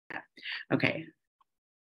Okay,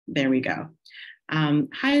 there we go.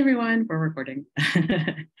 Hi, everyone. We're recording.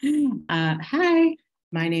 Hi,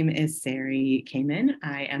 my name is Sari Kamen.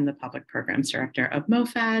 I am the Public Programs Director of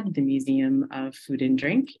MOFAD, the Museum of Food and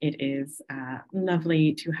Drink. It is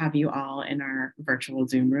lovely to have you all in our virtual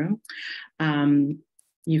Zoom room.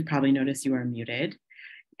 You've probably noticed you are muted,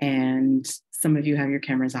 and some of you have your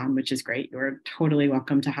cameras on, which is great. You're totally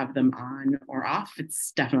welcome to have them on or off.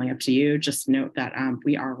 It's definitely up to you. Just note that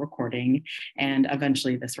we are recording, and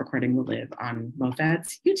eventually this recording will live on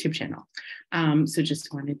MOFAD's YouTube channel. So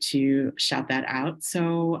just wanted to shout that out.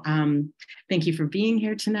 So thank you for being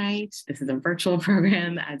here tonight. This is a virtual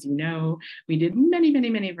program. As you know, we did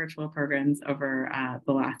many virtual programs over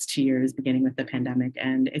the last 2 years, beginning with the pandemic.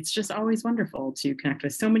 And it's just always wonderful to connect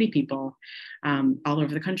with so many people all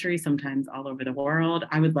over the country, sometimes all over the world.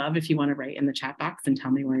 I would love if you want to write in the chat box and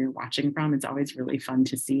tell me where you're watching from. It's always really fun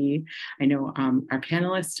to see. I know our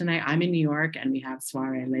panelists tonight, I'm in New York, and we have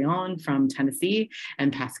Soirée-Leone from Tennessee,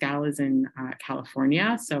 and Pascal is in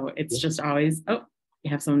California. So it's just always, oh,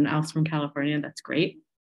 you have someone else from California. That's great.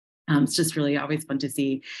 It's just really always fun to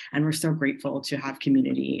see. And we're so grateful to have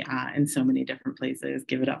community in so many different places.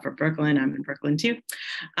 Give it up for Brooklyn. I'm in Brooklyn too.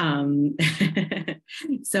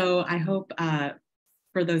 So I hope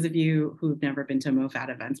for those of you who've never been to MOFAD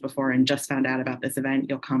events before and just found out about this event,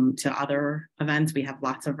 you'll come to other events. We have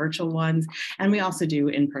lots of virtual ones, and we also do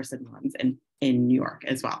in-person ones in New York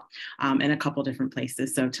as well, in a couple different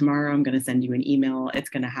places. So tomorrow I'm going to send you an email.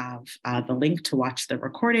 It's going to have the link to watch the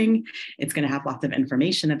recording. It's going to have lots of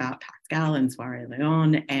information about Pascal and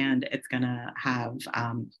Soirée-Leone, and it's going to have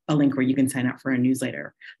a link where you can sign up for a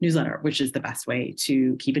newsletter, which is the best way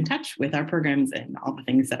to keep in touch with our programs and all the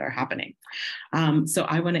things that are happening. So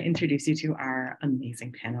I want to introduce you to our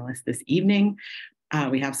amazing panelists this evening.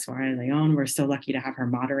 We have Soirée-Leone. We're so lucky to have her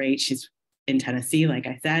moderate. She's in Tennessee, like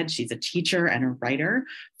I said. She's a teacher and a writer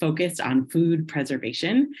focused on food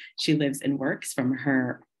preservation. She lives and works from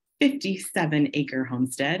her 57-acre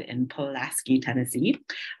homestead in Pulaski, Tennessee,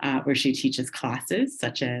 where she teaches classes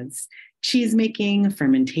such as cheese making,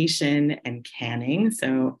 fermentation, and canning.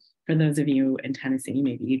 So for those of you in Tennessee,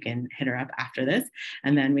 maybe you can hit her up after this.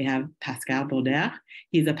 And then we have Pascal Baudar.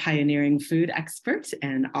 He's a pioneering food expert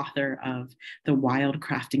and author of the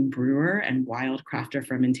Wildcrafting Brewer and Wildcrafted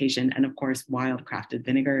Fermentation, and of course, Wildcrafted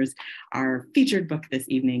Vinegars. Our featured book this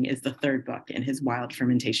evening is the third book in his Wild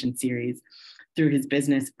Fermentation series. Through his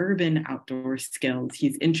business, Urban Outdoor Skills,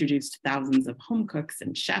 he's introduced thousands of home cooks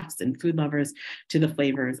and chefs and food lovers to the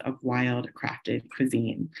flavors of wild crafted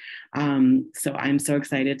cuisine. So I'm so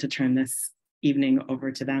excited to turn this evening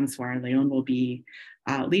over to them. Soirée-Leone will be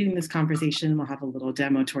leading this conversation. We'll have a little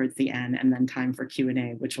demo towards the end, and then time for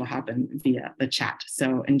Q&A, which will happen via the chat.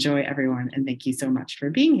 So enjoy, everyone, and thank you so much for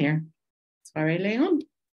being here. Soirée-Leone.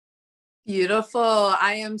 Beautiful.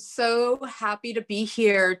 I am so happy to be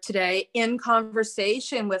here today in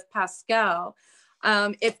conversation with Pascal.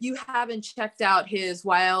 If you haven't checked out his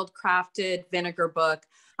Wildcrafted Vinegar book,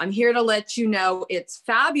 I'm here to let you know it's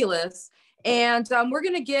fabulous. And we're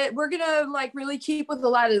gonna like really keep with a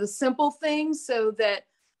lot of the simple things so that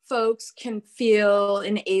folks can feel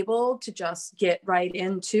enabled to just get right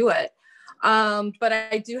into it. But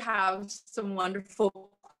I do have some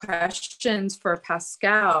wonderful questions for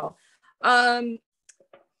Pascal. I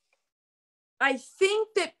think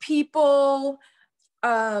that people,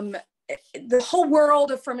 the whole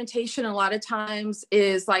world of fermentation a lot of times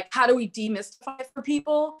is like, how do we demystify for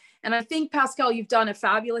people? And I think, Pascal, you've done a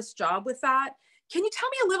fabulous job with that. Can you tell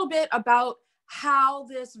me a little bit about how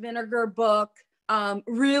this vinegar book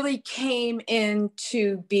really came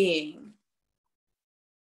into being?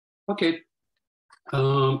 Okay.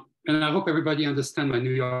 And I hope everybody understands my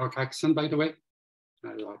New York accent, by the way.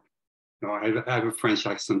 No, I have a French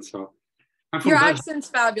accent, so. Your accent's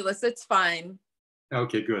fabulous, it's fine.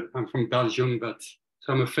 Okay, good. I'm from Belgium,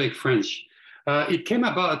 so I'm a fake French. It came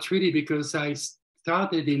about really because I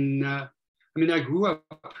started I grew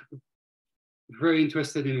up very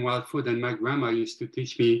interested in wild food, and my grandma used to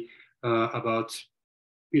teach me about,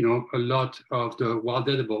 a lot of the wild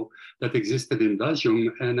edible that existed in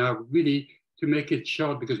Belgium. And I really, to make it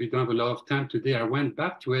short, because we don't have a lot of time today, I went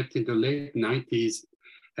back to it in the late 90s.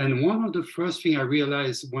 And one of the first things I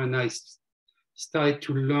realized when I started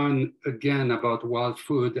to learn again about wild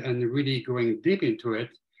food and really going deep into it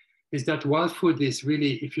is that wild food is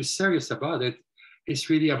really, if you're serious about it, it's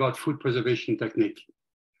really about food preservation technique.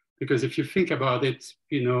 Because if you think about it,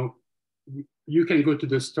 you can go to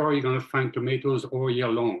the store, you're going to find tomatoes all year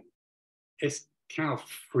long. It's kind of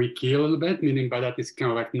freaky a little bit, meaning by that it's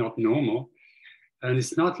kind of like not normal. And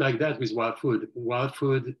it's not like that with wild food. Wild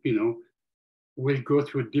food, will go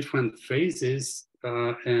through different phases.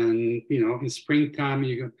 And, you know, in springtime,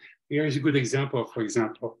 here is a good example, for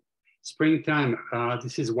example. Springtime,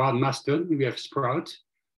 this is wild mustard. We have sprout,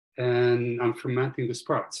 and I'm fermenting the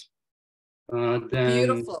sprouts. Then,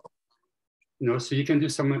 Beautiful. You know, so you can do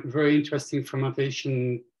some very interesting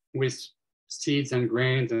fermentation with seeds and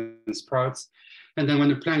grains and sprouts. And then when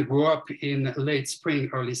the plant grow up in late spring,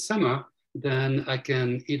 early summer, then I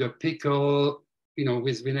can either pickle, you know,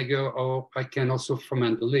 with vinegar, or I can also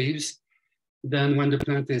ferment the leaves. Then when the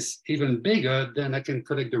plant is even bigger, then I can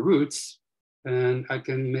collect the roots, and I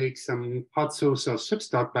can make some hot sauce or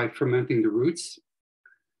substock by fermenting the roots.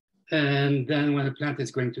 And then when the plant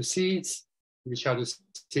is going to seeds, which are the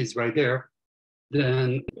seeds right there,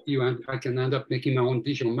 then I can end up making my own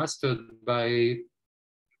Dijon mustard by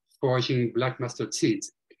foraging black mustard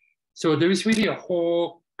seeds. So there is really a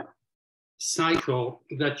whole cycle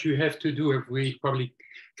that you have to do every probably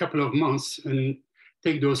couple of months, and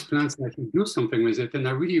take those plants and actually do something with it. And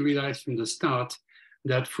I really realized from the start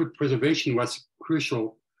that food preservation was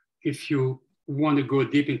crucial if you want to go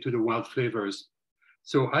deep into the wild flavors.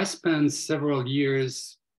 So I spent several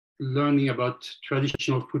years learning about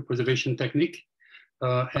traditional food preservation technique.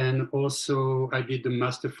 And also I did the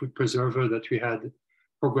master food preserver that we had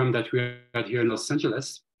program that we had here in Los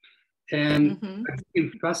Angeles. And I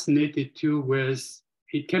became fascinated too with,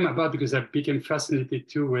 it came about because I became fascinated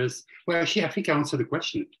too with, well, actually, I think I answered the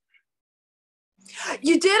question.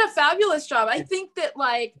 You did a fabulous job. I think that,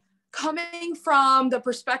 like, coming from the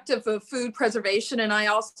perspective of food preservation, and I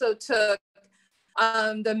also took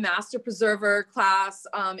the master preserver class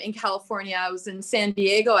in California. I was in San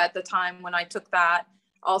Diego at the time when I took that,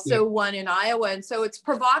 also one in Iowa. And so it's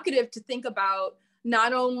provocative to think about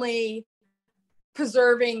not only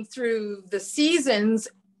preserving through the seasons,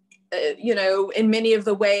 you know, in many of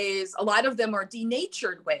the ways, a lot of them are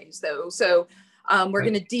denatured ways though. So we're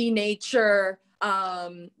going to denature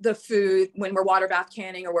the food when we're water bath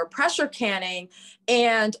canning or we're pressure canning,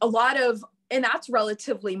 and and that's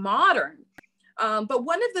relatively modern. But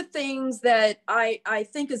one of the things that I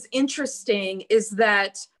think is interesting is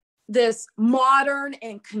that this modern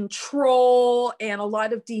and control and a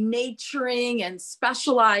lot of denaturing and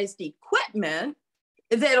specialized equipment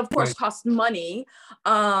that of course costs money,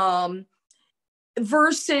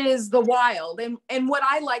 versus the wild and what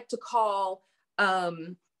I like to call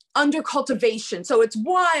under cultivation. So it's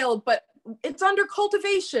wild, but it's under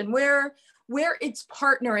cultivation where it's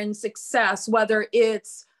partner in success, whether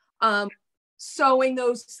it's sowing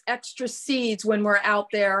those extra seeds when we're out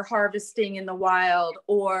there harvesting in the wild,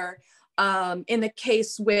 or in the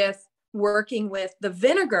case with working with the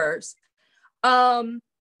vinegars. Can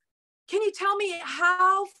you tell me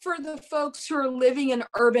how, for the folks who are living in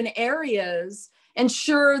urban areas, and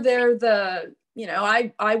sure, they're you know,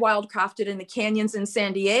 I wildcrafted in the canyons in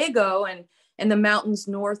San Diego and the mountains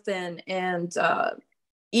north and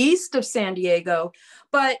east of San Diego,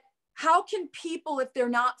 but how can people, if they're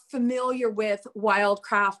not familiar with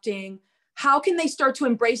wildcrafting, how can they start to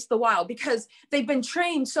embrace the wild? Because they've been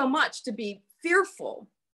trained so much to be fearful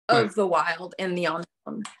of the wild and the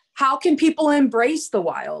unknown. How can people embrace the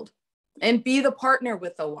wild and be the partner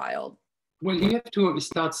with the wild? Well, you have to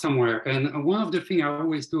start somewhere. And one of the things I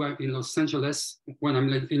always do in Los Angeles, when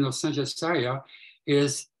I'm in Los Angeles area,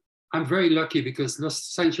 is I'm very lucky because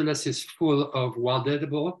Los Angeles is full of wild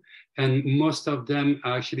edible, and most of them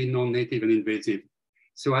are actually non-native and invasive.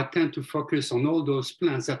 So I tend to focus on all those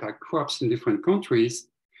plants that are crops in different countries,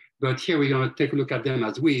 but here we're going to take a look at them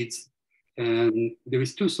as weeds. And there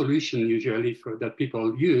is two solutions usually that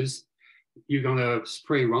people use. You're going to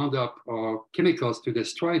spray Roundup or chemicals to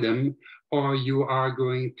destroy them, or you are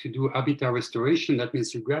going to do habitat restoration. That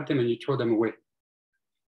means you grab them and you throw them away.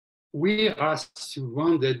 We are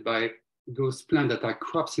surrounded by those plants that are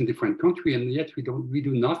crops in different countries, and yet we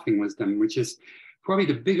do nothing with them, which is probably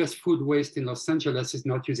the biggest food waste in Los Angeles, is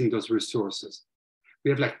not using those resources.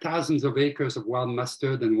 We have like thousands of acres of wild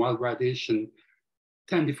mustard and wild radish and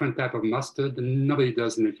 10 different types of mustard, and nobody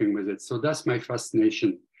does anything with it. So that's my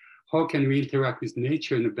fascination. How can we interact with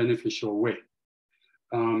nature in a beneficial way?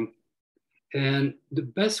 And the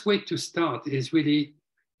best way to start is really,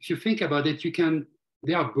 if you think about it,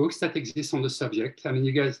 there are books that exist on the subject. I mean,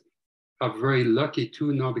 you guys are very lucky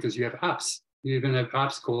too now because you have apps. You even have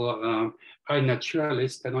apps called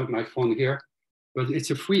iNaturalist. I don't have my phone here, but it's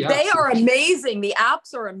a free app. They are amazing. The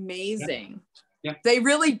apps are amazing. Yeah. They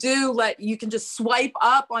really do you can just swipe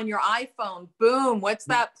up on your iPhone. Boom, what's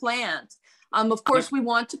that plant? Of course, we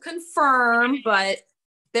want to confirm, but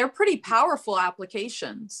they're pretty powerful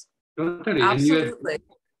applications. Totally. Absolutely. And you have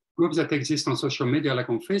groups that exist on social media, like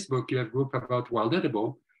on Facebook, you have groups about wild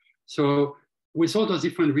edible. So with all those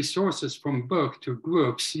different resources from book to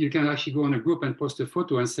groups, you can actually go on a group and post a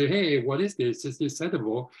photo and say, hey, what is this? Is this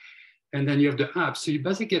edible? And then you have the app. So you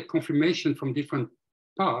basically get confirmation from different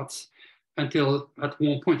parts until at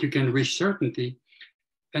one point you can reach certainty.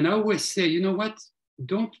 And I always say, you know what?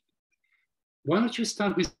 Why don't you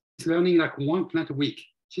start with learning like one plant a week?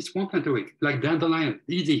 Just one plant a week, like dandelion,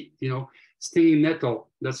 easy, you know, stinging nettle.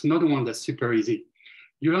 That's another one that's super easy.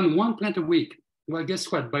 You learn one plant a week. Well, guess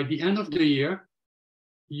what? By the end of the year,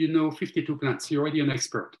 you know 52 plants. You're already an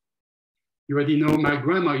expert. You already know, my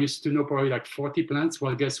grandma used to know probably like 40 plants.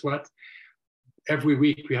 Well, guess what? Every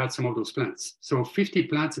week we had some of those plants. So 50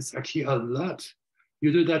 plants is actually a lot.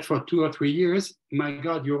 You do that for 2 or 3 years, my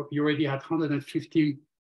God, you already had 150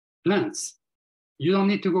 plants. You don't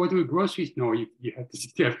need to go to a grocery store. No, you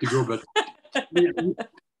have to go, but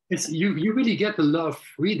you really get a lot of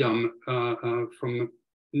freedom from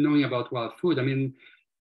knowing about wild food. I mean,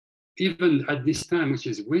 even at this time, which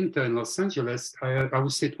is winter in Los Angeles, I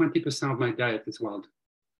would say 20% of my diet is wild.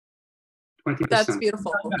 20%. That's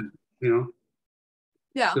beautiful. You know?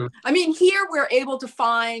 Yeah. So, I mean, here we're able to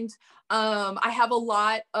find, I have a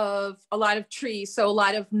lot of trees, so a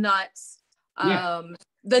lot of nuts.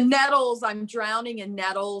 The nettles, I'm drowning in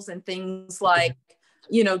nettles and things like,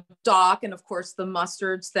 you know, dock, and of course the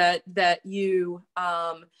mustards that you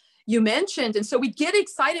mentioned. And so we get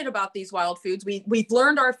excited about these wild foods. We've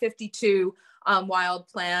learned our 52 wild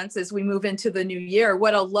plants as we move into the new year.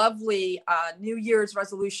 What a lovely New Year's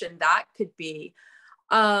resolution that could be.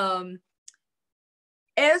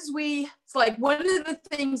 It's like one of the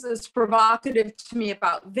things that's provocative to me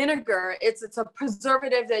about vinegar, it's a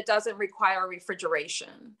preservative that doesn't require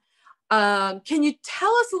refrigeration. Can you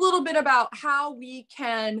tell us a little bit about how we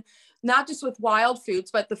can, not just with wild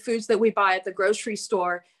foods, but the foods that we buy at the grocery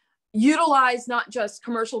store, utilize not just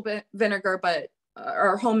commercial vinegar, but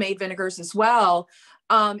or homemade vinegars as well,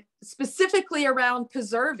 specifically around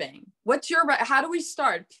preserving? How do we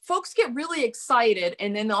start? Folks get really excited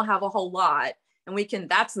and then they'll have a whole lot. And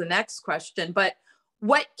that's the next question, but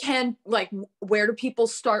where do people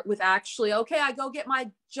start with actually, okay, I go get my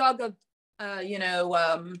jug of,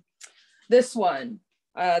 this one,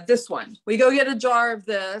 we go get a jar of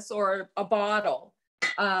this or a bottle.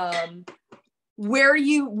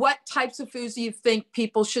 What types of foods do you think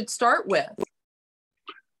people should start with?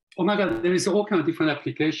 Oh my God, there is all kind of different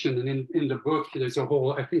application. And in the book, there's a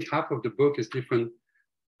whole, I think half of the book is different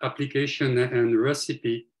application and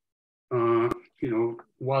recipe.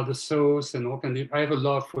 Wild sauce and all kind of, I have a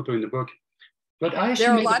lot of photo in the book. But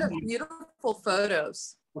there are a lot of beautiful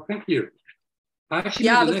photos. Well, thank you.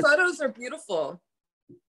 The photos are beautiful.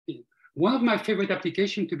 One of my favorite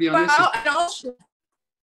applications, to be honest.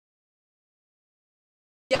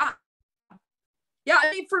 Yeah,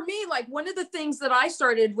 I mean, for me, like one of the things that I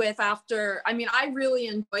started with I really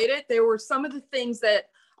enjoyed it. There were some of the things that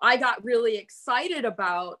I got really excited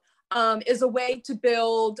about is a way to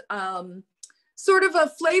build sort of a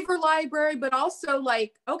flavor library, but also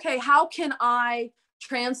like, okay, how can I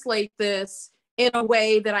translate this in a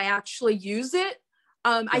way that I actually use it?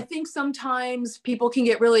 I think sometimes people can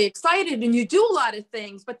get really excited and you do a lot of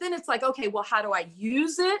things, but then it's like, okay, well, how do I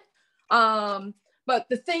use it? But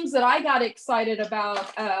the things that I got excited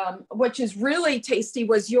about, which is really tasty,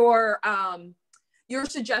 was your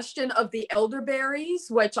suggestion of the elderberries,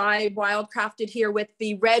 which I wildcrafted here with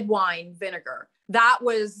the red wine vinegar.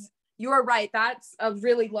 You're right. That's a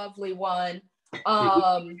really lovely one.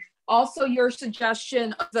 Also your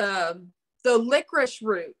suggestion of the licorice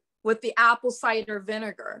root with the apple cider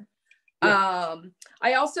vinegar. Yeah.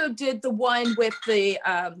 I also did the one with the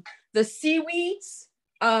seaweeds,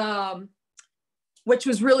 which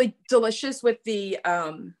was really delicious with the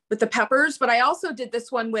peppers. But I also did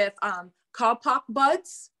this one with kapok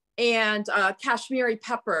buds and Kashmiri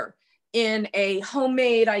pepper in a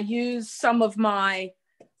homemade. I used some of my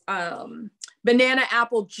banana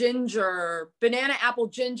apple ginger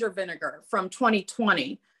vinegar from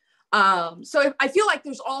 2020. So I feel like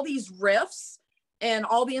there's all these riffs and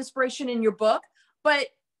all the inspiration in your book, but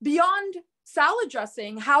beyond salad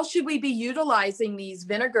dressing, how should we be utilizing these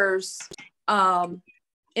vinegars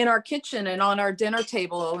in our kitchen and on our dinner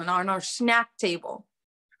table and on our snack table?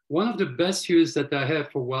 One of the best use that I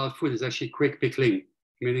have for wild food is actually quick pickling,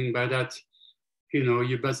 meaning by that,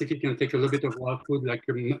 you basically can take a little bit of wild food, like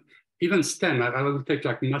even stem. I will take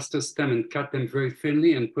like mustard stem and cut them very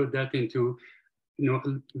thinly and put that into,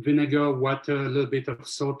 vinegar, water, a little bit of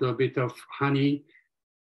salt, a little bit of honey.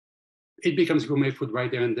 It becomes gourmet food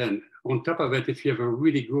right there and then. On top of it, if you have a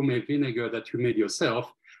really gourmet vinegar that you made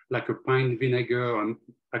yourself, like a pine vinegar, or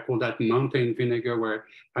I call that mountain vinegar, where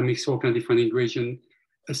I mix all kind of different ingredients.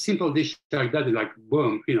 a simple dish like that is like,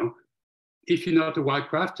 boom, you know, if you're not a wild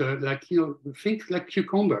crafter, like, you know, think like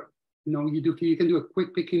cucumber. You know, you can do a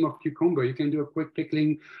quick pickling of cucumber. You can do a quick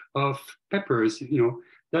pickling of peppers. You know,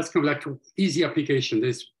 that's kind of like easy application.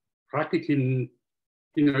 There's practically,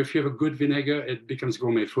 you know, if you have a good vinegar, it becomes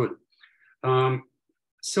gourmet food.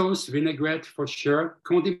 Sauce, vinaigrette for sure.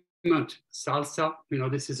 Condiment, salsa. You know,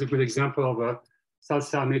 this is a good example of a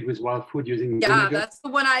salsa made with wild food using vinegar. That's the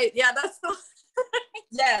one that's the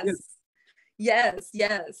yes.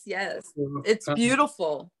 It's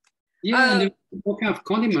beautiful. Yeah, and what kind of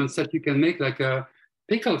condiments that you can make, like a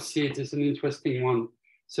pickled seeds is an interesting one.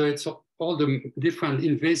 So it's all the different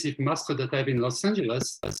invasive mustard that I have in Los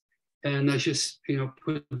Angeles. And I just, you know,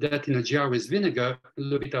 put that in a jar with vinegar, a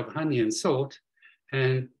little bit of honey and salt.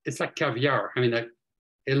 And it's like caviar. I mean, like,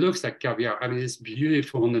 it looks like caviar. I mean, it's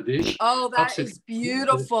beautiful on the dish. Oh, that is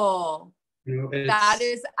beautiful. You know, that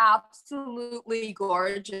is absolutely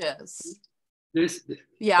gorgeous.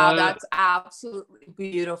 That's absolutely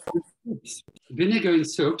beautiful. Vinegar in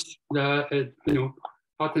soups, you know,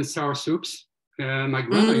 hot and sour soups. My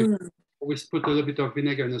grandma always put a little bit of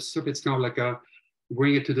vinegar in the soup. It's kind of like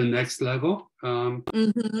bring it to the next level.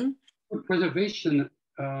 Preservation,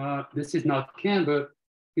 this is not canned, but,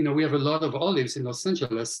 you know, we have a lot of olives in Los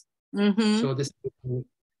Angeles. So this is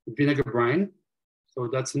vinegar brine. So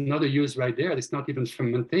that's another use right there. It's not even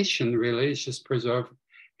fermentation, really. It's just preserved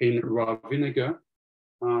in raw vinegar.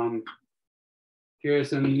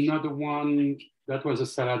 Here's another one. That was a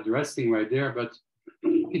salad dressing right there. But,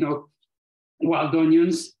 you know, wild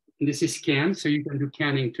onions. This is canned, so you can do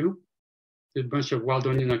canning too. A bunch of wild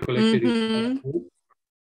onions are collected in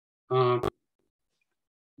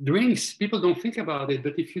drinks. People don't think about it,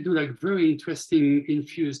 but if you do like very interesting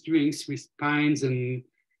infused drinks with pines and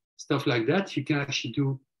stuff like that, you can actually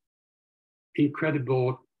do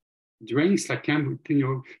incredible drinks like kombucha, you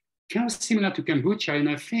know, kind of similar to kombucha. And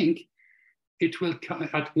I think it will,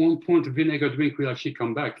 at one point, the vinegar drink will actually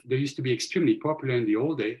come back. They used to be extremely popular in the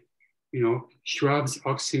old day, you know, shrubs,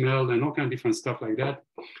 oxymel, and all kinds of different stuff like that.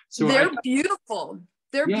 So they're beautiful.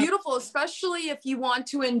 They're beautiful, especially if you want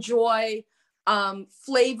to enjoy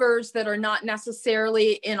flavors that are not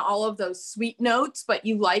necessarily in all of those sweet notes, but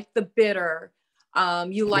you like the bitter,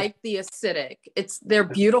 you like the acidic. They're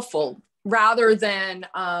beautiful rather than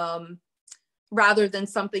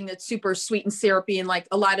something that's super sweet and syrupy. And like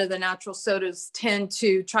a lot of the natural sodas tend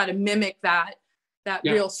to try to mimic that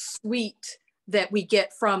real sweet that we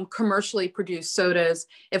get from commercially produced sodas.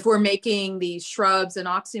 If we're making these shrubs and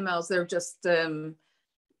oxymels, they're just,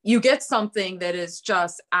 you get something that is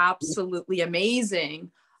just absolutely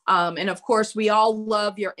amazing. And of course, we all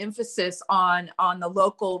love your emphasis on the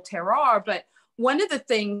local terroir. But one of the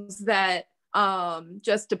things that,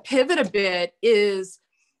 just to pivot a bit, is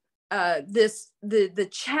the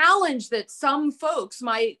challenge that some folks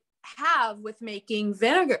might have with making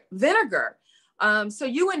vinegar. So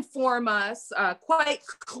you inform us quite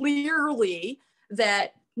clearly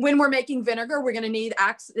that when we're making vinegar, we're going to need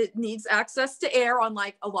it needs access to air,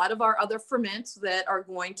 unlike a lot of our other ferments that are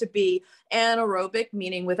going to be anaerobic,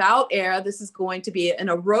 meaning without air. This is going to be an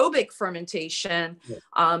aerobic fermentation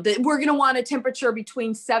that we're going to want a temperature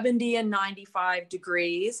between 70 and 95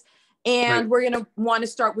 degrees. And we're going to want to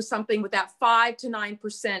start with something with that 5 to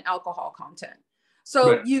 9% alcohol content.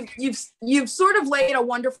 So you've sort of laid a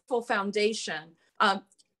wonderful foundation.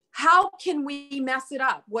 How can we mess it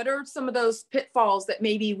up? What are some of those pitfalls that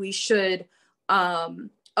maybe we should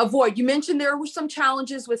avoid? You mentioned there were some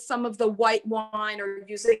challenges with some of the white wine or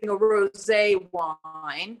using a rosé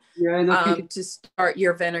wine to start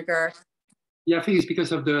your vinegar. Yeah, I think it's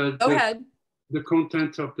because of the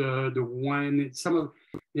content of the wine. Some of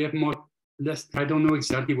they have less. I don't know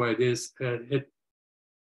exactly what it is.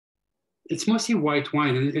 It's mostly white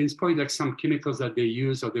wine, and it's probably like some chemicals that they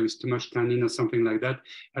use, or there is too much tannin or something like that.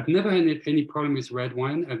 I've never had any problem with red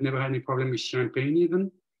wine. I've never had any problem with champagne even.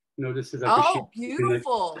 You know, this is like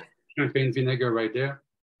beautiful champagne vinegar right there.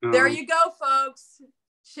 There you go, folks.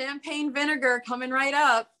 Champagne vinegar coming right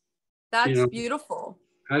up. That's beautiful.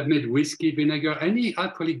 I've made whiskey vinegar, any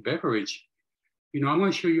alcoholic beverage. You know, I'm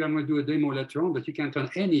going to show you, I'm going to do a demo later on, but you can turn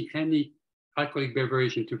any alcoholic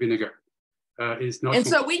beverage into vinegar.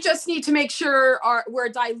 So we just need to make sure we're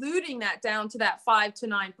diluting that down to that 5 to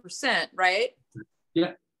 9%, right?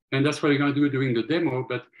 Yeah, and that's what we're going to do during the demo.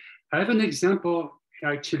 But I have an example.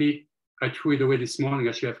 Actually, I threw it away this morning.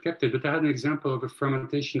 I should have kept it. But I had an example of a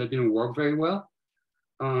fermentation that didn't work very well.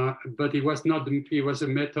 But it was a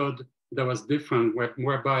method that was different,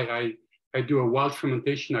 whereby I do a wild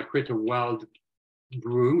fermentation. I create a wild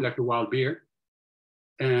brew, like a wild beer,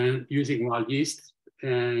 and using wild yeast.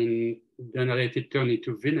 and then I let it turn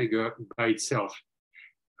into vinegar by itself.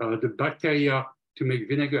 The bacteria to make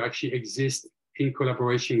vinegar actually exist in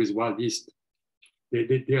collaboration with wild yeast.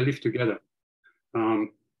 They live together.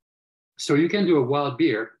 So you can do a wild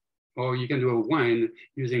beer, or you can do a wine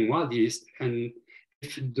using wild yeast, and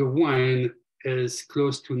if the wine is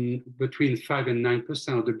close to between 5 and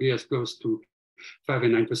 9%, or the beer is close to 5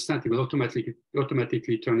 and 9%, it will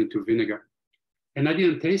automatically turn into vinegar. And I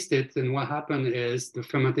didn't taste it, and what happened is the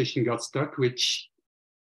fermentation got stuck, which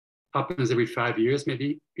happens every 5 years,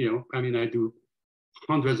 maybe. You know, I mean, I do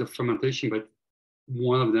hundreds of fermentation, but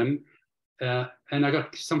one of them, and I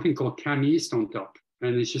got something called cam yeast on top,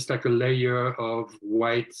 and it's just like a layer of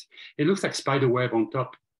white. It looks like spider web on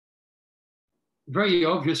top. Very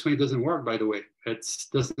obvious when it doesn't work, by the way. It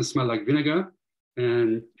doesn't smell like vinegar,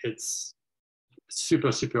 and it's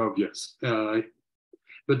super, super obvious.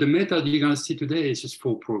 But the method you're going to see today is just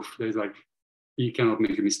foolproof. There's like, you cannot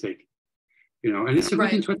make a mistake, you know, and it's a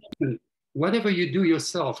good introduction. Whatever you do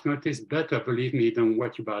yourself is going to taste better, believe me, than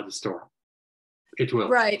what you buy at the store. It will.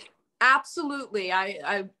 Right. Absolutely.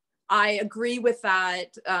 I agree with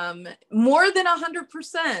that. More than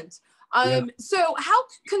 100%. So how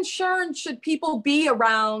concerned should people be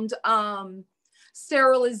around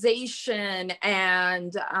sterilization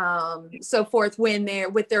and so forth when they're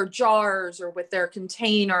with their jars or with their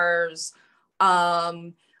containers,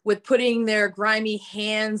 with putting their grimy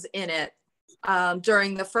hands in it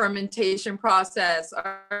during the fermentation process?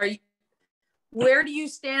 Where do you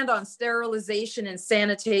stand on sterilization and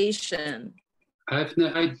sanitation? I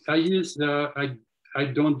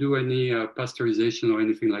don't do any pasteurization or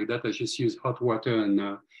anything like that. I just use hot water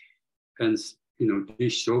and you know,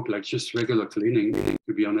 dish soap, like just regular cleaning,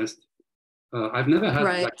 to be honest. I've never had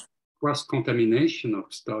like cross-contamination of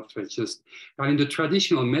stuff. It's just, I mean, the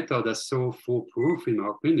traditional method is so foolproof, in my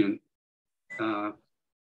opinion. You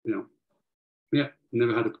know, yeah,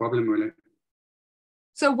 never had a problem really.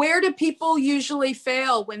 So where do people usually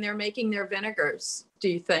fail when they're making their vinegars, do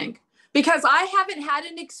you think? Because I haven't had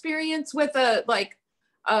an experience with a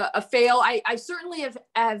fail. I certainly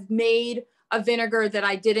have made a vinegar that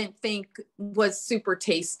I didn't think was super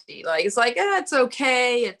tasty. Like, it's like, it's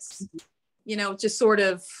okay. It's, you know, just sort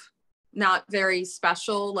of not very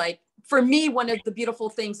special. Like, for me, one of the beautiful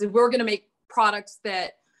things is we're going to make products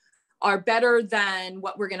that are better than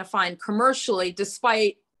what we're going to find commercially,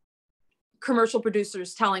 despite commercial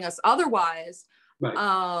producers telling us otherwise. Right.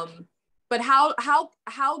 But how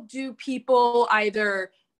do people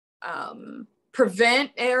either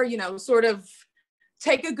prevent or, you know, sort of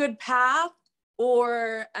take a good path,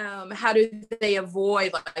 or how do they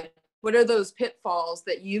avoid, like, what are those pitfalls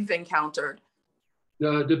that you've encountered?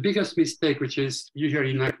 The biggest mistake, which is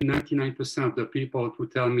usually like 99% of the people who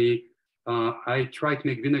tell me, I tried to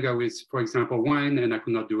make vinegar with, for example, wine, and I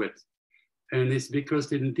could not do it. And it's because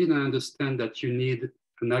they didn't understand that you need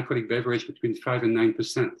an alcoholic beverage between 5 and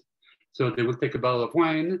 9%. So they will take a bottle of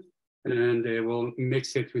wine and they will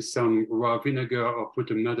mix it with some raw vinegar or put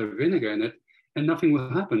another vinegar in it, and nothing will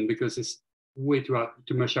happen because it's way too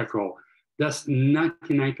much alcohol. That's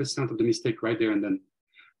 99% of the mistake right there and then.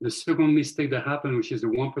 The second mistake that happened, which is the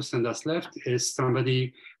 1% that's left, is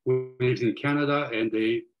somebody who lives in Canada and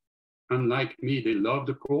they, unlike me, they love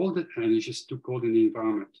the cold and it's just too cold in the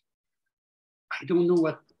environment. I don't know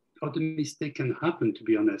what other mistake can happen, to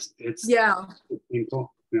be honest. It's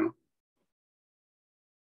simple, you know.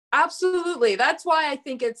 Absolutely. That's why I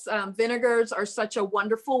think it's vinegars are such a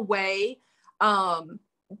wonderful way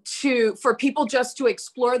for people just to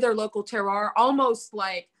explore their local terroir, almost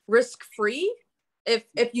like risk-free, if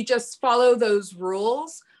you just follow those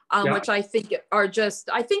rules, which I think are just,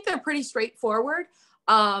 I think they're pretty straightforward.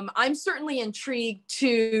 I'm certainly intrigued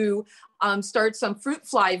to start some fruit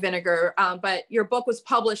fly vinegar, but your book was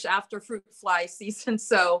published after fruit fly season,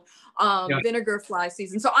 so vinegar fly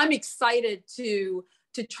season. So I'm excited to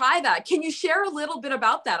try that. Can you share a little bit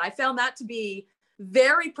about that? I found that to be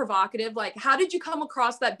very provocative. Like, how did you come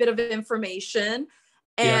across that bit of information?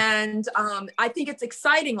 And I think it's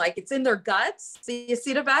exciting. Like, it's in their guts, the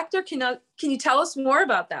Acetobacter. Can you tell us more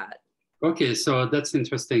about that? Okay, so that's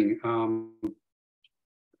interesting.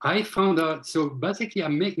 I found out, so basically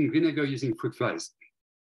I'm making vinegar using fruit flies,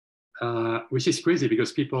 which is crazy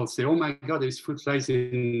because people say, oh my God, there's fruit flies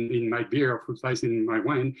in my beer or fruit flies in my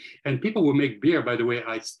wine. And people who make beer, by the way,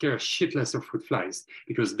 I scare shitless of fruit flies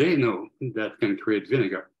because they know that can create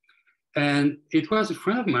vinegar. And it was a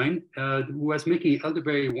friend of mine who was making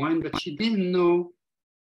elderberry wine, but she didn't know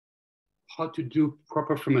how to do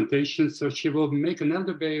proper fermentation. So she will make an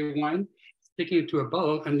elderberry wine, sticking it to a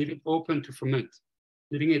bottle and leave it open to ferment,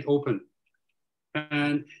 leaving it open.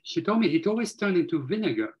 And she told me it always turned into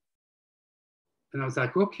vinegar. And I was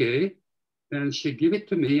like, okay. And she gave it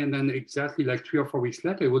to me. And then exactly like 3 or 4 weeks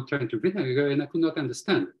later, it would turn into vinegar. And I could not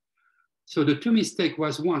understand. So the two mistakes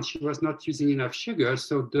was, one, she was not using enough sugar.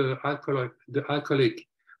 So the alcoholic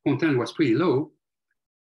content was pretty low.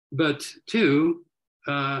 But two,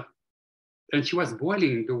 and she was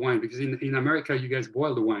boiling the wine, because in America, you guys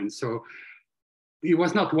boil the wine. So it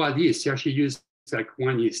was not wild yeast. She actually used like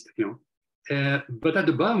wine yeast, you know. But at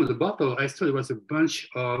the bottom of the bottle, I saw there was a bunch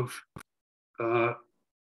of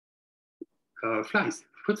flies,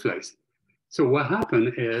 fruit flies. So what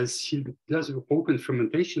happened is she does open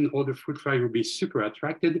fermentation, all the fruit flies will be super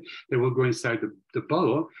attracted. They will go inside the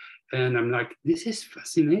bottle. And I'm like, this is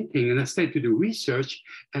fascinating. And I started to do research,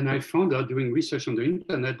 and I found out doing research on the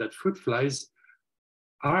internet that fruit flies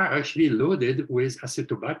are actually loaded with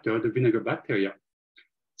acetobacter, the vinegar bacteria.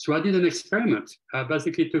 So I did an experiment. I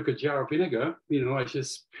basically took a jar of vinegar, you know, I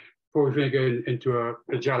just poured vinegar into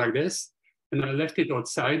a jar like this, and I left it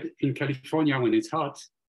outside in California when it's hot.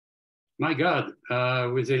 My God,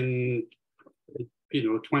 within,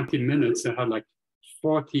 20 minutes, I had like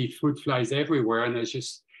 40 fruit flies everywhere, and I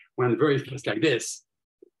just went very fast like this.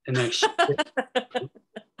 And it's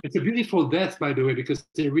a beautiful death, by the way, because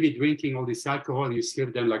they're really drinking all this alcohol, and you see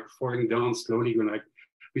them like falling down slowly, like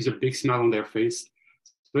with a big smile on their face.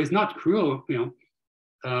 So it's not cruel, you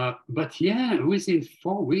know. But yeah, within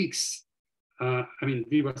 4 weeks,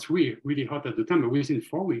 it was really, really hot at the time, but within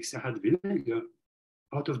 4 weeks, I had vinegar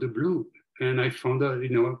out of the blue. And I found out,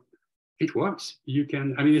 it works. You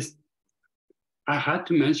can, I had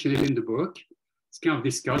to mention it in the book. It's kind of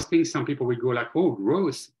disgusting. Some people will go like, oh,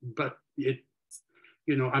 gross. But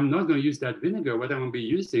I'm not going to use that vinegar. What I'm going to be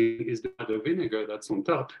using is the other vinegar that's on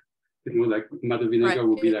top. Like mother vinegar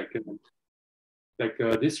will be like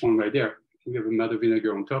this one right there. We have a mother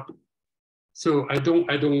vinegar on top. So I don't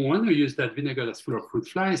want to use that vinegar that's full of fruit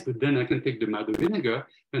flies, but then I can take the mother vinegar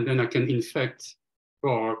and then I can infect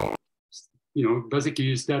or basically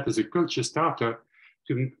use that as a culture starter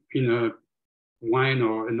in a wine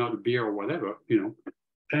or another beer or whatever,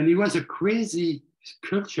 And it was a crazy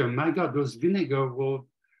culture. My God, those vinegar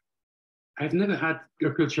I've never had a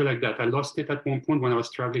culture like that. I lost it at one point when I was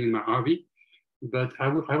traveling in my RV, but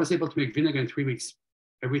I was able to make vinegar in 3 weeks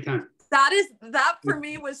every time. That for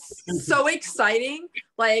me was so exciting.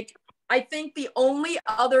 Like, I think the only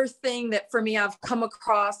other thing that for me I've come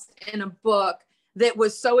across in a book that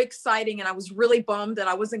was so exciting, and I was really bummed that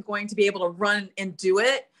I wasn't going to be able to run and do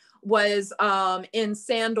it, was in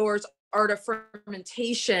Sandor's Art of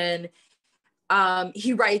Fermentation.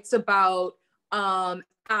 He writes about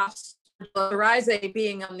Soirée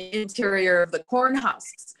being on the interior of the corn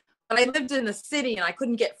husks. But I lived in the city and I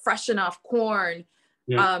couldn't get fresh enough corn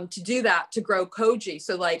to do that, to grow koji.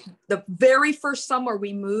 So like the very first summer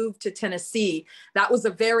we moved to Tennessee, that was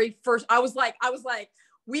the very first, I was like,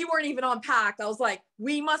 we weren't even unpacked. I was like,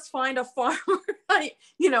 we must find a farmer. I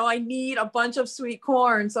need a bunch of sweet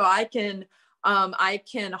corn so I can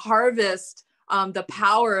harvest the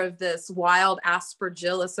power of this wild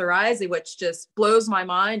Aspergillus oryzae, which just blows my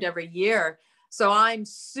mind every year. So I'm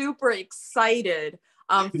super excited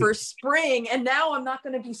for spring. And now I'm not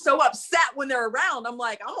going to be so upset when they're around. I'm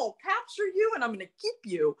like, I'm going to capture you and I'm going to keep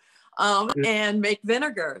you and make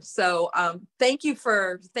vinegar. So thank you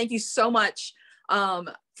so much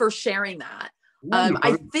for sharing that.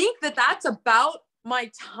 I think that's about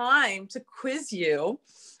my time to quiz you.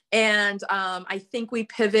 And I think we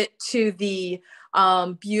pivot to the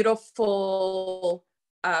beautiful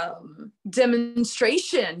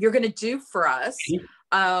demonstration you're going to do for us.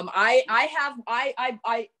 I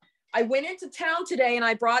went into town today and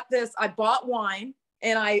I bought wine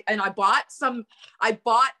and I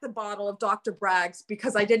bought the bottle of Dr. Bragg's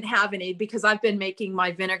because I didn't have any, because I've been making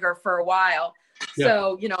my vinegar for a while. Yeah.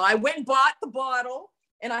 So, I went and bought the bottle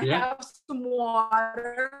and I have some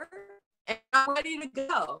water and I'm ready to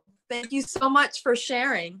go. Thank you so much for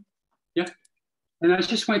sharing. Yeah. And I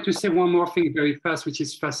just wanted to say one more thing very fast, which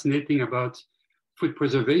is fascinating about food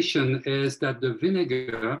preservation, is that the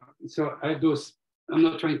vinegar, so I have those, I'm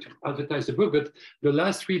not trying to advertise the book, but the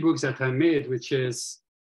last 3 books that I made, which is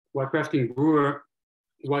Wildcrafting Brewer,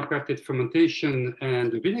 Wildcrafted Fermentation,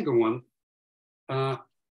 and the vinegar one,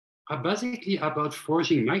 are basically about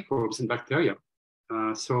foraging microbes and bacteria.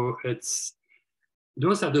 So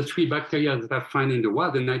those are the 3 bacteria that I find in the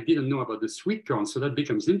wild, and I didn't know about the sweet corn. So that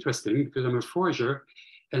becomes interesting because I'm a forager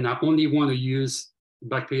and I only want to use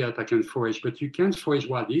bacteria that I can forage. But you can forage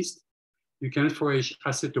wild yeast. You can forage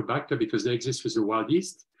acetobacter because they exist with the wild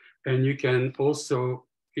yeast. And you can also,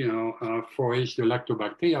 forage the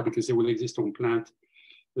lactobacteria because they will exist on plant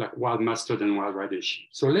like wild mustard and wild radish.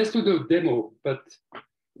 So let's do the demo, but.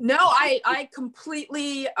 No, I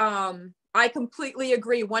completely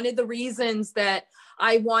agree. One of the reasons that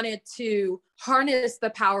I wanted to harness the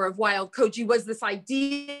power of wild koji was this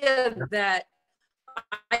idea that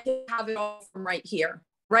I could have it all from right here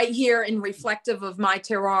and reflective of my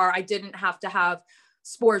terroir. I didn't have to have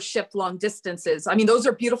spores shipped long distances. I mean, those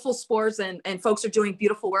are beautiful spores and folks are doing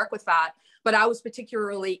beautiful work with that. But I was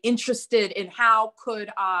particularly interested in how could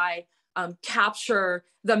I capture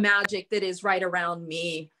the magic that is right around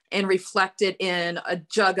me and reflect it in a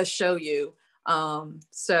jug of shoyu.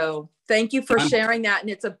 So thank you for sharing that. And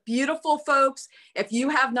it's a beautiful, folks. If you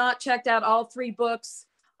have not checked out all 3 books,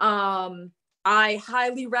 I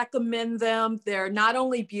highly recommend them. They're not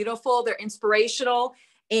only beautiful, they're inspirational.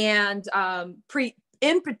 And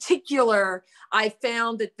in particular, I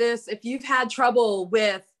found that if you've had trouble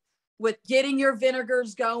with getting your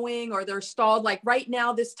vinegars going or they're stalled, like right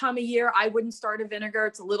now, this time of year, I wouldn't start a vinegar.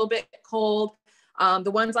 It's a little bit cold.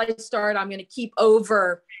 The ones I start, I'm going to keep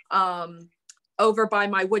over by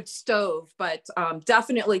my wood stove, but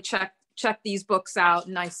definitely check these books out.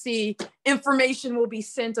 And I see information will be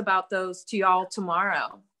sent about those to y'all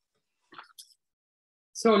tomorrow.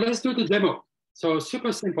 So let's do the demo. So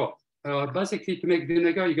super simple. Basically, to make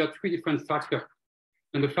vinegar, you got 3 different factors.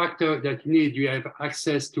 And the factor that you need, you have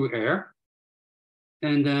access to air.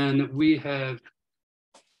 And then we have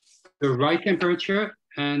the right temperature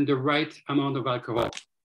and the right amount of alcohol.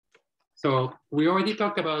 So we already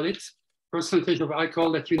talked about it. Percentage of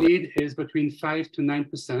alcohol that you need is between 5 to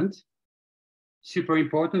 9%. Super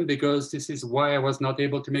important because this is why I was not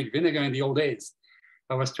able to make vinegar in the old days.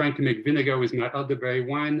 I was trying to make vinegar with my elderberry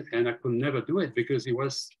wine and I could never do it because it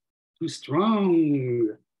was too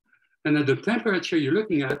strong. And then the temperature you're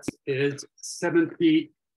looking at is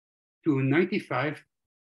 70 to 95.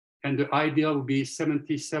 And the ideal would be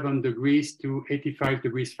 77 degrees to 85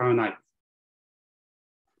 degrees Fahrenheit.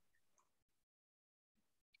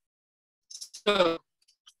 So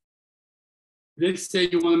let's say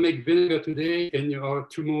you want to make vinegar today and or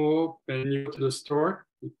tomorrow and you go to the store.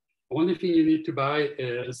 The only thing you need to buy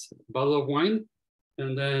is a bottle of wine.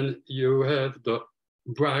 And then you have the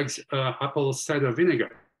Bragg's apple cider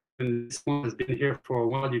vinegar. And this one has been here for a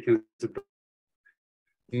while. You can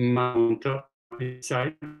mount up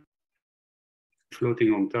inside,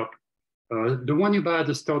 floating on top. The one you buy at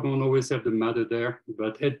the store don't always have the matter there,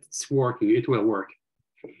 but it's working. It will work.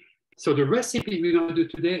 So the recipe we're going to do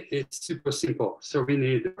today is super simple. So we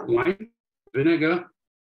need wine, vinegar,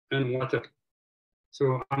 and water.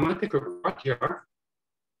 So I'm going to take a quart jar.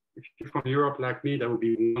 If you're from Europe like me, that would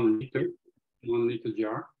be 1 liter, 1 liter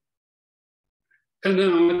jar. And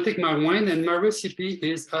then I'm going to take my wine, and my recipe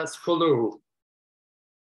is as follows.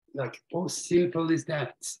 Like, how simple is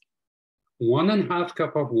that? 1.5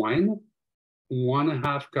 cup of wine,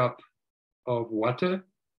 1.5 cup of water,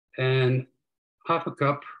 and 1/2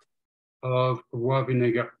 cup of raw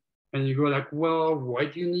vinegar. And you go like, well, why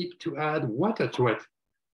do you need to add water to it?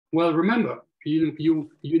 Well, remember, you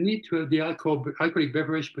need to have the alcoholic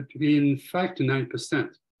beverage between 5 to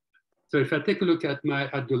 9%. So if I take a look at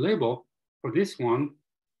the label for this one,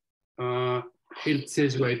 it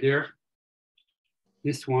says right there,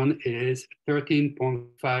 this one is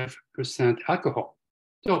 13.5% alcohol.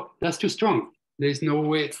 So that's too strong. There's no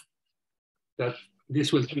way that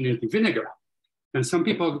this will turn into vinegar. And some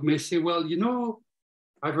people may say, well,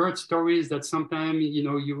 I've heard stories that sometimes,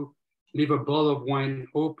 you leave a bottle of wine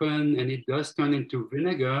open and it does turn into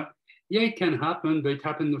vinegar. Yeah, it can happen, but it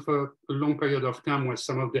happened for a long period of time where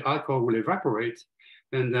some of the alcohol will evaporate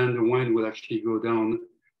and then the wine will actually go down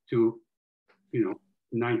to,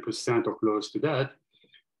 9% or close to that.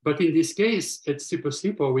 But in this case, it's super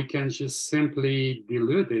simple. We can just simply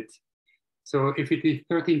dilute it. So if it is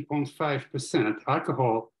 13.5%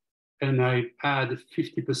 alcohol and I add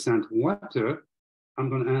 50% water, I'm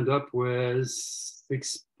going to end up with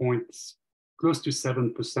close to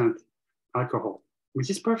 7% alcohol, which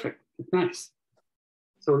is perfect. It's nice.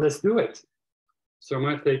 So let's do it. So I'm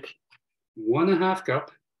going to take 1.5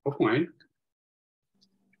 cup of wine,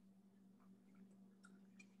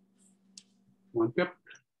 1 cup,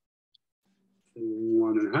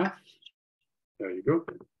 1.5. There you go.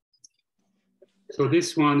 So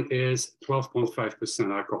this one is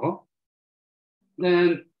 12.5% alcohol.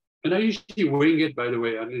 And I usually wing it, by the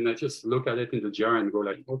way. I mean, I just look at it in the jar and go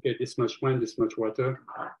like, okay, this much wine, this much water.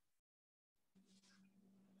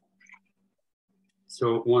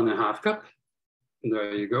 So 1.5 cup.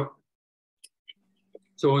 There you go.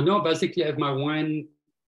 So now basically I have my wine,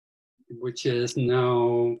 which is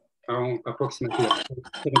now approximately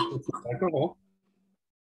 7% alcohol.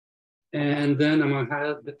 And then I'm gonna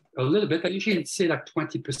add a little bit. I usually say like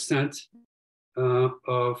 20%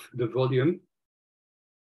 of the volume.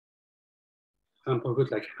 I'm gonna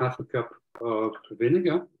put like half a cup of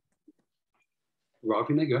vinegar, raw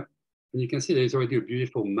vinegar. And you can see there's already a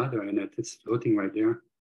beautiful mother in it. It's floating right there.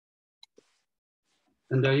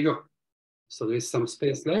 And there you go. So there's some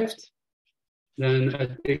space left. Then I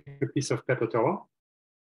take a piece of pepper towel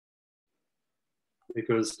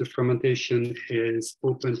because the fermentation is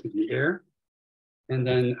open to the air. And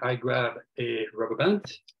then I grab a rubber band.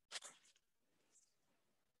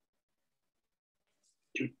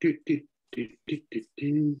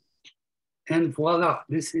 And voila,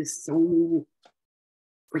 this is so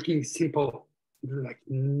freaking simple, like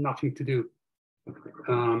nothing to do.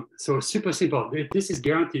 So super simple. This is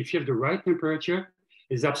guaranteed. If you have the right temperature,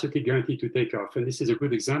 it's absolutely guaranteed to take off. And this is a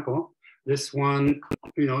good example. This one,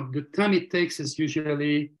 you know, the time it takes is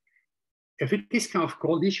usually, if it is kind of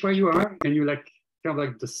coldish where you are, and you like kind of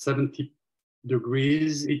like the 70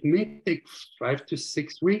 degrees, it may take 5 to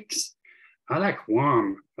 6 weeks. I like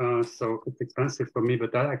warm, so it's expensive for me,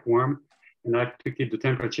 but I like warm. And I like to keep the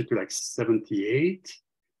temperature to like 78.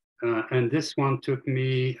 And this one took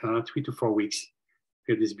me 3 to 4 weeks.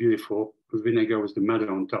 Get this beautiful vinegar with the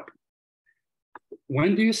mother on top.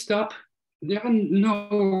 When do you stop? There are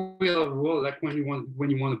no real rule. Like when you want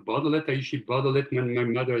to bottle it, I usually bottle it when my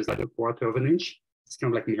mother is like 1/4 of an inch. It's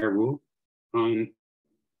kind of like my rule.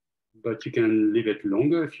 But you can leave it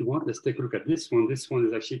longer if you want. Let's take a look at this one. This one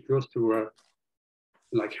is actually close to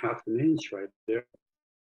like 1/2 an inch right there.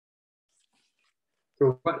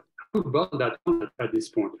 So what I would bottle that one at this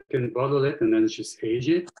point. I can bottle it and then just age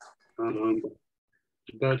it.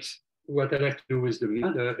 But what I like to do with the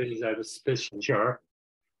mother is I have a special jar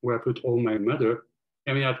where I put all my mother.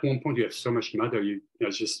 I mean, at one point you have so much mother, you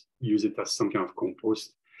just use it as some kind of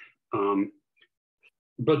compost.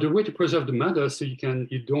 But the way to preserve the mother, so you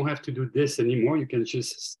don't have to do this anymore. You can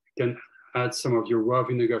just add some of your raw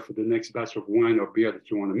vinegar for the next batch of wine or beer that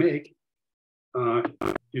you want to make.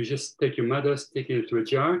 You just take your mother, stick it into a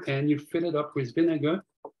jar, and you fill it up with vinegar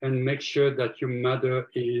and make sure that your mother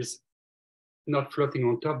is not floating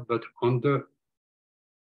on top, but under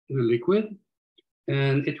the liquid.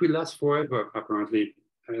 And it will last forever, apparently,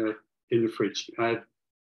 in the fridge. The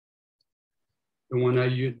one I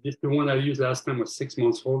used last time was 6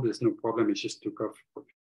 months old. There's no problem. It just took off,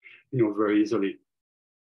 very easily.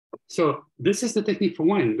 So this is the technique for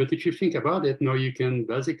wine. But if you think about it, now you can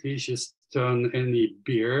basically just turn any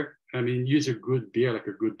beer. I mean, use a good beer, like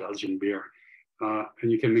a good Belgian beer.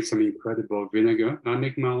 And you can make some incredible vinegar. I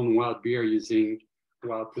make my own wild beer using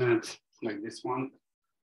wild plant like this one.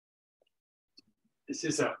 This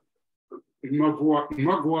is a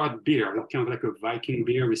mugwort beer, kind of like a Viking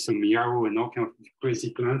beer with some yarrow and all kind of crazy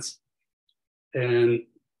plants. And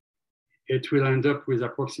it will end up with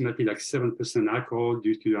approximately like 7% alcohol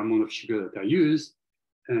due to the amount of sugar that I use.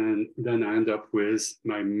 And then I end up with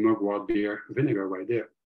my mugwort beer vinegar right there.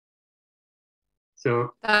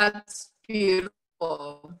 So that's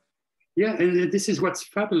beautiful. Yeah, and this is what's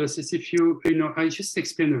fabulous is if I just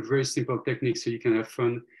explained a very simple technique so you can have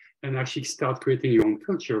fun and actually start creating your own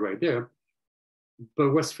culture right there.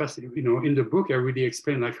 But what's fascinating, in the book, I really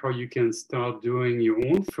explain like how you can start doing your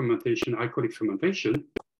own fermentation, alcoholic fermentation,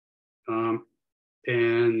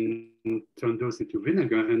 and turn those into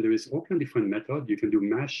vinegar. And there is all kind of different methods. You can do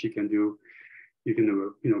mash, you can do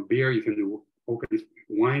beer, you can do all kind of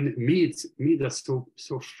wine, meads. Mead are so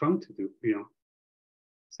fun to do,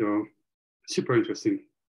 So super interesting.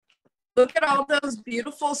 Look at all those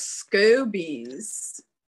beautiful scobies.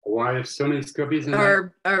 Oh, I have so many scobies.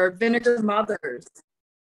 Our vinegar mothers.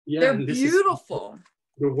 Yeah, they're beautiful.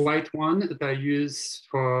 The white one that I use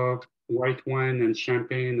for white wine and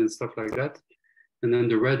champagne and stuff like that. And then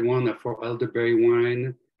the red one for elderberry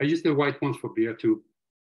wine. I use the white one for beer too.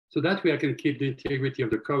 So that way I can keep the integrity of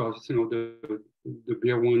the colors. The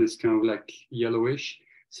beer one is kind of like yellowish.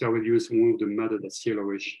 So I will use one of the mother that's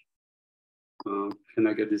yellowish. And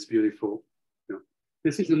I get this beautiful.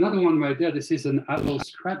 This is another one right there. This is an apple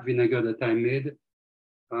scrap vinegar that I made.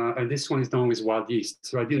 And this one is done with wild yeast.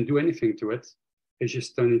 So I didn't do anything to it. It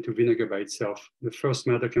just turned into vinegar by itself. The first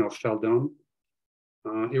matter kind of fell down.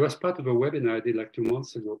 It was part of a webinar I did like 2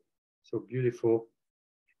 months ago. So beautiful.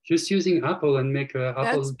 Just using apple and make a apple.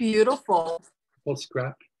 That's beautiful. Apple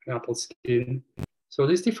scrap, apple skin. So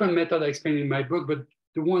there's different method I explain in my book, but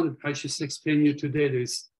the one I just explained you today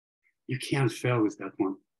is you can't fail with that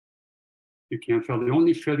one. You can't fail. The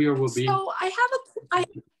only failure will be. So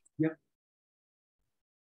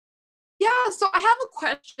Yeah, so I have a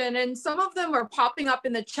question, and some of them are popping up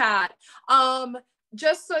in the chat.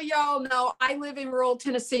 just so y'all know, I live in rural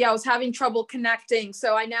Tennessee. I was having trouble connecting.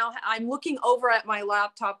 So I'm looking over at my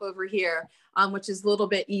laptop over here, which is a little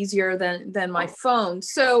bit easier than my phone.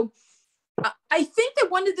 So I think that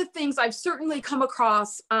one of the things I've certainly come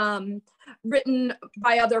across written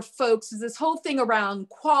by other folks is this whole thing around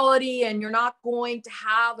quality, and you're not going to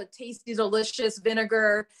have a tasty, delicious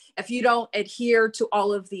vinegar if you don't adhere to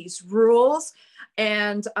all of these rules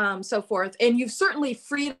and so forth. And you've certainly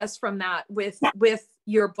freed us from that with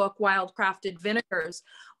your book, Wildcrafted Vinegars.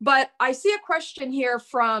 But I see a question here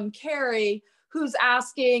from Carrie, who's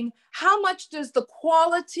asking, how much does the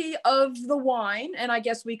quality of the wine, and I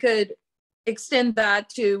guess we could extend that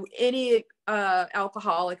to any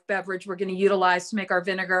alcoholic beverage we're going to utilize to make our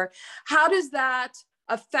vinegar, how does that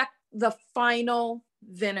affect the final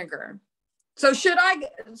vinegar? So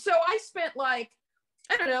I spent like,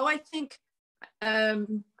 I don't know, I think, I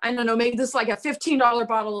don't know, maybe this is like a $15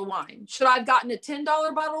 bottle of wine. Should I have gotten a $10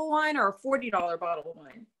 bottle of wine or a $40 bottle of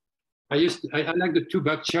wine? I like the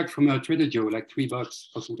 $2 check from a trilogy, like $3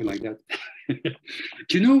 or something like that.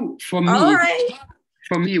 You know, for me, all right.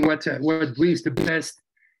 For me, what brings the best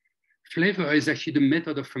flavor is actually the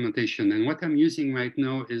method of fermentation. And what I'm using right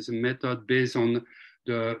now is a method based on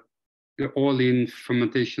the all-in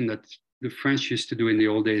fermentation that the French used to do in the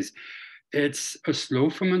old days. It's a slow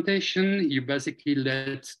fermentation. You basically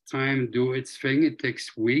let time do its thing. It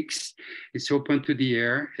takes weeks. It's open to the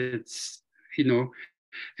air. It's, you know,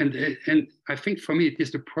 and I think for me, it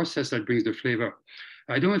is the process that brings the flavor.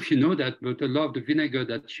 I don't know if you know that, but a lot of the vinegar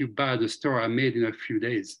that you buy at the store are made in a few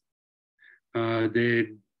days. They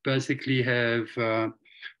basically have,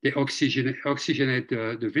 they oxygenate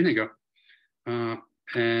the vinegar, and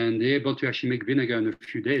they're able to actually make vinegar in a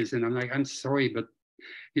few days. And I'm like, I'm sorry, but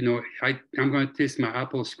you know, I'm going to taste my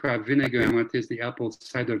apple scrap vinegar. I'm going to taste the apple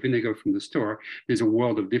cider vinegar from the store. There's a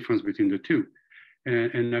world of difference between the two.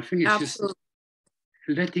 And I think it's Absolutely.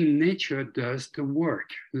 Just letting nature does the work,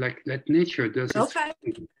 like let nature does its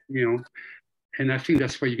thing, you know, and I think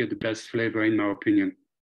that's where you get the best flavor, in my opinion.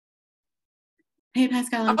 Hey,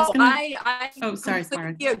 Pascal, I'm just gonna... sorry,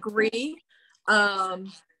 agree.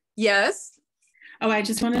 Yes. Oh, I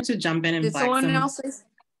just wanted to jump in and Did someone else say?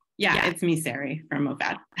 Yeah, it's me, Sari, from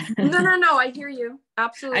MOFAD. No, I hear you.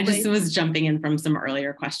 Absolutely. I just was jumping in from some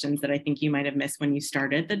earlier questions that I think you might have missed when you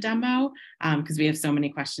started the demo, because we have so many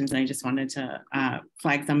questions and I just wanted to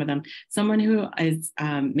flag some of them. Someone who is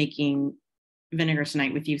making vinegar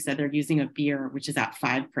tonight with you said they're using a beer, which is at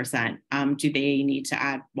 5%. Do they need to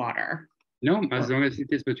add water? No, as long as it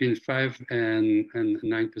is between 5 and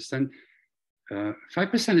 9%.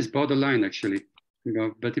 5% is borderline, actually. You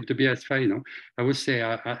know, but if the beer is 5, you know, I would say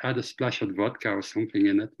I add a splash of vodka or something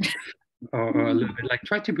in it, or a little bit. Like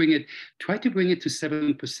try to bring it to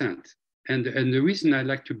 7%. And the reason I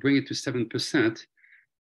like to bring it to 7%,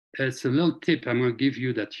 it's a little tip I'm going to give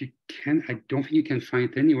you that I don't think you can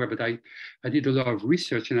find it anywhere, but I did a lot of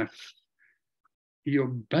research, and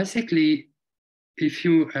basically, if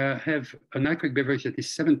you have an alcoholic beverage that is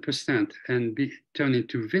 7% and be turned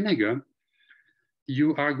into vinegar,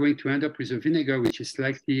 you are going to end up with a vinegar which is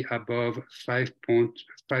slightly above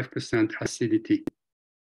 5.5% acidity.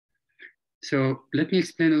 So let me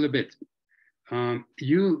explain a little bit.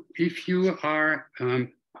 If you are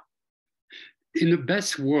in the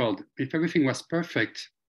best world, if everything was perfect,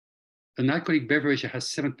 an alcoholic beverage that has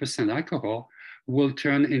 7% alcohol will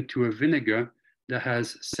turn into a vinegar that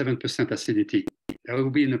has 7% acidity. That will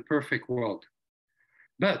be in a perfect world.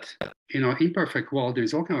 But in our imperfect world,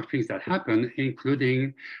 there's all kinds of things that happen,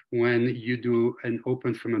 including when you do an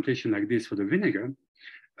open fermentation like this for the vinegar,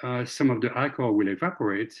 some of the alcohol will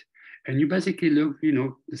evaporate. And you basically look, you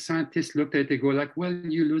know, the scientists looked at it, they go like, well,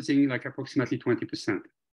 you're losing like approximately 20%.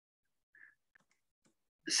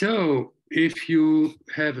 So if you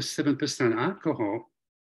have a 7% alcohol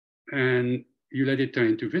and you let it turn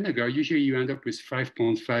into vinegar, usually you end up with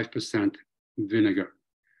 5.5% vinegar.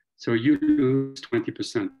 So you lose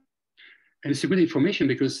 20%. And it's a good information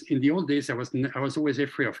because in the old days, I was always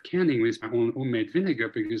afraid of canning with my own homemade vinegar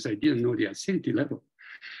because I didn't know the acidity level.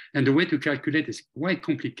 And the way to calculate is quite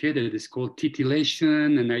complicated. It's called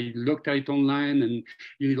titillation. And I looked at it online and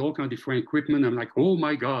you need all kinds of different equipment. I'm like, oh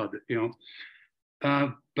my God, you know.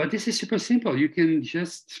 But this is super simple. You can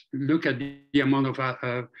just look at the amount of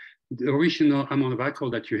the original amount of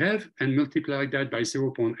alcohol that you have and multiply that by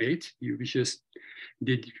 0.8. You just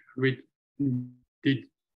did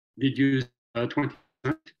use 20%,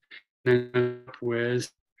 and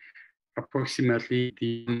with approximately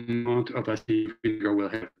the amount of acid vinegar will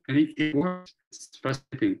have. And it works. It's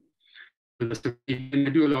fascinating. And I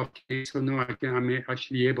do a lot of cakes, so now I'm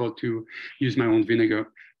actually able to use my own vinegar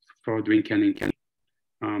for doing canning.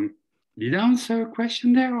 Did I answer a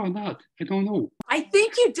question there or not? I don't know. I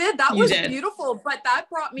think you did. That You was did. beautiful. But that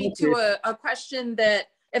brought me Okay. to a question that,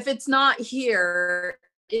 if it's not here,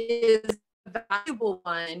 is a valuable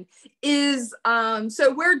one. Is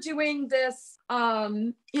so we're doing this.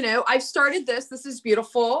 You know, I've started this. This is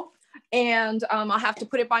beautiful, and I'll have to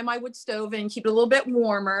put it by my wood stove and keep it a little bit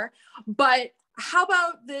warmer. But how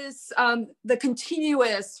about this? The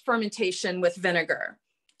continuous fermentation with vinegar.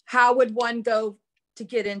 How would one go to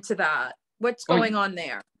get into that? What's going on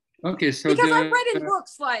there? Okay, so because I've read in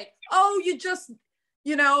books like, oh, you just,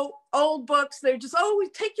 you know, old books, they're just, oh, we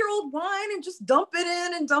take your old wine and just dump it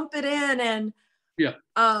in and dump it in. And yeah.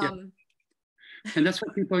 And that's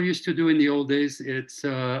what people used to do in the old days. It's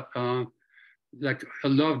like a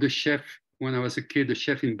lot of the chef, when I was a kid, the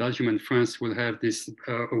chef in Belgium and France will have this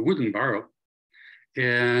a wooden barrel.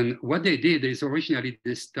 And what they did is originally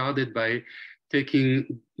they started by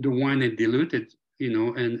taking the wine and dilute it, you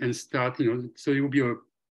know, and start, you know, so it would be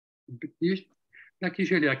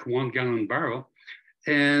usually like 1 gallon barrel.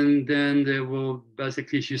 And then they will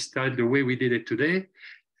basically just start the way we did it today.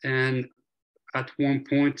 And at one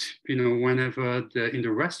point, you know, whenever in the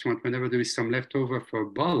restaurant, whenever there is some leftover for a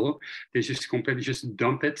bottle, they just completely just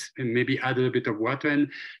dump it and maybe add a little bit of water. And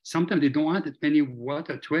sometimes they don't add any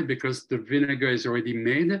water to it because the vinegar is already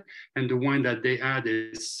made, and the wine that they add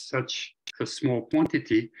is such a small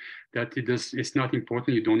quantity that it's not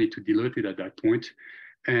important. You don't need to dilute it at that point.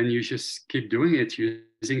 And you just keep doing it,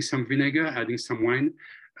 using some vinegar, adding some wine.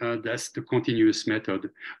 That's the continuous method.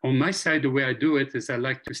 On my side, the way I do it is I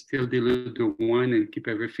like to still dilute the wine and keep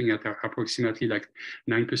everything at approximately like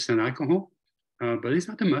 9% alcohol, but it's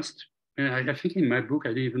not a must. And I think in my book, I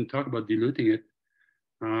didn't even talk about diluting it,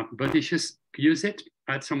 but it's just use it,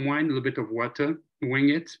 add some wine, a little bit of water, wing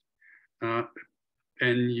it,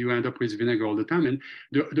 and you end up with vinegar all the time. And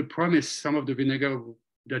the problem is some of the vinegar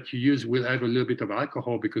that you use will have a little bit of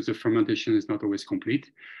alcohol because the fermentation is not always complete,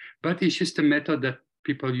 but it's just a method that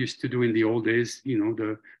people used to do in the old days, you know,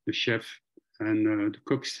 the chef and the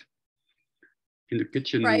cooks in the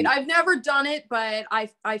kitchen. Right. I've never done it, but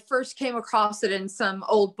I first came across it in some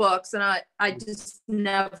old books, and I just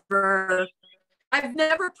I've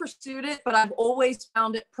never pursued it, but I've always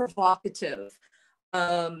found it provocative.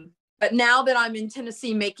 But now that I'm in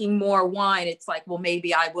Tennessee making more wine, it's like, well,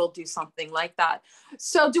 maybe I will do something like that.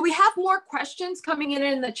 So do we have more questions coming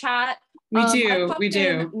in the chat? We do. We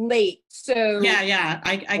do. Late. So yeah.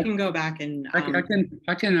 I can go back and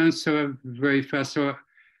I can answer very fast. So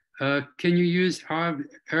can you use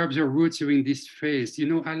herbs or roots during this phase? You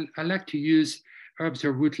know, I like to use herbs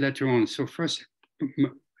or root later on. So first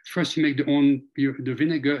you make the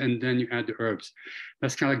vinegar and then you add the herbs.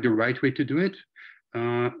 That's kind of like the right way to do it.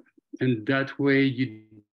 And that way you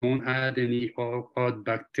don't add any odd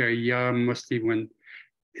bacteria, mostly when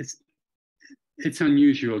it's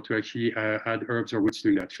unusual to actually add herbs or roots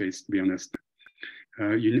during that phase, to be honest.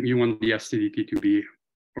 You want the acidity to be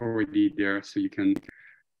already there so you can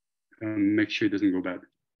make sure it doesn't go bad.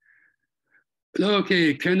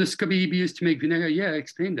 Okay, can the SCOBY be used to make vinegar? Yeah,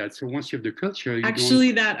 explain that. So once you have the culture,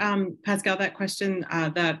 actually that Pascal, that question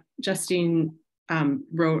that Justine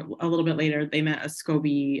wrote a little bit later, they meant a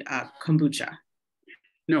SCOBY kombucha.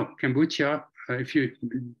 No, kombucha,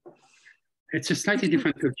 it's a slightly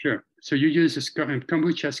different culture. So you use a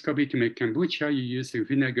kombucha SCOBY to make kombucha, you use a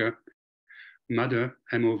vinegar mother,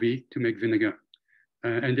 MOV, to make vinegar.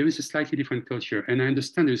 And there is a slightly different culture. And I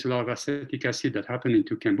understand there's a lot of acetic acid that happen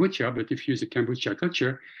into kombucha, but if you use a kombucha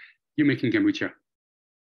culture, you're making kombucha.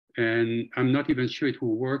 And I'm not even sure it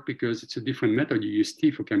will work because it's a different method. You use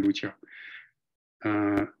tea for kombucha.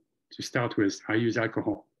 To start with, I use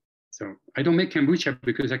alcohol. So I don't make kombucha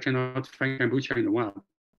because I cannot find kombucha in the wild.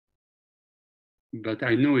 But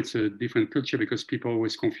I know it's a different culture because people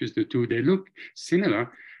always confuse the two. They look similar,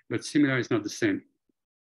 but similar is not the same.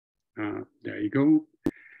 There you go.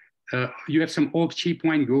 You have some old cheap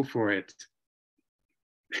wine, go for it.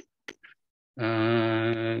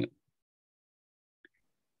 Can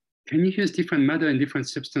you use different matter and different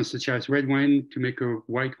substances, such as red wine, to make a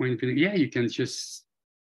white wine vinegar? Yeah, you can just,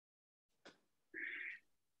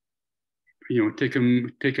 you know, you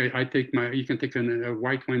can take a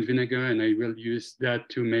white wine vinegar, and I will use that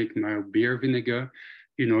to make my beer vinegar.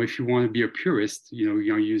 You know, if you want to be a purist, you know,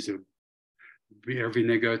 you use a beer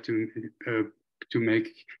vinegar to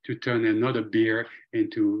turn another beer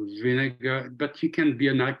into vinegar, but you can be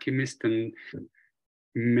an alchemist and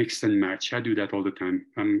mix and match. I do that all the time.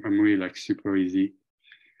 I'm really like super easy.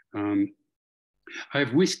 I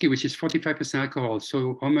have whiskey, which is 45% alcohol.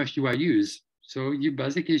 So how much do I use? So you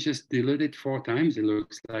basically just dilute it 4 times, it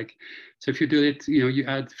looks like. So if you do it, you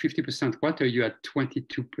add 50% water, you add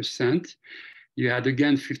 22%. You add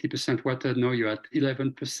again 50% water, now you add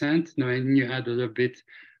 11%. Now and you add a little bit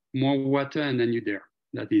more water, and then you're there.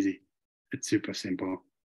 That easy. It's super simple.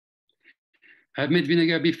 I've made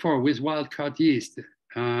vinegar before with wild-caught yeast.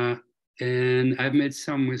 And I've made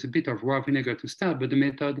some with a bit of raw vinegar to start, but the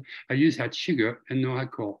method I use had sugar and no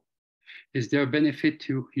alcohol. Is there a benefit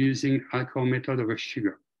to using alcohol method over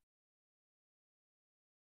sugar?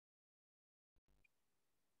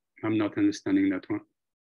 I'm not understanding that one.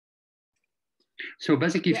 So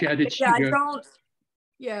basically, if you added sugar, I don't.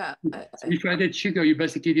 Yeah. If you added sugar, you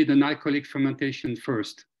basically did an alcoholic fermentation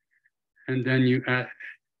first, and then you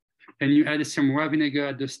added some raw vinegar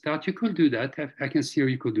at the start. You could do that. I can see how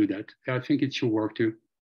you could do that. I think it should work too.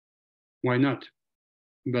 Why not?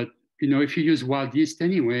 But if you use wild yeast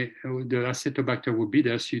anyway, the acetobacter will be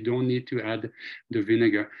there, so you don't need to add the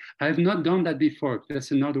vinegar. I have not done that before. That's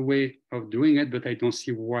another way of doing it, but I don't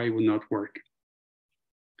see why it would not work.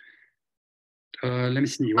 Let me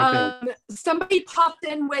see. What else? Somebody popped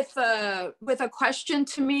in with a question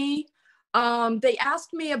to me. They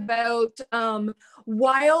asked me about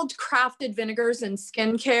wild crafted vinegars and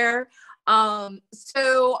skincare.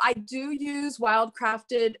 So I do use wild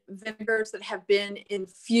crafted vinegars that have been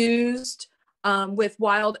infused with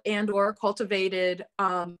wild and or cultivated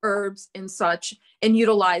herbs and such, and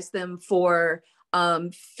utilize them for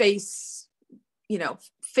face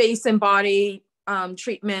and body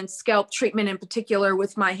treatment, scalp treatment in particular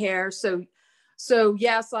with my hair. So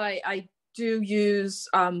yes, I do use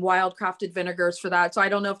wild crafted vinegars for that. So I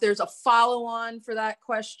don't know if there's a follow-on for that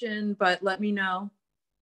question, but let me know.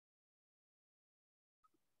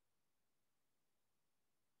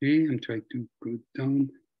 Okay, I'm trying to go down.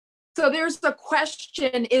 So there's the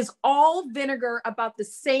question, is all vinegar about the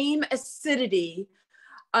same acidity?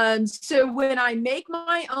 So when I make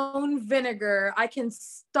my own vinegar, I can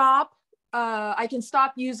stop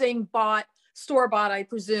using store-bought, I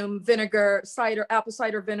presume, vinegar, apple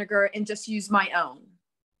cider vinegar, and just use my own.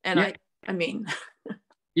 And yeah. I mean.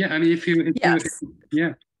 Yeah, I mean, if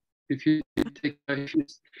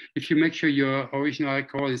you make sure your original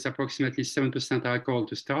alcohol is approximately 7% alcohol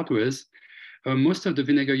to start with, most of the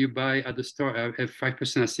vinegar you buy at the store have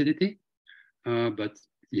 5% acidity. But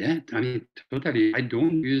yeah, I mean, totally. I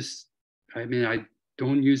don't use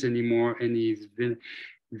anymore any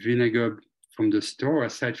vinegar from the store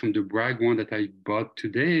aside from the Bragg one that I bought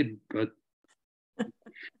today. But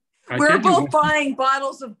we're both buying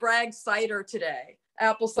bottles of Bragg cider today,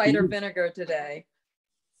 apple cider vinegar today.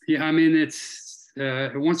 Yeah, I mean, it's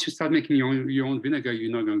once you start making your own vinegar,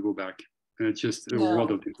 you're not going to go back. It's just a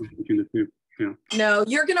world of difference between the two. Yeah. No,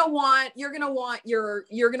 you're gonna want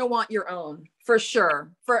your own for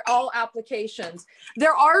sure for all applications.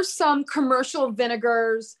 There are some commercial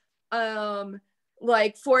vinegars,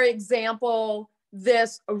 like for example,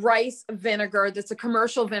 this rice vinegar. That's a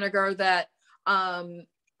commercial vinegar that I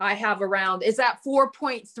have around. Is at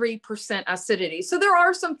 4.3% acidity. So there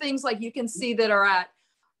are some things like you can see that are at,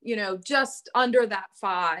 just under that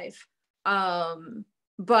 5.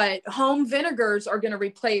 But home vinegars are going to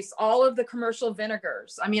replace all of the commercial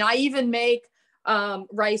vinegars. I mean, I even make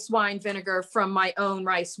rice wine vinegar from my own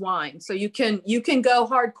rice wine. So you can go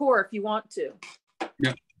hardcore if you want to.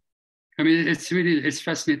 Yeah. I mean, it's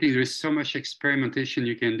fascinating. There's so much experimentation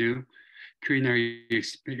you can do, culinary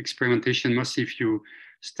experimentation, mostly if you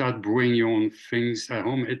start brewing your own things at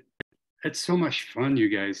home. It's so much fun, you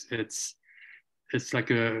guys. It's like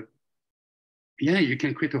you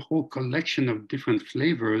can create a whole collection of different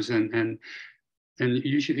flavors and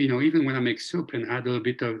usually, even when I make soup and add a little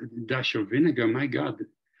bit of dash of vinegar, my God,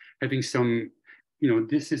 having some,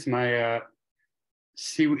 this is my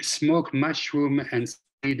smoked mushroom and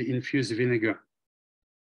seed infused vinegar.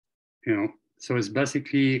 So it's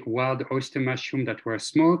basically wild oyster mushroom that were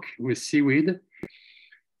smoked with seaweed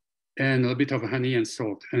and a little bit of honey and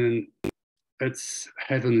salt, and it's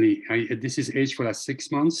heavenly. This is aged for like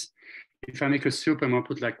 6 months. If I make a soup, I'm gonna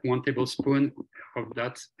put like 1 tablespoon of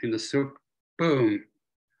that in the soup. Boom,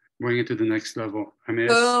 bring it to the next level. I mean,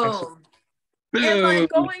 boom. Am I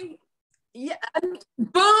going? Yeah,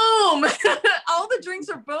 boom. All the drinks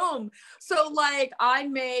are boom. So like I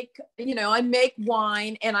make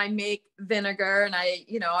wine and I make vinegar and I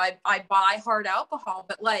buy hard alcohol,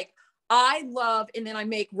 but like I love, and then I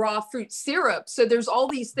make raw fruit syrup. So there's all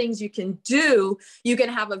these things you can do. You can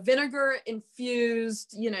have a vinegar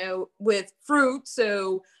infused, with fruit.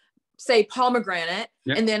 So say pomegranate,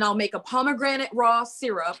 and then I'll make a pomegranate raw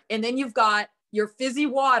syrup. And then you've got your fizzy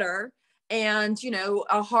water. and, you know,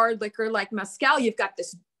 a hard liquor like mezcal, you've got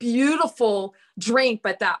this beautiful drink,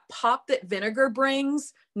 but that pop that vinegar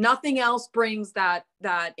brings, nothing else brings that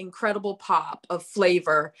incredible pop of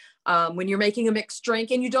flavor when you're making a mixed drink.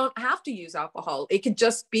 And you don't have to use alcohol. It could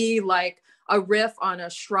just be like a riff on a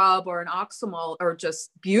shrub or an oxymol, or just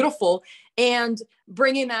beautiful, and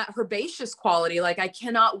bringing that herbaceous quality. Like, I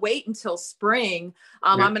cannot wait until spring.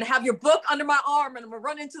 I'm going to have your book under my arm and I'm going to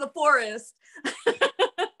run into the forest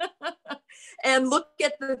and look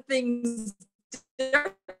at the things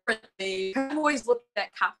differently. I've always looked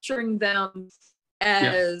at capturing them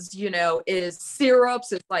as, you know, is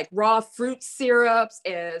syrups, it's like raw fruit syrups,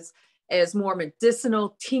 as more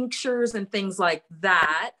medicinal tinctures and things like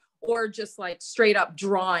that, or just like straight up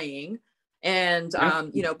drying and,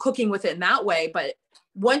 you know, cooking with it in that way. But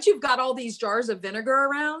once you've got all these jars of vinegar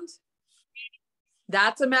around,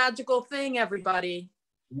 that's a magical thing, everybody.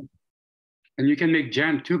 And you can make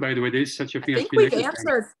jam too, by the way. There's such a thing as vinegar jam.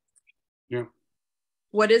 Answered. Yeah.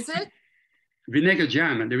 What is it? Vinegar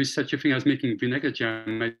jam. And there is such a thing as making vinegar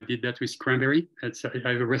jam. I did that with cranberry. I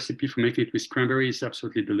have a recipe for making it with cranberry. It's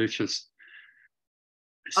absolutely delicious.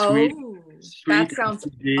 Sweet, that sounds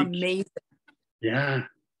amazing. Yeah.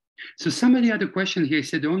 So somebody had a question here. He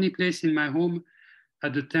said, the only place in my home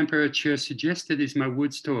at the temperature suggested is my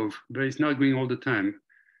wood stove, but it's not going all the time.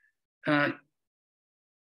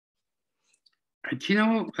 You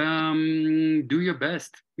know, do your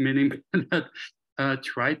best, meaning that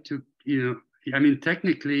try to, you know, I mean,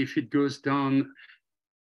 technically, if it goes down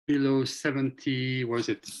below 70, what is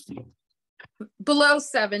it? Below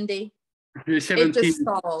 70. 70, it just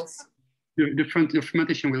stalls. The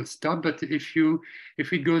fermentation will stop, but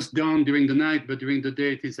if it goes down during the night, but during the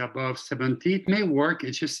day it is above 70, it may work.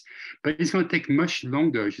 It's just, but it's going to take much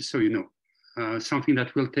longer, just so you know. Something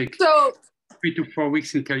that will take 3 to 4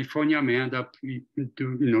 weeks in California may end up to,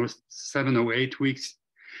 you know, 7 or 8 weeks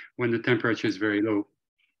when the temperature is very low.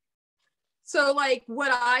 So like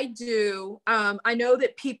what I do, I know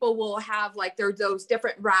that people will have like, there are those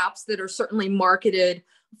different wraps that are certainly marketed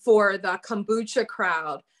for the kombucha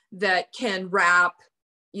crowd that can wrap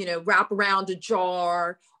around a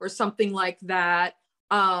jar or something like that.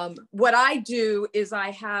 What I do is I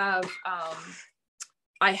have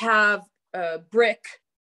a brick.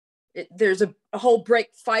 There's a whole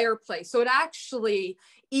brick fireplace. So it actually,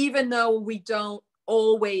 even though we don't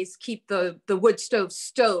always keep the wood stove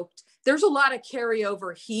stoked, there's a lot of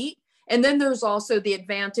carryover heat. And then there's also the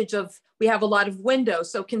advantage of, we have a lot of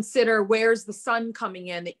windows. So consider where's the sun coming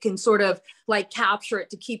in. It can sort of like capture it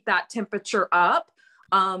to keep that temperature up.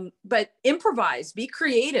 But improvise, be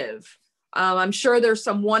creative. I'm sure there's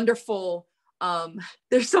some wonderful options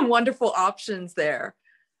there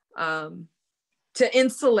to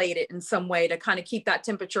insulate it in some way to kind of keep that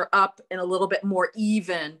temperature up and a little bit more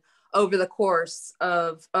even over the course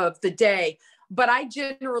of the day. But I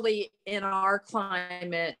generally, in our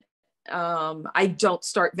climate, I don't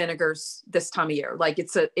start vinegars this time of year. Like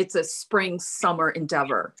it's a spring, summer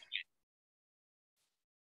endeavor.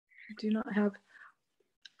 I do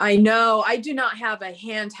not have a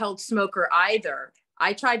handheld smoker either.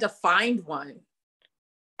 I tried to find one.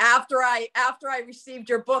 After I received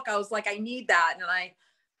your book, I was like, I need that. And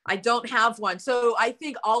I don't have one. So I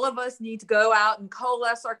think all of us need to go out and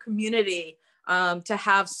coalesce our community to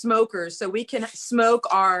have smokers so we can smoke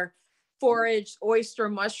our foraged oyster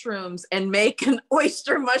mushrooms and make an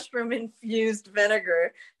oyster mushroom infused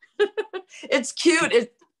vinegar. It's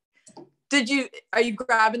cute. Are you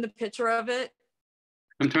grabbing the picture of it?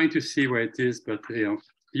 I'm trying to see where it is, but you know,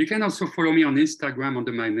 you can also follow me on Instagram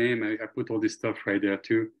under my name. I put all this stuff right there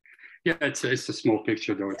too. Yeah, it's a small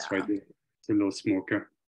picture though. It's right there. It's a little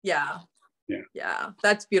smoker. Yeah.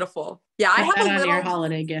 That's beautiful. Yeah, I have a little your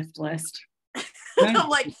holiday gift list. I'm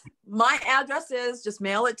like, my address is, just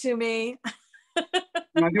mail it to me.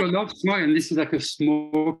 I do a lot of smoke, and this is like a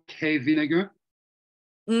smoked hay vinegar.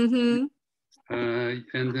 Mm-hmm. And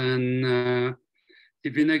then the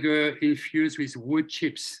vinegar infused with wood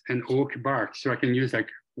chips and oak bark. So I can use like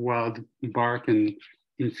wild bark and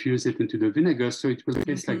infuse it into the vinegar. So it will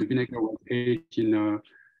taste like the vinegar was aged in a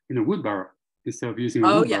wood barrel instead of using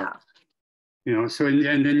a wood barrel. You know, so and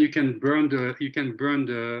then you can burn the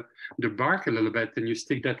bark a little bit, and you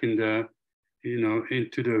stick that in the, you know,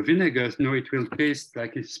 into the vinegar. No, it will taste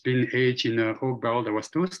like it's been aged in a oak barrel that was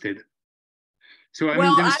toasted. So I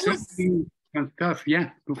mean, there's something fun stuff.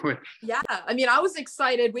 Yeah, go for it. Yeah, I mean, I was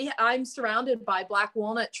excited. I'm surrounded by black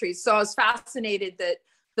walnut trees, so I was fascinated that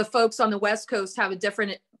the folks on the West Coast have a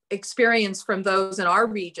different experience from those in our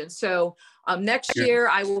region. So next year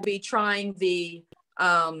I will be trying the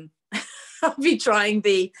I'll be trying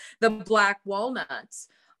the black walnuts.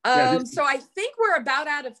 So I think we're about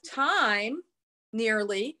out of time,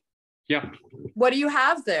 nearly. Yeah. What do you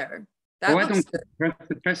have there? That looks good.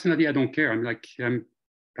 Personally, I don't care. I'm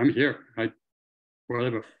here.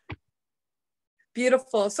 Whatever.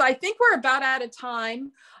 Beautiful. So I think we're about out of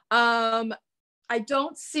time. I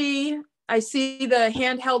see the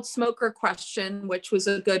handheld smoker question, which was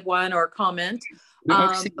a good one, or comment.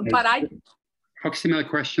 Oxymel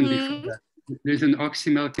question before that. There's an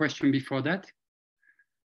oxymel question before that.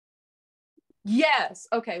 Yes.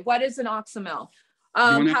 Okay. What is an oxymel?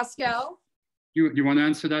 Pascal? You want to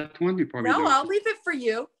answer that one? You probably don't. I'll leave it for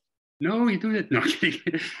you. No, you do it. No, no,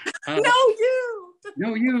 you.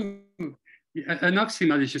 No, you. An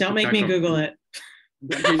oxymel is just. Don't make me Google it.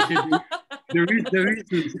 The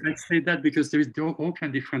reason I say that because there is all kind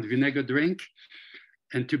of different vinegar drink.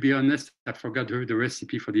 And to be honest, I forgot the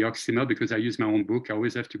recipe for the oxymel because I use my own book. I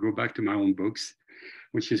always have to go back to my own books,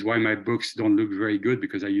 which is why my books don't look very good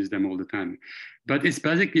because I use them all the time. But it's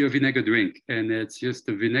basically a vinegar drink. And it's just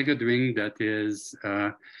a vinegar drink that is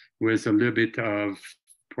with a little bit of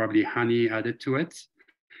probably honey added to it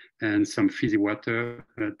and some fizzy water.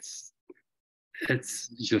 It's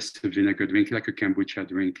just a vinegar drink, like a kombucha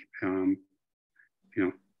drink,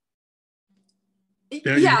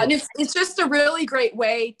 Yeah, and it's just a really great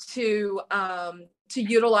way to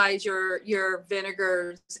utilize your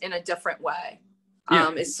vinegars in a different way.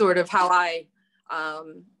 It's sort of how I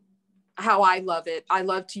love it. I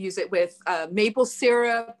love to use it with maple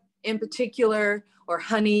syrup in particular, or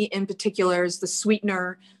honey in particular is the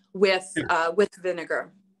sweetener with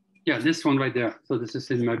vinegar. Yeah, this one right there. So this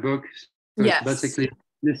is in my book. So yes. Basically,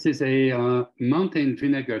 this is a mountain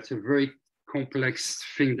vinegar. It's a very complex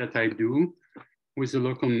thing that I do with the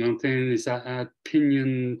local mountain. Is I add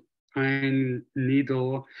pinyon, pine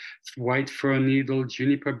needle, white fir needle,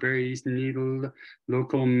 juniper berries needle,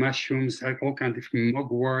 local mushrooms, like all kinds of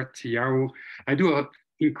mugwort, yarrow. I do an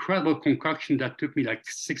incredible concoction that took me like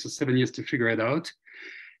 6 or 7 years to figure it out.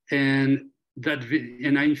 And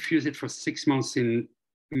I infuse it for 6 months in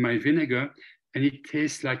my vinegar, and it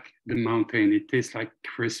tastes like the mountain. It tastes like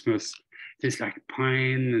Christmas. It tastes like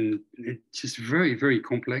pine, and it's just very, very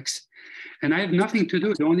complex. And I have nothing to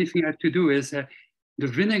do. The only thing I have to do is the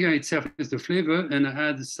vinegar itself is the flavor, and I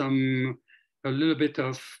add a little bit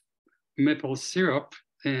of maple syrup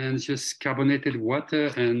and just carbonated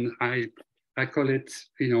water, and I call it,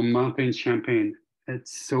 mountain champagne.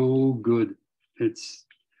 It's so good. It's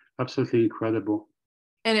absolutely incredible.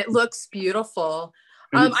 And it looks beautiful.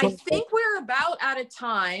 I think we're about out of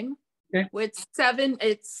time. Okay. It's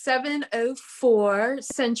 7:04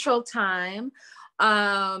 Central Time.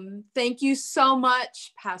 Thank you so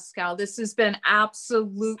much, Pascal. This has been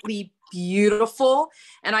absolutely beautiful.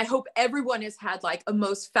 And I hope everyone has had like a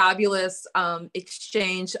most fabulous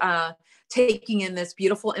exchange taking in this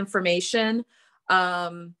beautiful information.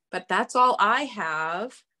 But that's all I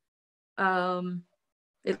have.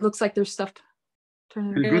 It looks like there's stuff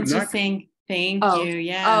turning around. Just saying thank you.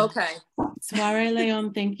 Yeah. Oh, okay.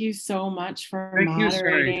 Soirée-Leone, thank you so much for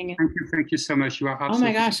moderating. Thank you so much. You are absolutely. Oh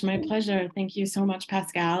my gosh, my pleasure. Thank you so much,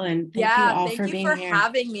 Pascal, and thank you all for being here. Thank you for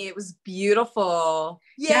having me. It was beautiful.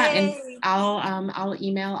 Yay! Yeah, and I'll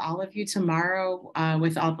email all of you tomorrow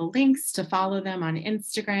with all the links to follow them on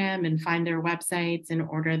Instagram and find their websites and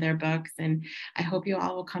order their books. And I hope you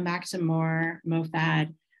all will come back to more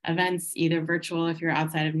MOFAD events, either virtual if you're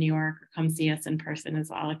outside of New York, or come see us in person as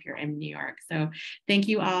well if you're in New York. So thank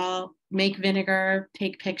you all. Make vinegar,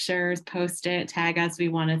 take pictures, post it, tag us. We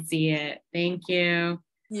want to see it. Thank you.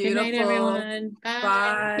 Beautiful. Good night, everyone. Bye.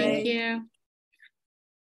 Bye. Thank you.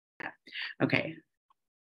 Okay,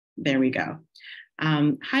 there we go.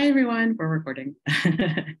 Hi, everyone. We're recording.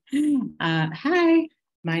 Hi.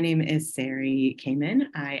 My name is Sari Kamen.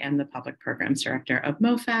 I am the Public Programs Director of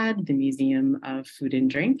MOFAD, the Museum of Food and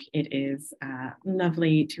Drink. It is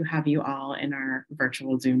lovely to have you all in our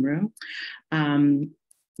virtual Zoom room.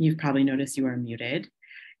 You've probably noticed you are muted,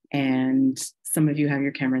 and some of you have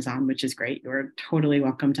your cameras on, which is great. You're totally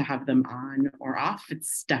welcome to have them on or off.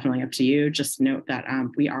 It's definitely up to you. Just note that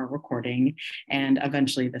we are recording, and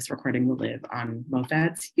eventually this recording will live on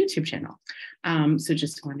MOFAD's YouTube channel. So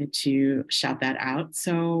just wanted to shout that out.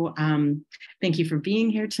 So thank you for being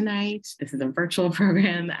here tonight. This is a virtual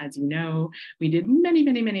program. As you know, we did many,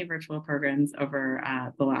 many, many virtual programs over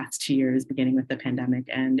the last 2 years, beginning with the pandemic.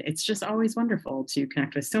 And it's just always wonderful to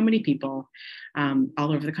connect with so many people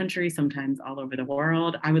all over the country, sometimes all over the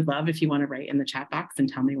world. I would love if you want to write in the chat box and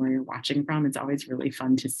tell me where you're watching from. It's always really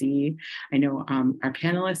fun to see. I know our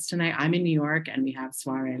panelists tonight, I'm in New York, and we have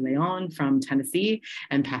Soirée-Leone from Tennessee,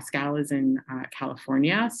 and Pascal is in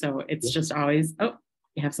California. So it's just always, oh,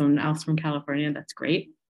 you have someone else from California. That's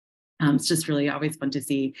great. It's just really always fun to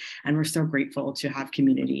see. And we're so grateful to have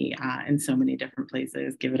community in so many different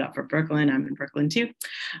places. Give it up for Brooklyn. I'm in Brooklyn too.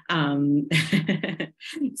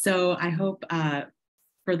 So I hope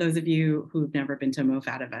for those of you who've never been to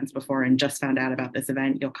MOFAD events before and just found out about this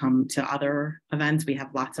event, you'll come to other events. We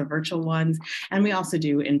have lots of virtual ones, and we also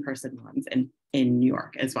do in-person ones in New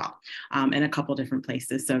York as well, in a couple different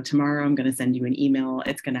places. So tomorrow I'm going to send you an email.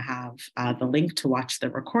 It's going to have the link to watch the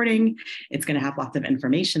recording. It's going to have lots of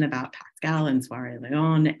information about Pascal and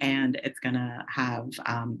Soirée-Leone, and it's going to have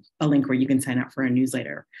a link where you can sign up for a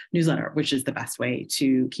newsletter, which is the best way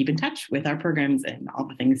to keep in touch with our programs and all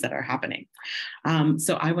the things that are happening.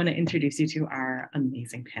 So I want to introduce you to our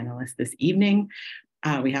amazing panelists this evening.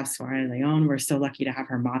 We have Soirée-Leone. We're so lucky to have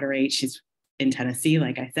her moderate. She's in Tennessee,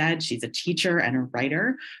 like I said. She's a teacher and a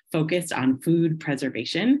writer focused on food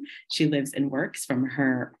preservation. She lives and works from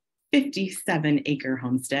her 57-acre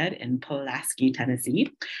homestead in Pulaski,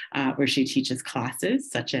 Tennessee, where she teaches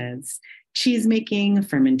classes such as cheese making,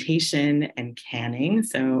 fermentation, and canning.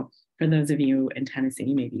 So for those of you in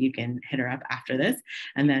Tennessee, maybe you can hit her up after this.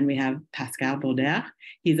 And then we have Pascal Baudar.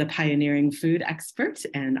 He's a pioneering food expert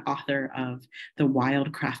and author of the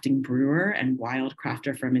Wildcrafting Brewer and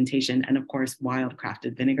Wildcrafted Fermentation, and of course,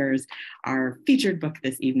 Wildcrafted Vinegars. Our featured book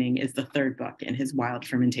this evening is the third book in his Wild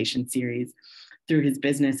Fermentation series. Through his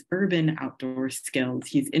business, Urban Outdoor Skills,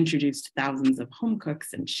 he's introduced thousands of home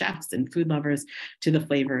cooks and chefs and food lovers to the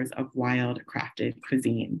flavors of wild crafted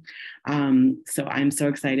cuisine. So I'm so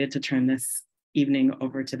excited to turn this evening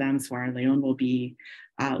over to them. Soirée-Leone will be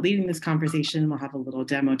leading this conversation. We'll have a little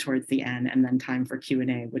demo towards the end and then time for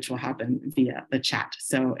Q&A, which will happen via the chat.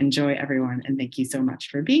 So enjoy, everyone, and thank you so much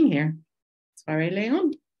for being here.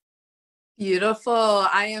 Soirée-Leone. Beautiful.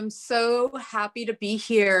 I am so happy to be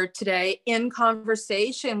here today in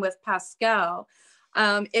conversation with Pascal.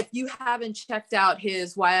 If you haven't checked out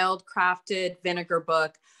his Wildcrafted Vinegar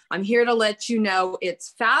book, I'm here to let you know it's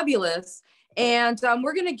fabulous. And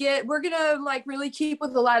we're gonna like really keep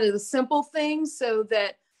with a lot of the simple things so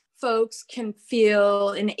that folks can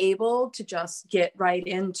feel enabled to just get right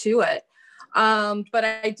into it. But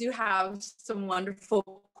I do have some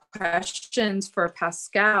wonderful questions for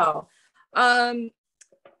Pascal. I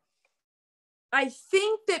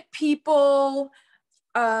think that people,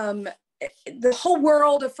 the whole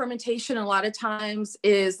world of fermentation a lot of times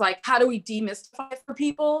is like, how do we demystify for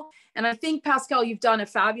people? And I think, Pascal, you've done a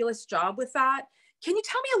fabulous job with that. Can you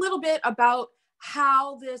tell me a little bit about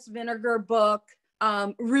how this vinegar book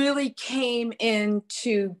really came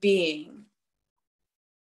into being?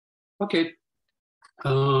 Okay.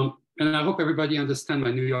 And I hope everybody understands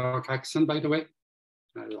my New York accent, by the way.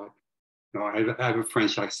 No, I have a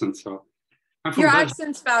French accent, so. Your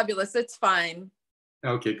accent's fabulous, it's fine.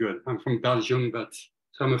 Okay, good. I'm from Belgium,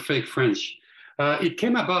 so I'm a fake French. It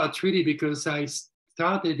came about really because I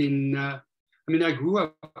started I grew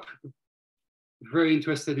up very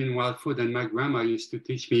interested in wild food, and my grandma used to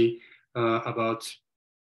teach me about,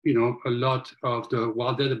 a lot of the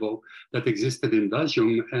wild edible that existed in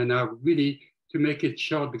Belgium. And I really, to make it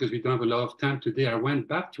short, because we don't have a lot of time today, I went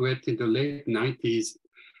back to it in the late 90s.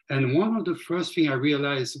 And one of the first things I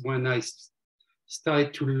realized when I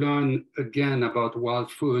started to learn again about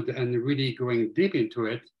wild food and really going deep into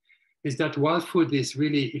it is that wild food is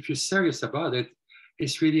really, if you're serious about it,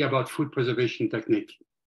 it's really about food preservation technique.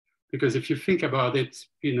 Because if you think about it,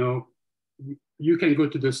 you can go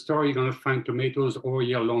to the store, you're going to find tomatoes all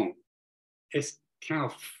year long. It's kind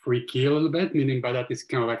of freaky a little bit, meaning by that it's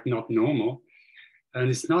kind of like not normal. And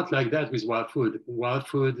it's not like that with wild food. Wild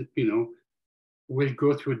food, will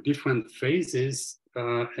go through different phases.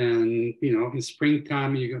 And, in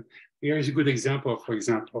springtime, here is a good example, for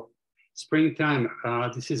example. Springtime,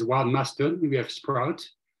 this is wild mustard. We have sprout,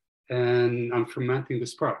 and I'm fermenting the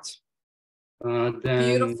sprouts.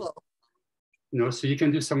 Beautiful. So you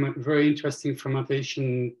can do some very interesting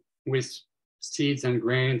fermentation with seeds and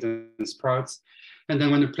grains and sprouts. And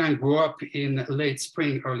then when the plant grow up in late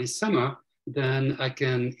spring, early summer, then I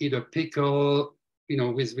can either pickle,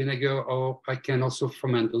 with vinegar, or I can also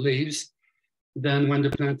ferment the leaves. Then when the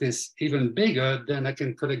plant is even bigger, then I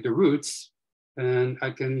can collect the roots and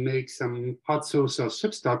I can make some hot sauce or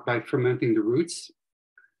soup stock by fermenting the roots.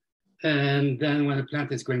 And then when the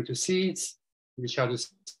plant is going to seeds, which are the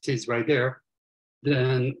seeds right there,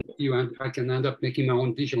 then I can end up making my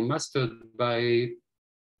own Dijon mustard by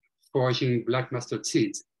foraging black mustard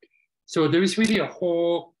seeds. So there is really a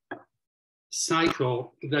whole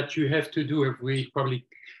cycle that you have to do every probably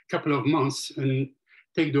couple of months and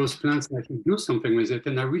take those plants and actually do something with it.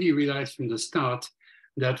 And I really realized from the start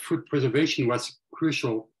that food preservation was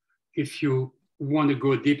crucial if you want to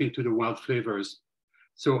go deep into the wild flavors.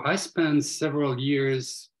 So I spent several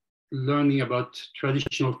years learning about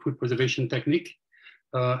traditional food preservation technique.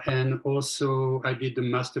 And also I did the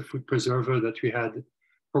master food preserver that we had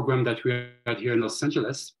program that we had here in Los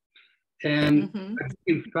Angeles. And I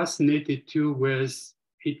became fascinated too with,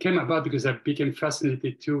 it came about because I became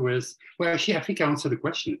fascinated too with, well, actually, I think I answered the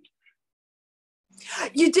question.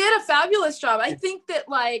 You did a fabulous job. I think that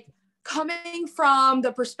like coming from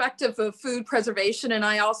the perspective of food preservation, and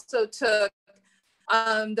I also took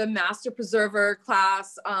the master preserver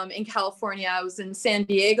class in California. I was in San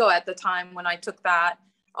Diego at the time when I took that,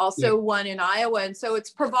 also one in Iowa. And so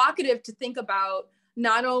it's provocative to think about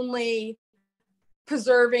not only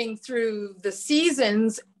preserving through the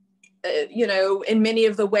seasons, you know, in many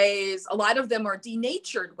of the ways, a lot of them are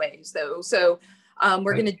denatured ways though. So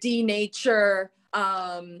we're going to denature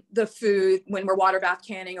the food when we're water bath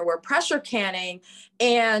canning or we're pressure canning,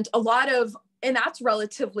 and that's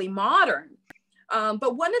relatively modern.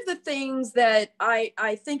 But one of the things that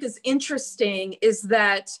I think is interesting is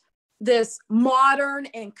that this modern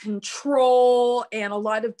and control and a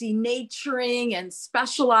lot of denaturing and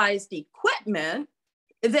specialized equipment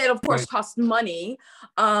that of course costs money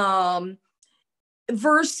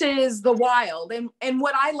versus the wild and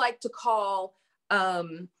what I like to call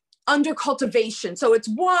under cultivation. So it's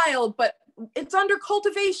wild, but it's under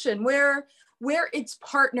cultivation where it's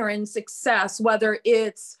partner in success, whether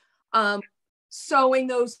it's sowing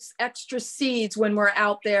those extra seeds when we're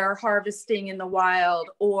out there harvesting in the wild,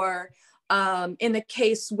 or in the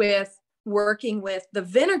case with working with the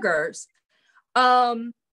vinegars.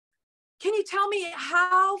 Can you tell me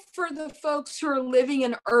how, for the folks who are living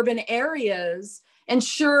in urban areas, and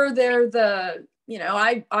sure they're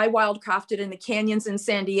I wildcrafted in the canyons in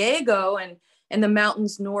San Diego and the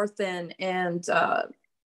mountains north and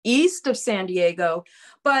east of San Diego,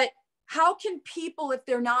 but how can people, if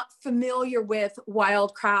they're not familiar with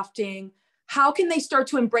wildcrafting, how can they start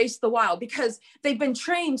to embrace the wild? Because they've been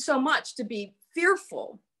trained so much to be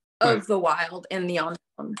fearful of the wild and the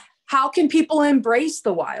unknown. How can people embrace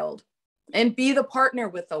the wild and be the partner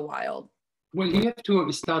with the wild? Well, you have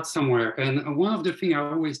to start somewhere. And one of the things I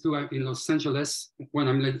always do in Los Angeles, when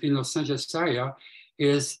I'm in Los Angeles area,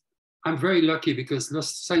 is I'm very lucky because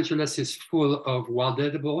Los Angeles is full of wild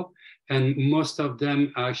edible, and most of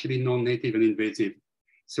them are actually non-native and invasive.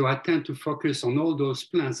 So I tend to focus on all those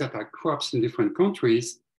plants that are crops in different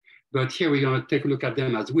countries, but here we're going to take a look at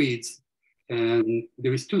them as weeds. And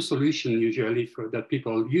there is two solutions usually that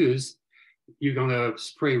people use. You're going to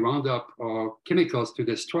spray Roundup or chemicals to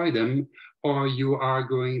destroy them, or you are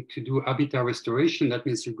going to do habitat restoration. That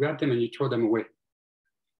means you grab them and you throw them away.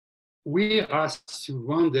 We are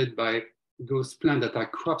surrounded by those plants that are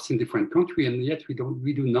crops in different countries, and yet we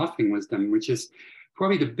do nothing with them, which is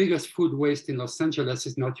probably the biggest food waste in Los Angeles,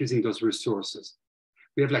 is not using those resources.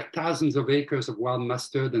 We have like thousands of acres of wild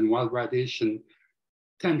mustard and wild radish and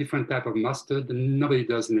 10 different types of mustard, and nobody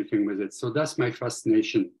does anything with it. So that's my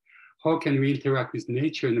fascination. How can we interact with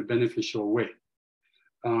nature in a beneficial way?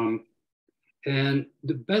 And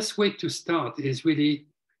the best way to start is really,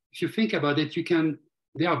 if you think about it,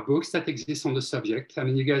 there are books that exist on the subject. I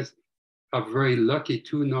mean, you guys are very lucky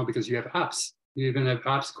too now because you have apps. You even have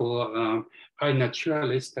apps called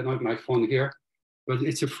iNaturalist. I don't have my phone here, but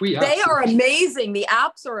it's a free app. They are amazing. The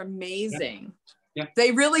apps are amazing. Yeah.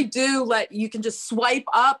 They really do you can just swipe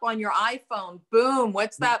up on your iPhone. Boom,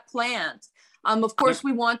 what's that plant? Of course,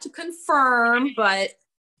 we want to confirm, but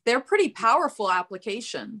they're pretty powerful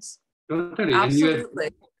applications. Totally. Absolutely.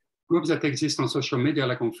 And you have groups that exist on social media,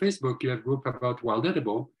 like on Facebook, you have group about wild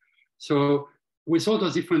edible. So with all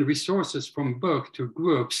those different resources from book to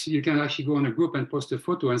groups, you can actually go on a group and post a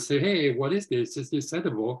photo and say, hey, what is this? Is this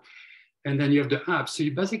edible? And then you have the app. So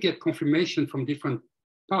you basically get confirmation from different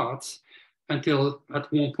parts until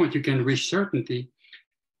at one point you can reach certainty.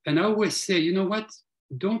 And I always say, you know what?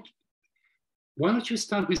 Why don't you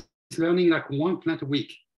start with learning like one plant a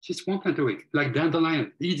week? Just one plant a week, like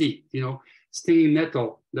dandelion, easy, stinging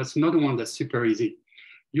nettle. That's another one that's super easy.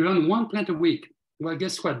 You learn one plant a week. Well,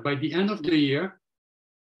 guess what? By the end of the year,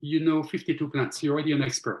 you know 52 plants. You're already an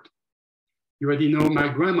expert. You already know, my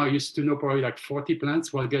grandma used to know probably like 40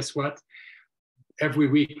 plants. Well, guess what? Every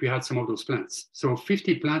week we had some of those plants. So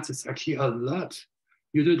 50 plants is actually a lot.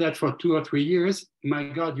 You do that for 2 or 3 years, my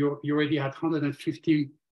God, you already had 150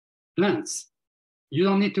 plants. You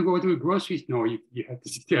don't need to go to a grocery store. No, you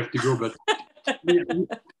have to go, but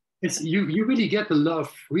you really get a lot of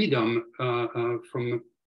freedom from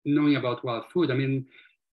knowing about wild food. I mean,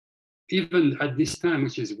 even at this time,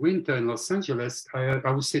 which is winter in Los Angeles,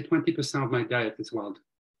 I would say 20% of my diet is wild.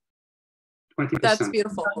 20%. That's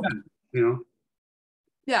beautiful.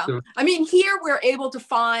 Yeah. So, I mean, here we're able to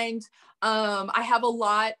find, I have a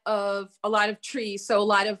lot of trees, so a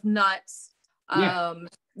lot of nuts. yeah.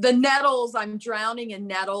 The nettles, I'm drowning in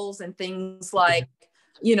nettles and things like,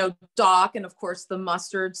 you know, dock, and of course the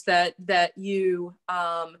mustards that you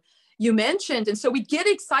mentioned. And so we get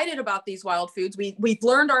excited about these wild foods. We've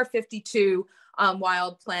learned our 52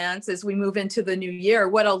 wild plants as we move into the new year.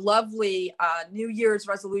 What a lovely New Year's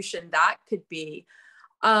resolution that could be.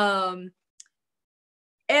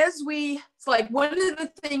 It's like one of the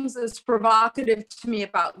things that's provocative to me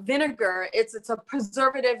about vinegar, it's a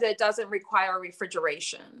preservative that doesn't require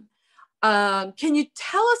refrigeration. Can you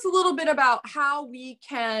tell us a little bit about how we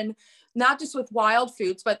can, not just with wild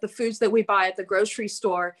foods, but the foods that we buy at the grocery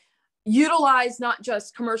store, utilize not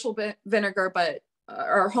just commercial vinegar, but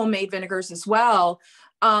or homemade vinegars as well,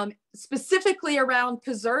 specifically around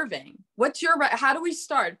preserving? How do we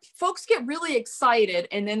start? Folks get really excited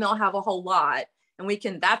and then they'll have a whole lot.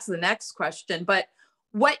 And that's the next question, but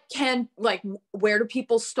where do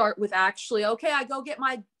people start with actually, okay, I go get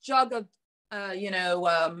my jug of,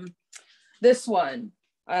 this one,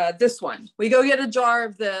 we go get a jar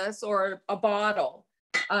of this or a bottle.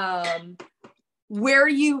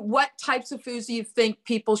 What types of foods do you think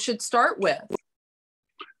people should start with?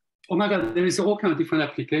 Oh my God, there is all kind of different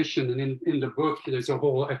application. And in the book, there's a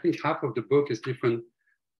whole, I think half of the book is different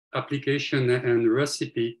application and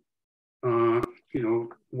recipe.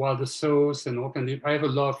 While the sauce and all kind of, I have a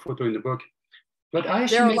lot of photo in the book, but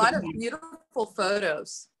there are a lot of beautiful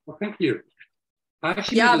photos. Well, thank you.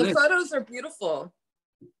 The photos are beautiful.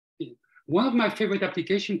 One of my favorite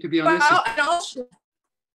applications, to be honest. I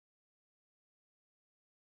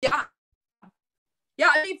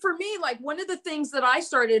mean, for me, like one of the things that I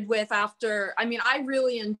started with I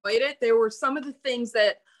really enjoyed it. There were some of the things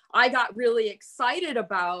that I got really excited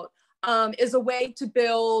about. Is a way to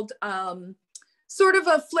build sort of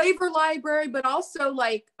a flavor library, but also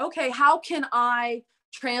like, okay, how can I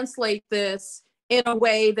translate this in a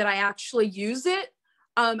way that I actually use it?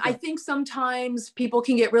 I think sometimes people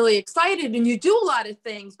can get really excited and you do a lot of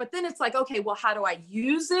things, but then it's like, okay, well, how do I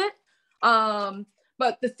use it?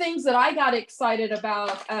 But the things that I got excited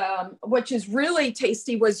about, which is really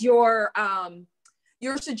tasty, was your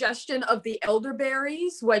suggestion of the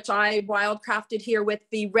elderberries, which I wildcrafted here with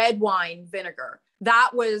the red wine vinegar.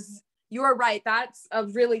 You're right, that's a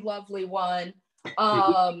really lovely one.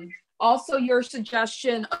 Also your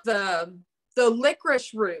suggestion of the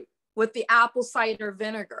licorice root with the apple cider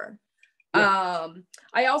vinegar. Yeah.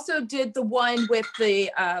 I also did the one with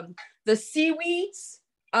the seaweeds,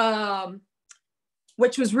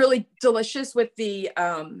 which was really delicious with the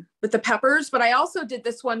peppers, but I also did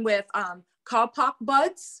this one with kapok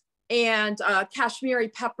buds and Kashmiri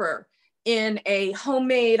pepper in a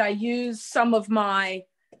homemade. I used some of my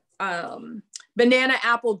banana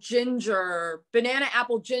apple ginger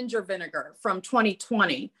vinegar from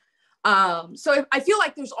 2020. So I feel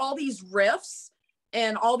like there's all these riffs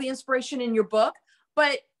and all the inspiration in your book,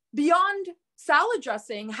 but beyond salad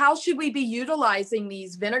dressing, how should we be utilizing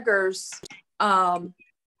these vinegars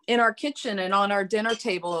in our kitchen and on our dinner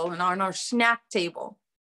table and on our snack table?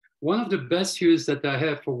 One of the best use that I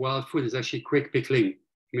have for wild food is actually quick pickling,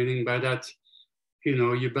 meaning by that,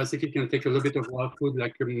 you basically can take a little bit of wild food,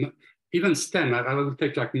 like even stem. I will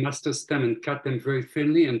take like mustard stem and cut them very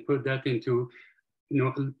thinly and put that into,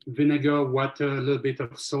 vinegar, water, a little bit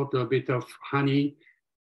of salt, a little bit of honey.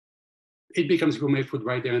 It becomes gourmet food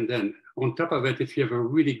right there and then. On top of it, if you have a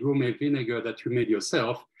really gourmet vinegar that you made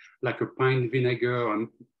yourself, like a pine vinegar,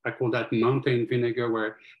 I call that mountain vinegar,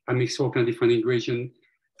 where I mix all kinds of different ingredients.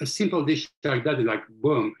 A simple dish like that is like,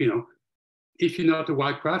 boom, if you're not a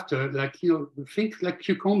wild crafter, think like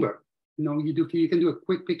cucumber. You can do a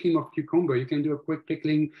quick picking of cucumber. You can do a quick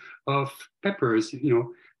pickling of peppers.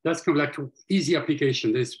 That's kind of like an easy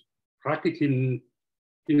application. There's practically,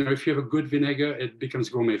 if you have a good vinegar, it becomes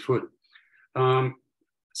gourmet food.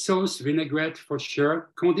 Sauce, vinaigrette for sure.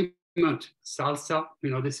 Condiment, salsa.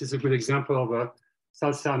 This is a good example of a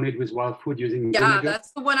salsa made with wild food using vinegar. That's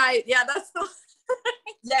the one that's the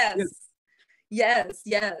Yes.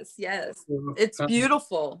 It's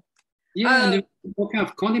beautiful. Yeah, and all kind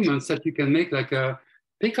of condiments that you can make, like a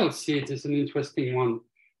pickle seed is an interesting one.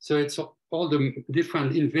 So it's all the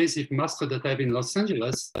different invasive mustard that I have in Los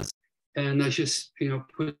Angeles. And I just,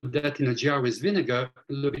 put that in a jar with vinegar,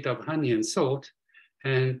 a little bit of honey and salt.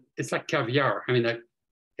 And it's like caviar.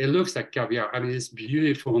 It looks like caviar. It's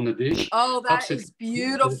beautiful on the dish. Oh, that is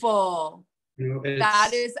beautiful.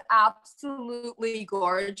 That is absolutely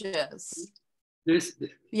gorgeous.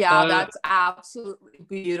 That's absolutely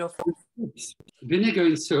beautiful. Vinegar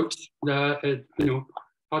in soups,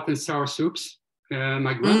 hot and sour soups.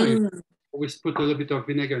 My grandma always put a little bit of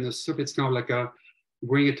vinegar in the soup. It's kind of like a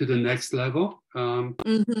bring it to the next level.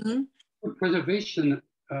 Preservation,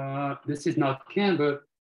 this is not canned, but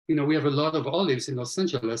we have a lot of olives in Los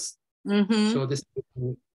Angeles. So this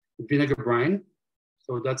is vinegar brine.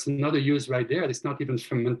 So that's another use right there. It's not even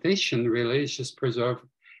fermentation really, it's just preserved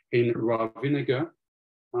in raw vinegar.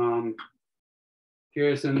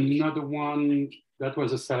 Here's another one. That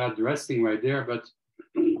was a salad dressing right there, but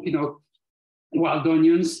wild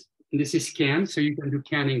onions, this is canned, so you can do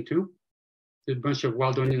canning too. A bunch of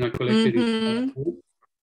wild onions are collected in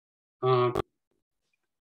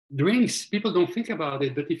drinks, people don't think about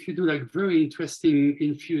it, but if you do like very interesting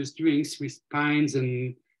infused drinks with pines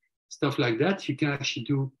and stuff like that, you can actually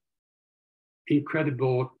do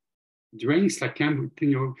incredible drinks like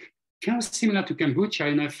kombucha, kind of similar to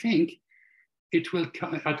kombucha. And I think it will,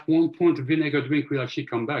 at one point, the vinegar drink will actually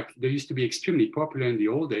come back. They used to be extremely popular in the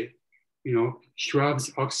old day,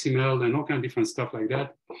 shrubs, oxymel, and all kinds of different stuff like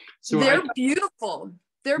that. So they're beautiful.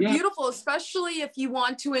 They're beautiful, especially if you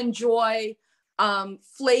want to enjoy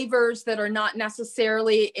flavors that are not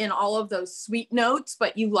necessarily in all of those sweet notes,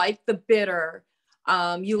 but you like the bitter,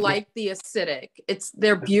 you like the acidic.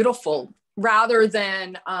 They're beautiful rather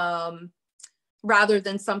than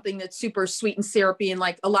something that's super sweet and syrupy. And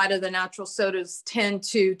like a lot of the natural sodas tend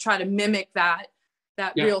to try to mimic that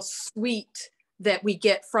real sweet that we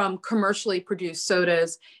get from commercially produced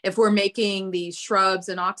sodas. If we're making these shrubs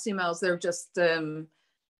and oxymels, they're just,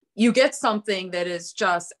 you get something that is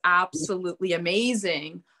just absolutely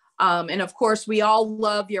amazing. And of course, we all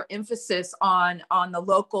love your emphasis on the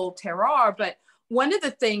local terroir. But one of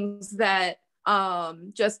the things that,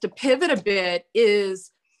 just to pivot a bit,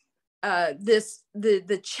 is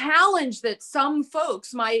the challenge that some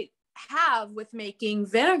folks might have with making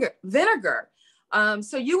vinegar.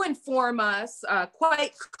 So you inform us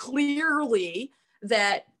quite clearly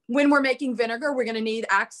that when we're making vinegar, we're going to need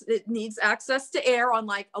it needs access to air,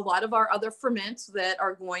 unlike a lot of our other ferments that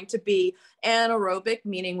are going to be anaerobic,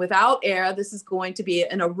 meaning without air. This is going to be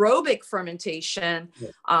an aerobic fermentation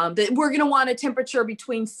that we're going to want a temperature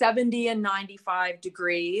between 70 and 95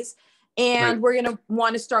 degrees. And we're going to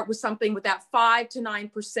want to start with something with that 5 to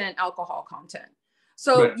 9% alcohol content.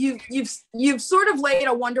 So you've sort of laid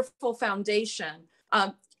a wonderful foundation.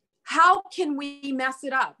 How can we mess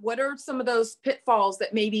it up? What are some of those pitfalls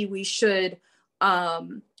that maybe we should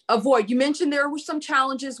avoid? You mentioned there were some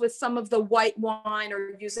challenges with some of the white wine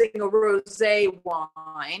or using a rosé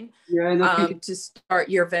wine to start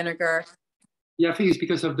your vinegar. Yeah, I think it's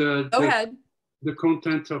because of the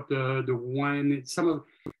content of the wine. Some of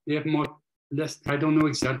they have less. I don't know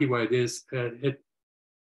exactly what it is.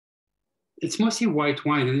 It's mostly white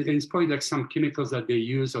wine, and it's probably like some chemicals that they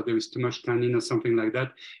use, or there is too much tannin or something like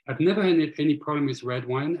that. I've never had any problem with red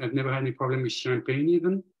wine. I've never had any problem with champagne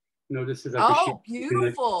even. This is like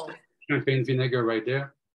beautiful champagne vinegar right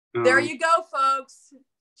there. There you go, folks.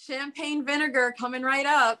 Champagne vinegar coming right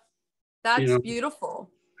up. That's beautiful.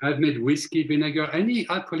 I've made whiskey vinegar, any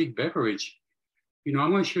alcoholic beverage. I'm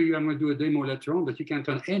going to show you, I'm going to do a demo later on, but you can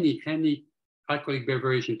turn any alcoholic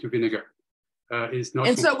beverage into vinegar.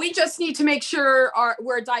 So we just need to make sure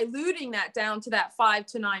we're diluting that down to that 5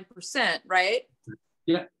 to 9%, right?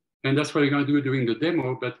 Yeah, and that's what we're going to do during the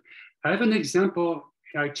demo. But I have an example.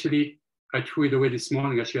 Actually, I threw it away this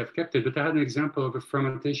morning. I should have kept it. But I had an example of a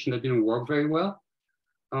fermentation that didn't work very well.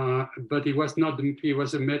 But it was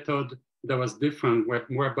a method that was different,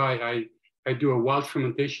 whereby I do a wild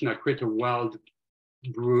fermentation. I create a wild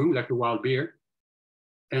brew, like a wild beer,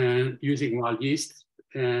 and using wild yeast.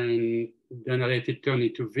 And then I let it turn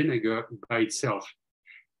into vinegar by itself.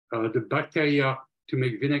 The bacteria to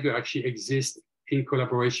make vinegar actually exist in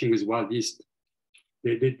collaboration with wild yeast.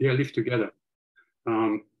 They live together.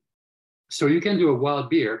 So you can do a wild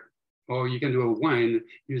beer, or you can do a wine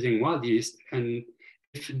using wild yeast. And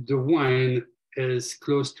if the wine is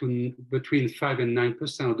close to between 5 and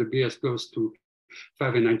 9%, or the beer is close to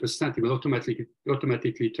 5 and 9%, it will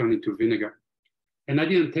automatically turn into vinegar. And I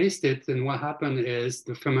didn't taste it. And what happened is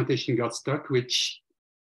the fermentation got stuck, which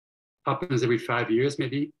happens every 5 years,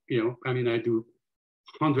 maybe. I do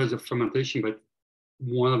hundreds of fermentation, but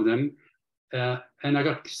one of them. And I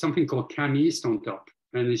got something called cam yeast on top.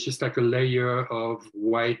 And it's just like a layer of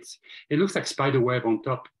white. It looks like spider web on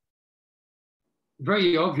top.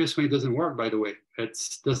 Very obvious when it doesn't work, by the way. It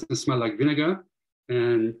doesn't smell like vinegar.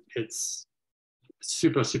 And it's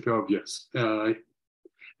super, super obvious.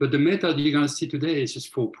 But the method you're going to see today is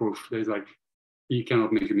just foolproof. There's you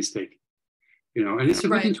cannot make a mistake, and it's a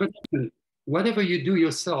good introduction. Whatever you do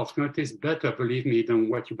yourself is going to taste better, believe me, than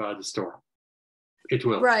what you buy at the store. It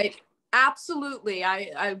will. Right. Absolutely.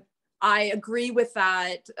 I I agree with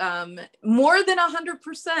that more than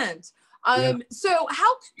 100%. So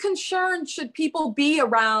how concerned should people be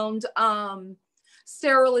around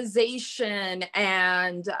sterilization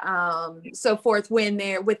and so forth when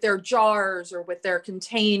they're with their jars or with their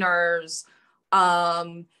containers,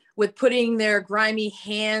 with putting their grimy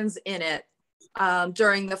hands in it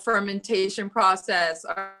during the fermentation process?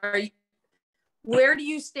 Where do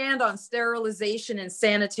you stand on sterilization and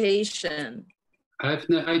sanitation? I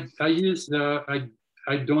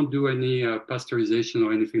don't do any pasteurization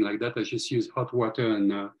or anything like that. I just use hot water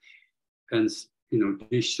and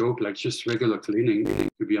dish soap, like just regular cleaning.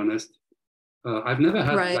 To be honest, I've never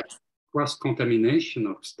had like cross contamination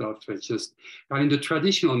of stuff. It's just, the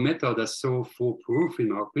traditional method is so foolproof,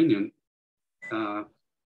 in my opinion.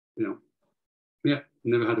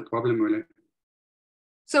 Never had a problem really.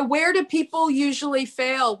 So where do people usually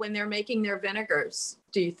fail when they're making their vinegars,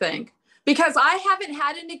 do you think? Because I haven't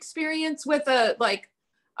had an experience with a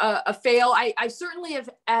fail. I certainly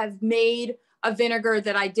have made a vinegar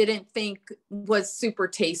that I didn't think was super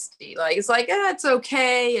tasty. Like, it's like, it's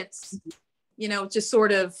okay. It's, just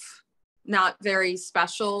sort of not very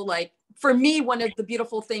special. Like, for me, one of the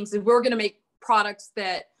beautiful things is we're going to make products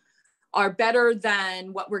that are better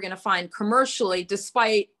than what we're going to find commercially,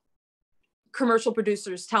 despite commercial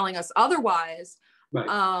producers telling us otherwise. Right.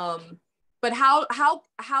 But how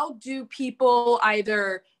do people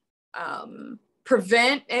either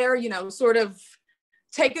prevent sort of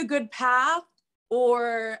take a good path,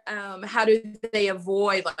 or how do they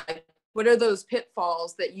avoid, like, what are those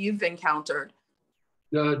pitfalls that you've encountered?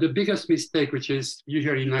 The biggest mistake, which is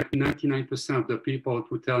usually 99% of the people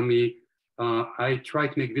who tell me, I tried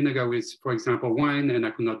to make vinegar with, for example, wine, and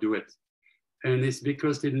I could not do it. And it's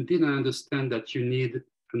because they didn't understand that you need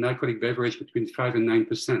an alcoholic beverage between 5 and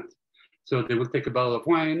 9%. So they will take a bottle of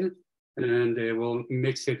wine and they will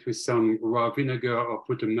mix it with some raw vinegar or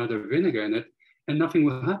put another vinegar in it, and nothing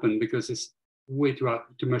will happen because it's way too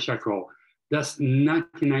much alcohol. That's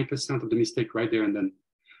 99% of the mistake right there and then.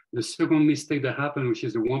 The second mistake that happened, which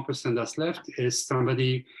is the 1% that's left, is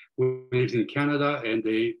somebody who lives in Canada and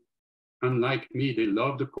they, unlike me, they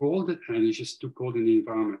love the cold and it's just too cold in the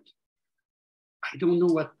environment. I don't know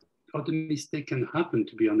what other mistake can happen,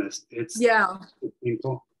 to be honest. It's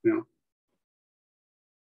simple,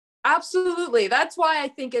 Absolutely. That's why I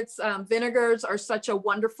think it's vinegars are such a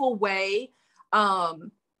wonderful way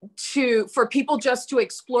for people just to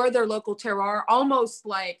explore their local terroir, almost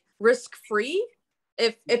like risk-free,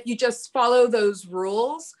 if you just follow those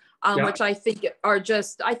rules, which I think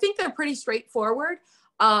they're pretty straightforward.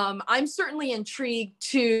 I'm certainly intrigued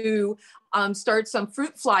to start some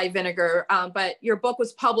fruit fly vinegar, but your book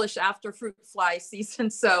was published after fruit fly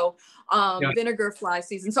season, so vinegar fly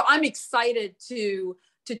season. So I'm excited to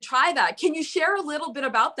try that. Can you share a little bit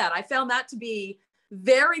about that? I found that to be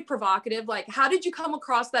very provocative. Like, how did you come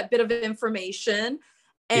across that bit of information?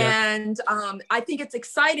 And I think it's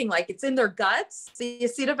exciting. Like, it's in their guts, the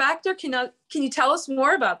Acetobacter. Can you tell us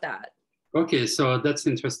more about that? Okay, so that's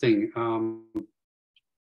interesting.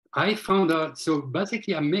 I found out, so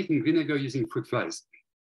basically I'm making vinegar using fruit flies,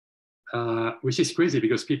 which is crazy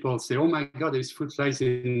because people say, oh my God, there's fruit flies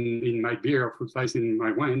in my beer or fruit flies in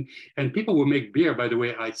my wine. And people who make beer, by the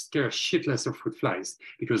way, I scare shitless of fruit flies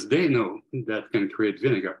because they know that can create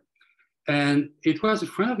vinegar. And it was a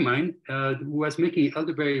friend of mine who was making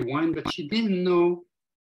elderberry wine, but she didn't know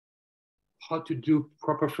how to do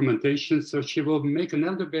proper fermentation. So she will make an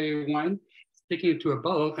elderberry wine, sticking it to a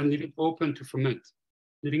bottle and leave it open to ferment,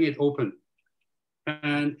 leaving it open.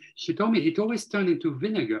 And she told me it always turned into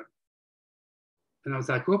vinegar. And I was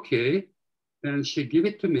like, okay. And she gave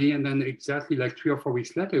it to me. And then exactly like 3 or 4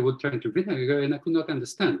 weeks later, it would turn into vinegar. And I could not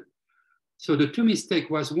understand. So the two mistakes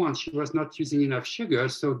was, one, she was not using enough sugar.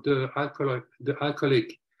 So the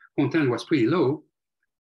alcoholic content was pretty low.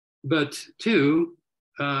 But two,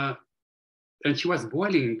 and she was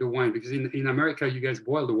boiling the wine because in America, you guys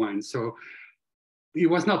boil the wine. So it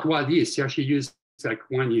was not wild yeast. She actually used like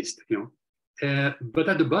wine yeast, but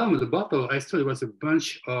at the bottom of the bottle, I saw there was a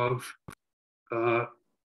bunch of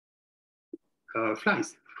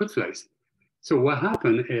flies, fruit flies. So what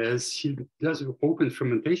happened is she does open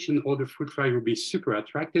fermentation, all the fruit flies will be super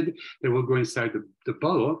attracted. They will go inside the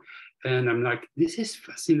bottle. And I'm like, this is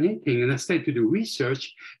fascinating. And I started to do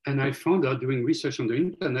research. And I found out doing research on the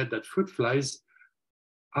internet that fruit flies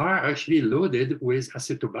are actually loaded with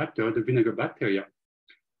Acetobacter, the vinegar bacteria.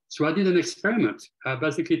 So I did an experiment. I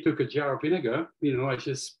basically took a jar of vinegar. I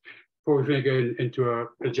just pour vinegar into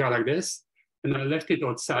a jar like this. And I left it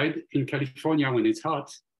outside in California when it's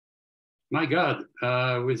hot. My God,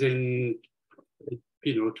 within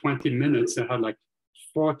 20 minutes, I had like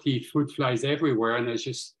 40 fruit flies everywhere, and I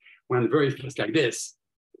just went very fast like this.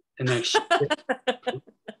 And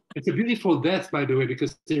it's a beautiful death, by the way,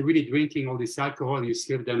 because they're really drinking all this alcohol, and you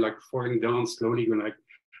see them like falling down slowly, like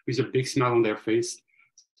with a big smile on their face.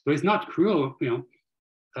 So it's not cruel,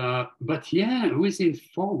 but yeah, within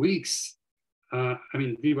 4 weeks, I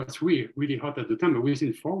mean, it was really, really hot at the time, but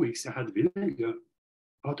within 4 weeks, I had vinegar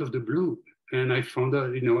out of the blue. And I found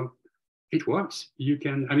out, it works. You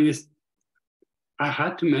can, I mean, I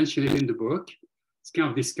had to mention it in the book. It's kind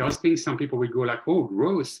of disgusting. Some people will go like, oh,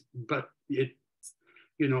 gross, but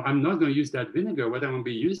I'm not going to use that vinegar. What I'm going to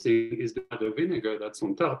be using is the other vinegar that's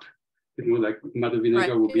on top. Like mother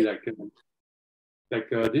vinegar would be like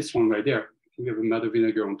this one right there. We have a mother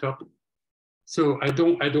vinegar on top. So I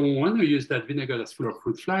don't want to use that vinegar that's full of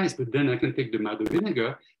fruit flies, but then I can take the mother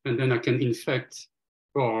vinegar and then I can infect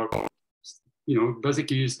or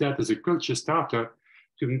basically use that as a culture starter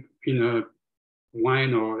in a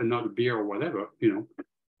wine or another beer or whatever,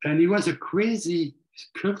 And it was a crazy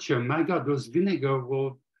culture. My God, those vinegar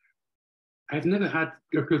I've never had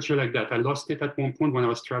a culture like that. I lost it at one point when I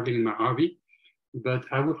was traveling in my RV, but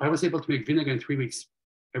I was able to make vinegar in 3 weeks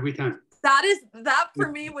every time. That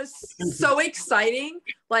for me was so exciting.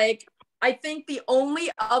 Like, I think the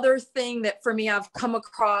only other thing that for me I've come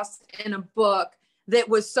across in a book that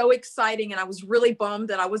was so exciting, and I was really bummed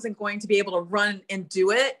that I wasn't going to be able to run and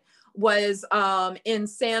do it, was in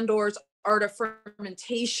Sandor's Art of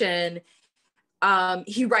Fermentation.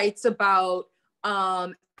 He writes about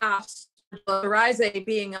Soirée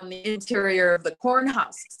being on the interior of the corn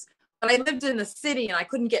husks. But I lived in the city and I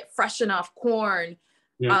couldn't get fresh enough corn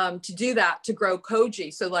to do that, to grow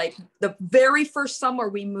koji. So like the very first summer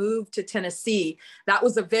we moved to Tennessee, that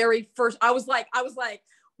was the very first, I was like,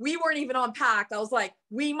 we weren't even unpacked. I was like,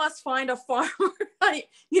 we must find a farmer. I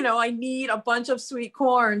need a bunch of sweet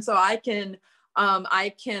corn so I can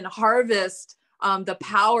harvest the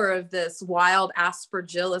power of this wild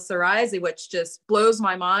Aspergillus oryzae, which just blows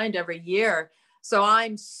my mind every year. So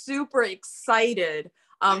I'm super excited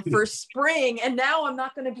for spring. And now I'm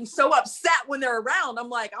not going to be so upset when they're around. I'm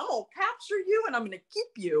like, I'm going to capture you and I'm going to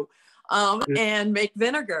keep you and make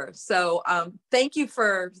vinegar. So thank you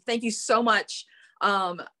so much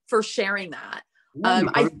for sharing that.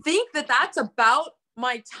 I think that's about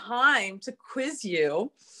my time to quiz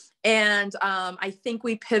you. And I think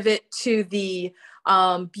we pivot to the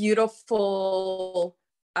beautiful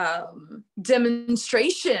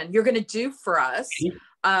demonstration you're going to do for us.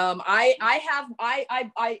 I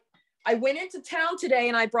went into town today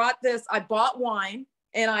and I bought wine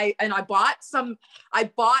and I bought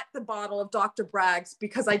the bottle of Dr. Bragg's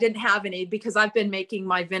because I didn't have any, because I've been making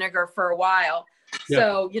my vinegar for a while. Yeah.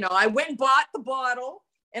 So, I went and bought the bottle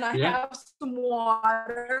and I have some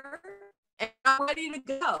water and I'm ready to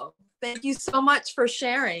go. Thank you so much for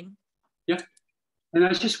sharing. Yeah. And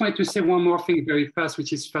I just wanted to say one more thing very fast,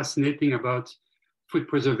 which is fascinating about food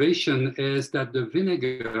preservation, is that the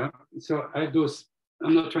vinegar, so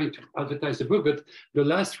I'm not trying to advertise the book, but the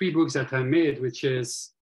last 3 books that I made, which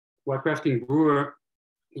is Wildcrafting Brewer,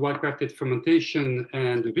 Wildcrafted Fermentation,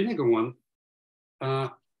 and the vinegar one,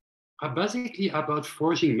 are basically about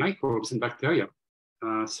foraging microbes and bacteria.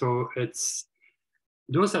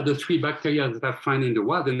 Those are the 3 bacteria that I find in the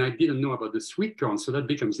wild, and I didn't know about the sweet corn, so that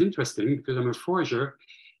becomes interesting because I'm a forager,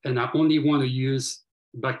 and I only want to use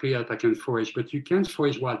bacteria that I can forage. But you can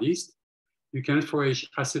forage wild yeast, you can forage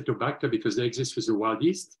acetobacter because they exist with the wild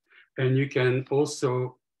yeast, and you can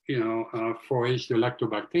also, forage the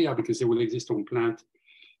lactobacteria because they will exist on plant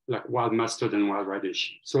like wild mustard and wild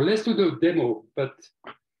radish. So let's do the demo. But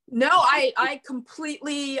no, I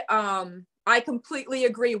completely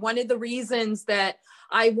agree. One of the reasons that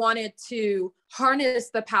I wanted to harness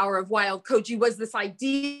the power of wild koji was this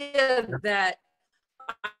idea that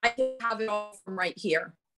I can have it all from right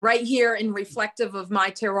here and reflective of my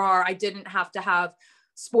terroir. I didn't have to have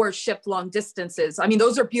spores shipped long distances. I mean,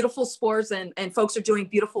 those are beautiful spores and folks are doing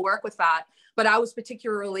beautiful work with that. But I was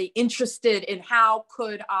particularly interested in how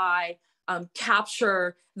could I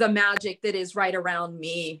capture the magic that is right around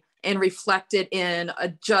me and reflect it in a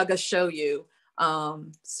jug of shoyu.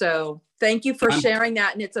 So thank you for sharing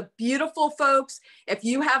that. And it's a beautiful, folks. If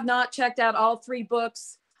you have not checked out all 3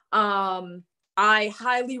 books, I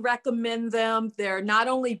highly recommend them. They're not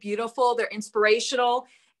only beautiful, they're inspirational.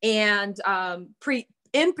 And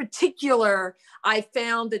in particular, I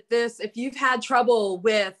found that if you've had trouble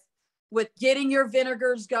with getting your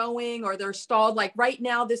vinegars going or they're stalled, like right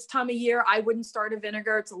now, this time of year, I wouldn't start a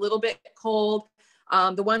vinegar. It's a little bit cold.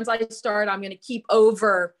 The ones I start, I'm going to keep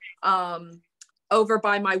over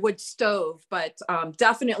by my wood stove, but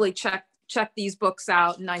definitely check check these books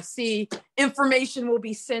out, and I see information will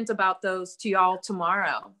be sent about those to y'all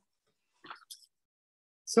tomorrow.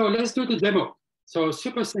 So let's do the demo. So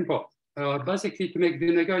super simple. Basically, to make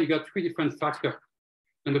vinegar, you got 3 different factors.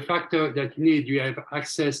 And the factor that you need, you have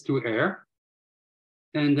access to air.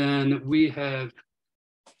 And then we have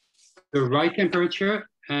the right temperature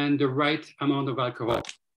and the right amount of alcohol.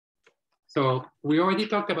 So we already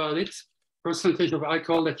talked about it. Percentage of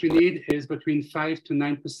alcohol that you need is between 5 to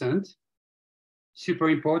 9%. Super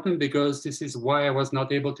important, because this is why I was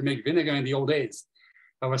not able to make vinegar in the old days.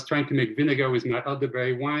 I was trying to make vinegar with my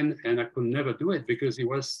elderberry wine, and I could never do it because it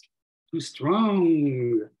was too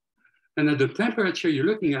strong. And then the temperature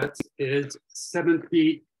you're looking at is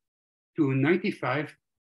 70 to 95,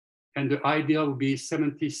 and the ideal would be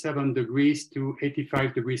 77 degrees to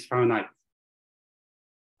 85 degrees Fahrenheit.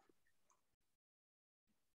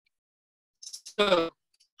 So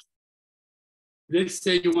let's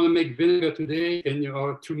say you want to make vinegar today and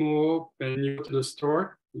or tomorrow, and you go to the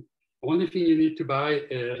store. Only thing you need to buy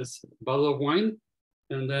is a bottle of wine,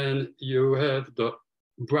 and then you have the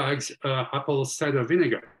Bragg's apple cider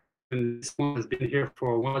vinegar. And this one has been here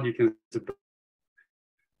for a while. You can see the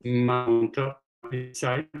on top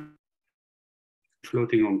inside,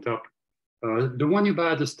 floating on top. The one you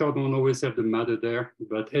buy at the store don't always have the matter there,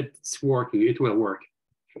 but it's working. It will work.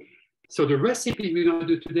 So the recipe we're going to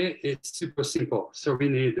do today is super simple. So we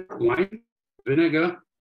need wine, vinegar,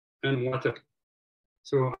 and water.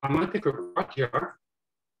 So I'm going to take a quart jar.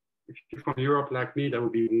 If you're from Europe like me, that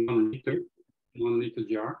would be 1 liter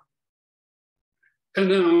jar. And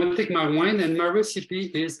then I'm going to take my wine, and my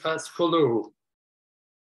recipe is as follows.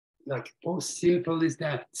 Like, how simple is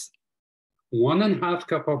that? 1.5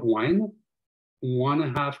 cup of wine,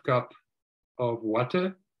 1.5 cup of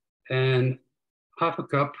water, and 1/2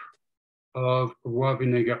 cup of raw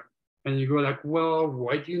vinegar. And you go like, well,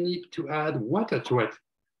 why do you need to add water to it?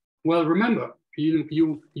 Well, remember, you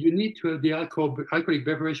need to have the alcoholic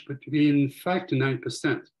beverage between 5 to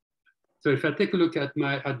 9%. So if I take a look at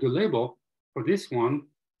the label for this one,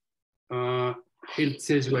 it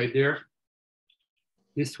says right there,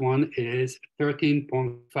 this one is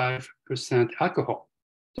 13.5% alcohol.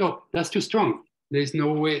 So that's too strong. There's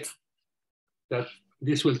no way that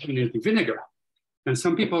this will turn into vinegar. And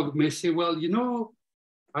some people may say, well, you know,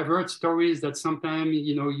 I've heard stories that sometimes,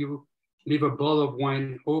 you know, you leave a bottle of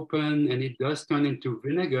wine open and it does turn into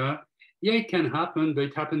vinegar. Yeah, it can happen, but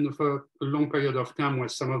it happened for a long period of time where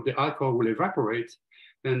some of the alcohol will evaporate,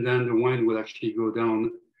 and then the wine will actually go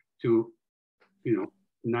down to, you know,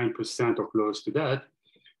 9% or close to that.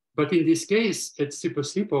 But in this case, it's super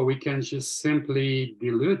simple. We can just simply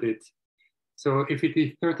dilute it. So if it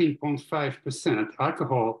is 13.5%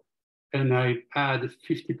 alcohol and I add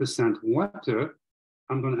 50% water,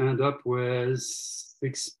 I'm going to end up with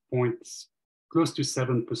close to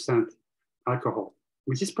 7% alcohol,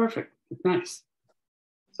 which is perfect. It's nice.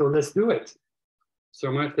 So let's do it. So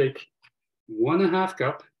I'm going to take 1.5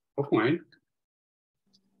 cup of wine,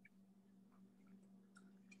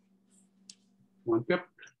 1 cup,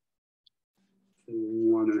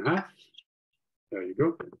 1.5. There you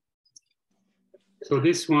go. So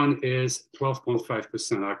this one is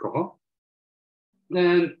 12.5% alcohol.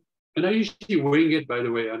 And I usually wing it, by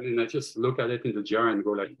the way. I mean, I just look at it in the jar and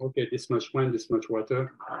go like, okay, this much wine, this much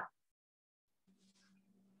water.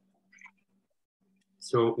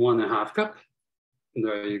 So 1.5 cup.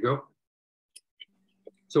 There you go.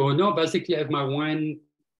 So now basically I have my wine,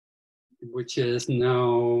 which is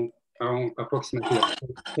now approximately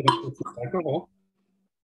 7% alcohol.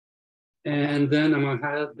 And then I'm gonna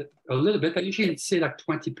add a little bit. I usually say like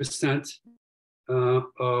 20%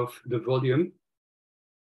 of the volume.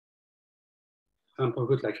 I'm gonna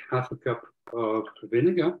put like 1/2 cup of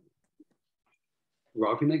vinegar,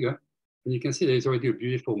 raw vinegar. And you can see there's already a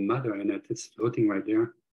beautiful mother in it. It's floating right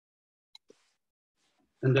there.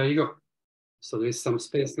 And there you go. So there's some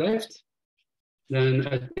space left. Then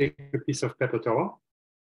I take a piece of paper towel,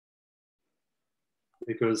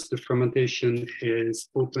 because the fermentation is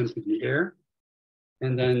open to the air.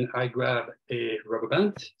 And then I grab a rubber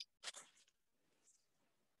band.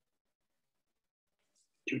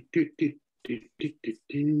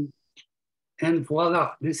 And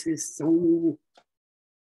voila, this is so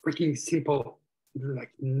freaking simple,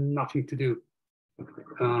 like nothing to do.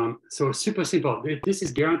 So super simple. This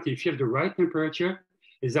is guaranteed. If you have the right temperature,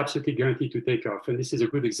 it's absolutely guaranteed to take off. And this is a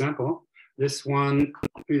good example. This one,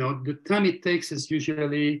 you know, the time it takes is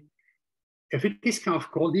usually, if it is kind of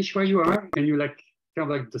coldish where you are, and you like kind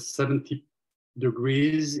of like the 70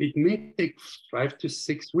 degrees, it may take 5 to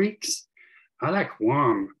 6 weeks. I like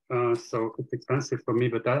warm, so it's expensive for me,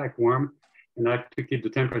 but I like warm. and I have to keep the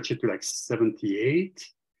temperature to like 78.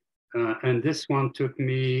 And this one took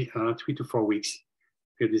me 3 to 4 weeks.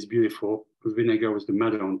 It is beautiful vinegar with the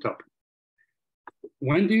madder on top.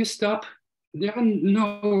 When do you stop? There are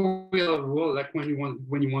no real rule. Like when you want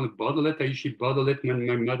to bottle it, I usually bottle it when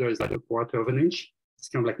my madder is like 1/4 of an inch. It's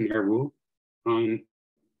kind of like my rule.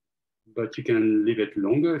 But you can leave it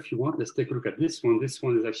longer if you want. Let's take a look at this one. This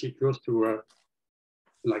one is actually close to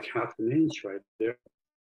like 1/2 an inch right there.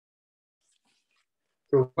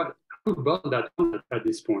 So I would bottle that one at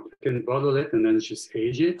this point. I can bottle it and then just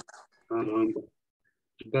age it.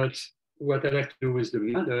 But what I like to do with the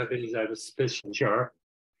madder is I have a special jar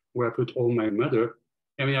where I put all my madder.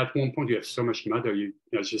 I mean, at one point you have so much madder, you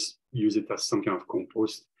just use it as some kind of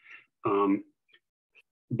compost.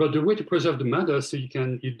 But the way to preserve the madder, so you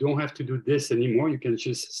don't have to do this anymore. You can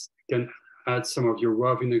just add some of your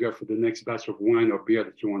raw vinegar for the next batch of wine or beer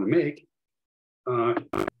that you want to make.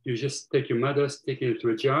 You just take your madder, stick it into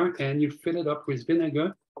a jar, and you fill it up with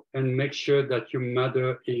vinegar and make sure that your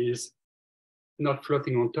madder is not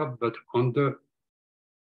floating on top, but under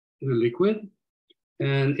the liquid.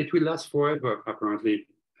 And it will last forever, apparently,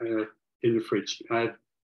 in the fridge.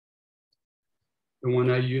 The one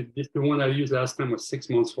I used last time was 6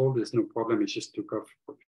 months old. There's no problem. It just took off,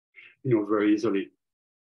 very easily.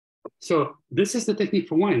 So this is the technique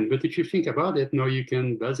for wine. But if you think about it, now you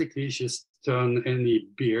can basically just turn any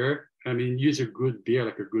beer. I mean, use a good beer,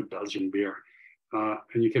 like a good Belgian beer.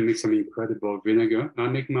 And you can make some incredible vinegar. I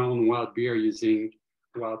make my own wild beer using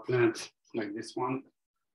wild plant like this one.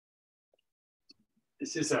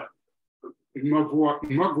 This is a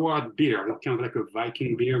mugwort beer, kind of like a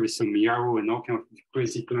Viking beer with some yarrow and all kinds of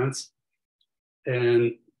crazy plants.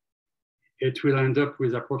 And it will end up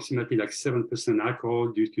with approximately like 7% alcohol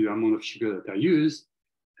due to the amount of sugar that I use.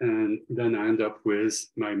 And then I end up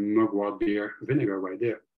with my mugwort beer vinegar right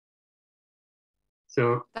there.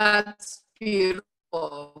 So that's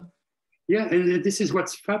beautiful. Yeah, and this is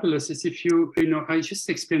what's fabulous is if I just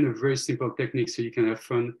explain a very simple technique so you can have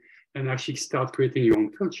fun and actually start creating your own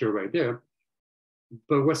culture right there.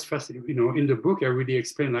 But what's fascinating, in the book, I really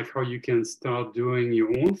explain like how you can start doing your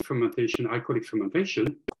own fermentation, alcoholic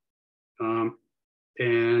fermentation,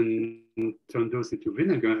 and turn those into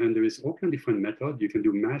vinegar. And there is all kinds of different methods. You can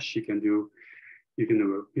do mash, you can do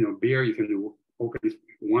beer, you can do all kinds of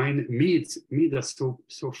wine, meads. Mead are so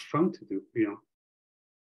fun to do,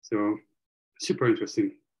 So super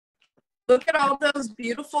interesting. Look at all those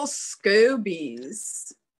beautiful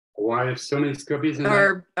scobies. Oh, I have so many scobies.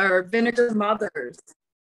 Our vinegar mothers.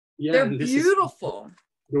 Yeah, they're beautiful.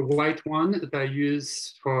 The white one that I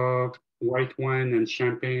use for white wine and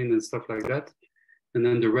champagne and stuff like that. And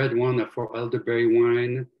then the red one for elderberry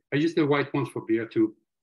wine. I use the white one for beer too.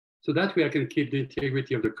 So that way I can keep the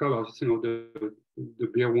integrity of the colors. The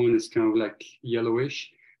beer one is kind of like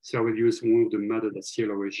yellowish. So I will use one of the madder that's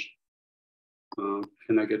yellowish.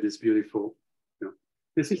 And I get this beautiful.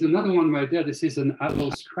 This is another one right there. This is an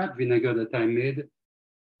apple scrap vinegar that I made.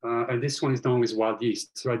 And this one is done with wild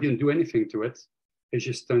yeast. So I didn't do anything to it. It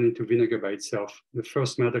just turned into vinegar by itself. The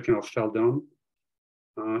first madder kind of fell down.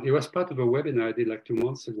 It was part of a webinar I did like 2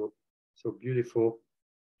 months ago. So beautiful.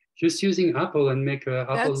 Just using apple and make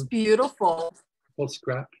apple. That's beautiful. Apple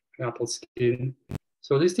scrap, apple skin.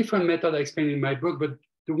 So there's different methods I explain in my book, but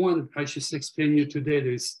the one I should explain you today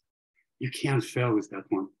is you can't fail with that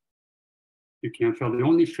one. You can't fail. The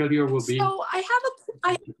only failure will be. So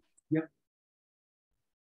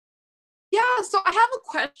so I have a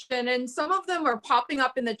question, and some of them are popping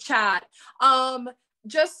up in the chat.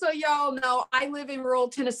 Just so y'all know, I live in rural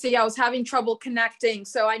Tennessee. I was having trouble connecting,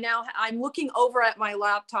 so I'm looking over at my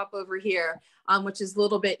laptop over here, which is a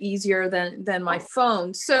little bit easier than my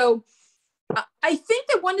phone. So I think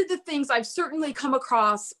that one of the things I've certainly come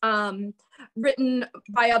across written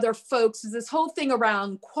by other folks is this whole thing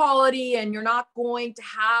around quality, and you're not going to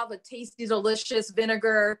have a tasty, delicious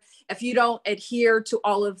vinegar if you don't adhere to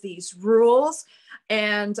all of these rules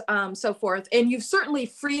and so forth. And you've certainly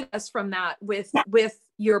freed us from that with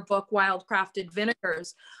your book, Wildcrafted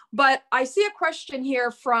Vinegars. But I see a question here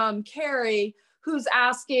from Carrie, who's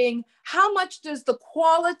asking, how much does the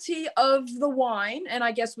quality of the wine, and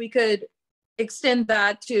I guess we could extend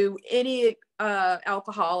that to any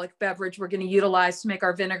alcoholic beverage we're going to utilize to make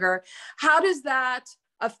our vinegar, how does that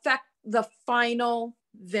affect the final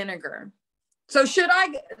vinegar? So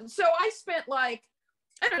I spent like,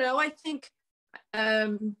 I don't know, I think, I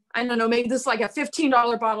don't know, maybe this is like a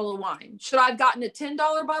 $15 bottle of wine. Should I have gotten a $10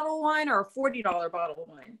 bottle of wine or a $40 bottle of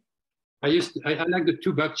wine? I like the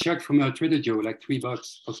 $2 check from a Trader Joe, like $3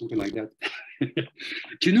 or something like that.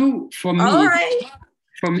 For me,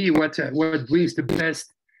 for me, what brings the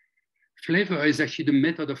best flavor is actually the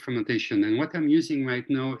method of fermentation. And what I'm using right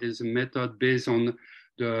now is a method based on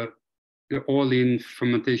the all-in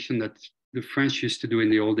fermentation that the French used to do in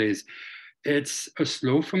the old days. It's a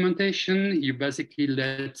slow fermentation. You basically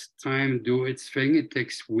let time do its thing. It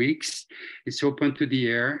takes weeks. It's open to the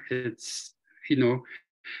air. It's,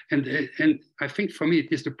 and I think for me,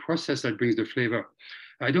 it is the process that brings the flavor.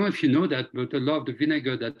 I don't know if you know that, but a lot of the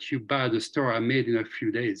vinegar that you buy at the store are made in a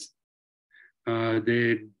few days.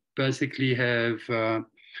 They basically have,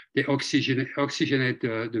 they oxygenate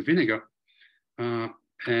the vinegar.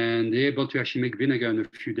 And they're able to actually make vinegar in a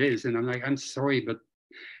few days. And I'm like, I'm sorry, but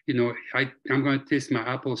I'm going to taste my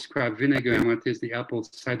apple scrap vinegar. I'm going to taste the apple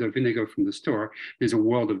cider vinegar from the store. There's a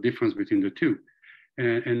world of difference between the two.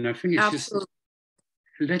 And I think it's Absolutely.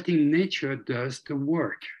 just letting nature does the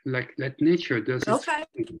work. Like let nature does its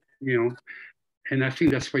thing, and I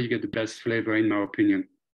think that's where you get the best flavor, in my opinion.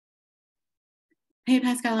 Hey,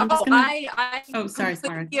 Pascal, I'm just gonna... I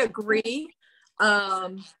completely agree.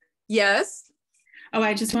 Yes. Oh,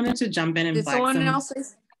 I just wanted to jump in and Did someone else say?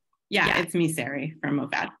 Yeah, it's me, Sari, from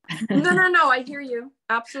MOFAD. No, I hear you.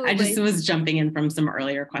 Absolutely. I just was jumping in from some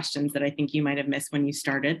earlier questions that I think you might have missed when you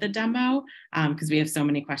started the demo, because we have so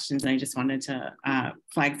many questions, and I just wanted to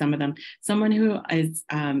flag some of them. Someone who is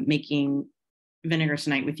making vinegar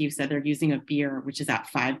tonight with you said they're using a beer, which is at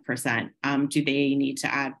 5%. Do they need to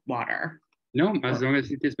add water? No, as long as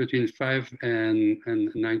it is between 5 and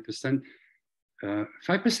 9%.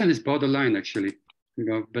 5% is borderline, actually.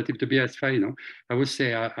 But if the beer is 5, I would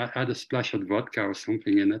say I add a splash of vodka or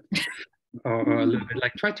something in it, or a little bit.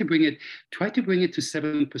 Like try to bring it to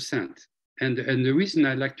 7%. And the reason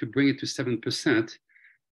I like to bring it to 7%,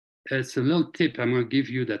 it's a little tip I'm going to give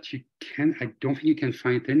you that I don't think you can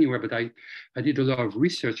find it anywhere. But I did a lot of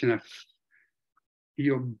research, and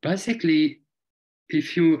basically,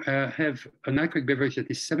 if you have an alcoholic beverage that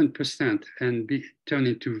is 7% and be turned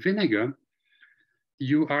into vinegar,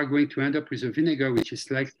 you are going to end up with a vinegar which is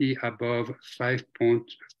slightly above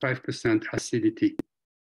 5.5% acidity.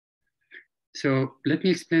 So let me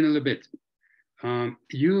explain a little bit.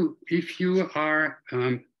 If you are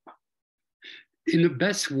in the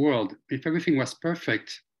best world, if everything was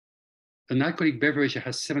perfect, an alcoholic beverage that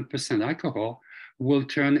has 7% alcohol will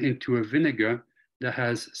turn into a vinegar that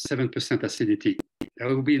has 7% acidity. That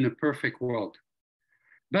will be in a perfect world.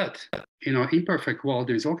 But in our imperfect world,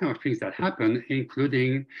 there's all kinds of things that happen,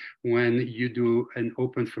 including when you do an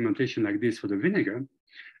open fermentation like this for the vinegar,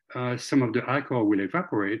 some of the alcohol will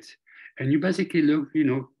evaporate. And you basically look,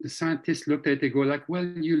 the scientists looked at it, they go like, well,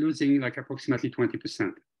 you're losing like approximately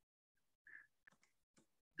 20%.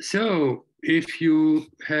 So if you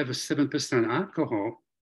have a 7% alcohol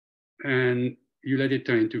and you let it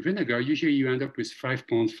turn into vinegar, usually you end up with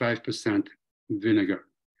 5.5% vinegar.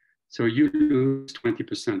 So you lose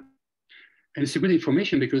 20%. And it's a good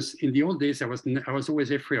information because in the old days, I was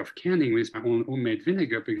always afraid of canning with my own homemade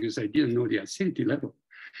vinegar because I didn't know the acidity level.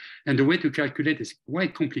 And the way to calculate is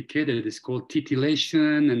quite complicated. It's called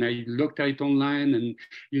titillation. And I looked at it online, and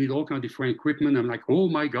you need all kinds of different equipment. I'm like, oh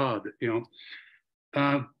my God,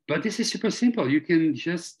 But this is super simple. You can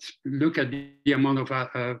just look at the amount of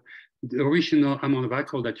the original amount of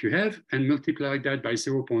alcohol that you have and multiply that by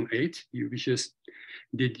 0.8. You just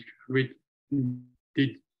did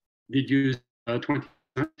use 20%,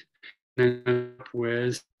 and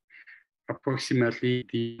with approximately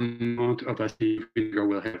the amount of acid vinegar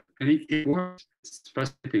will have. And it works. It's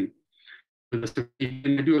fascinating.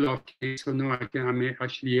 And I do a lot of cakes, so now I'm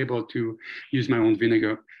actually able to use my own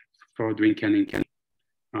vinegar for doing canning.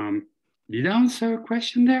 Did I answer a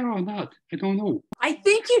question there or not? I don't know. I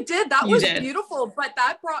think you did. That was beautiful. But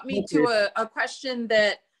that brought me to a question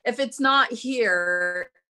that, if it's not here,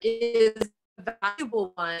 is a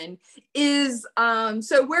valuable one. Is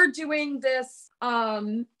so we're doing this.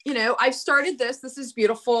 I've started this. This is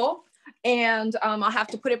beautiful, and I'll have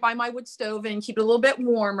to put it by my wood stove and keep it a little bit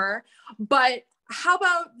warmer. But how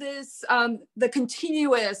about this? The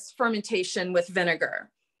continuous fermentation with vinegar.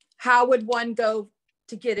 How would one go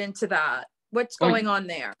to get into that? What's going on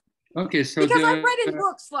there? Okay, so because I've read in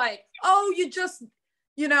books like, you just,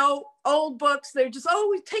 old books, they're just,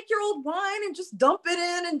 take your old wine and just dump it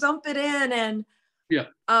in and yeah.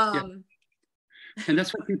 And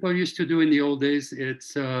that's what people used to do in the old days.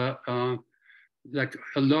 It's like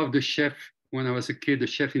a lot of the chef, when I was a kid, the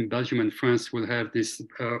chef in Belgium and France will have this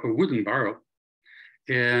a wooden barrel.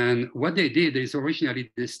 And what they did is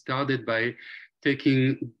originally they started by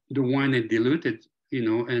taking the wine and dilute it,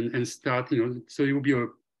 and start, so it would be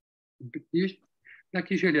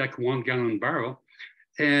usually like 1 gallon barrel.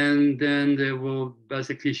 And then they will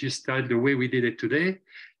basically just start the way we did it today.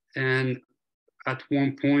 And at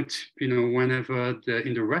one point, whenever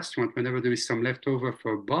in the restaurant, whenever there is some leftover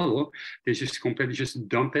for a bottle, they just completely just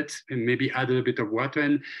dump it and maybe add a little bit of water.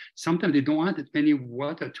 And sometimes they don't add any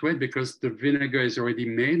water to it because the vinegar is already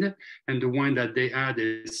made, and the wine that they add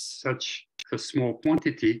is such a small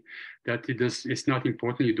quantity that it's not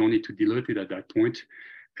important. You don't need to dilute it at that point.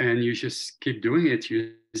 And you just keep doing it,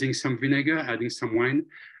 using some vinegar, adding some wine.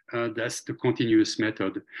 That's the continuous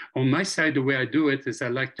method. On my side, the way I do it is I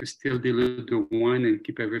like to still dilute the wine and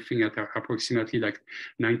keep everything at approximately like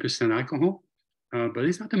 9% alcohol, but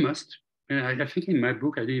it's not a must. And I think in my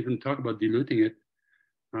book, I didn't even talk about diluting it,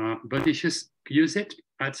 but it's just use it,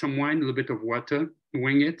 add some wine, a little bit of water,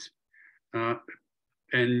 wing it,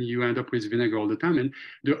 and you end up with vinegar all the time. And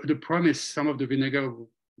the problem is some of the vinegar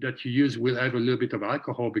that you use will have a little bit of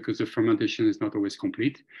alcohol because the fermentation is not always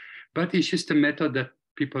complete, but it's just a method that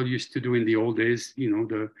people used to do in the old days,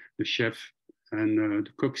 the chef and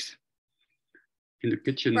the cooks in the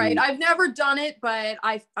kitchen. Right. I've never done it, but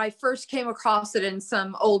I first came across it in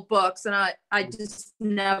some old books, and I just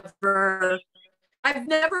I've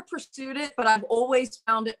never pursued it, but I've always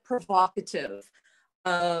found it provocative.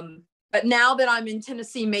 But now that I'm in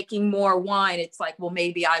Tennessee making more wine, it's like, well,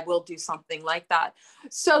 maybe I will do something like that.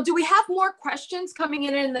 So do we have more questions coming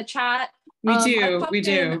in the chat? We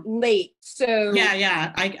do. Late. So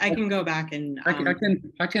yeah. I can go back and I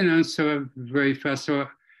can answer very fast. So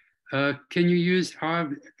can you use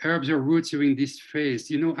herbs or roots during this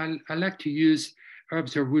phase? I like to use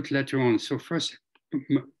herbs or root later on. So first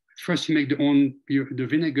you make the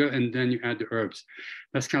vinegar, and then you add the herbs.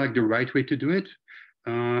 That's kind of like the right way to do it.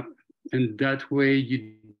 And that way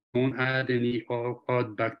you don't add any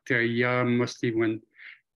odd bacteria, mostly when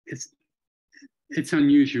it's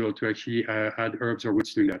unusual to actually add herbs or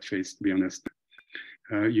roots during that phase, to be honest.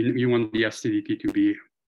 You want the acidity to be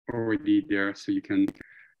already there so you can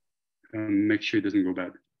make sure it doesn't go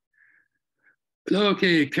bad.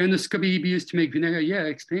 Okay, can the SCOBY be used to make vinegar? Yeah,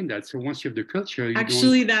 explain that. So once you have the culture,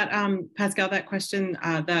 actually that Pascal, that question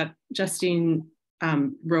that Justine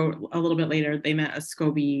wrote a little bit later, they meant a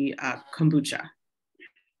SCOBY kombucha.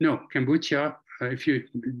 No, kombucha,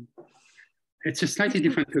 it's a slightly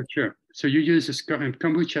different culture. So you use a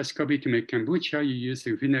kombucha SCOBY to make kombucha, you use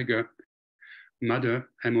a vinegar mother,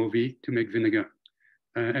 MOV, to make vinegar.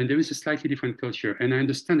 And there is a slightly different culture. And I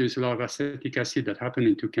understand there's a lot of acetic acid that happen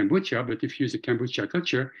into kombucha, but if you use a kombucha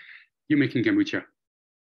culture, you're making kombucha.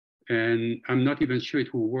 And I'm not even sure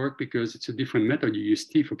it will work because it's a different method. You use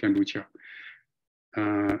tea for kombucha.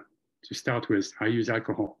 To start with, I use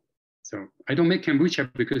alcohol. So I don't make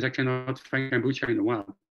kombucha because I cannot find kombucha in the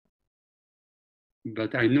wild.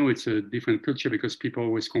 But I know it's a different culture because people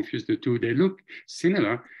always confuse the two. They look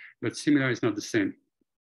similar, but similar is not the same.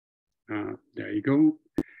 There you go.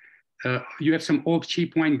 You have some old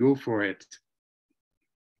cheap wine, go for it.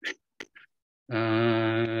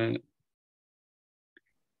 Can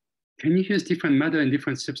you use different matter and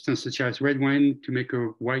different substances such as red wine to make a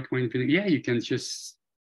white wine vinegar? Yeah, you can just,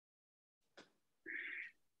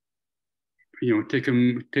 you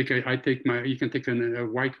can take a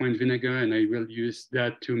white wine vinegar and I will use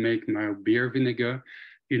that to make my beer vinegar.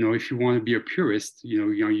 If you want to be a purist, you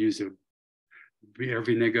use a beer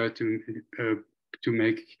vinegar to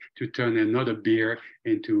turn another beer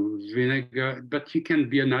into vinegar, but you can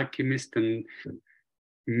be an alchemist and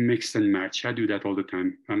mix and match. I do that all the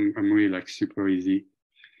time. I'm really like super easy.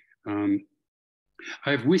 I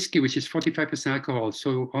have whiskey, which is 45% alcohol.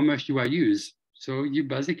 So how much do I use? So you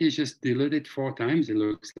basically just dilute it 4 times, it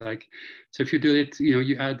looks like. So if you do it,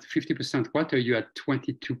 you add 50% water, you add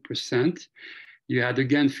 22%. You add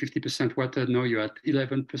again 50% water, now you add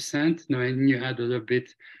 11%. Now and you add a little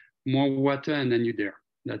bit more water and then you're there.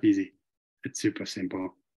 That easy. It's super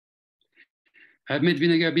simple. I've made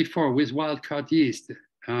vinegar before with wild-caught yeast.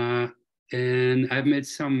 And I've made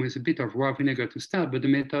some with a bit of raw vinegar to start, but the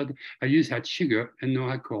method I use had sugar and no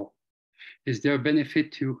alcohol. Is there a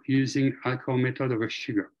benefit to using alcohol method over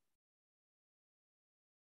sugar?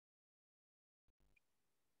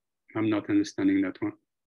 I'm not understanding that one.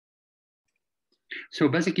 So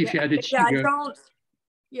basically, if you added sugar,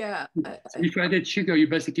 if you added sugar, you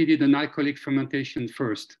basically did an alcoholic fermentation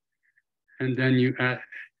first, and then you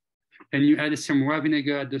added some raw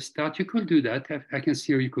vinegar at the start. You could do that. I can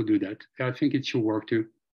see how you could do that. I think it should work too.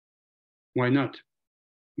 Why not?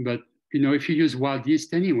 But if you use wild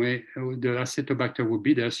yeast anyway, the acetobacter will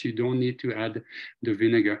be there, so you don't need to add the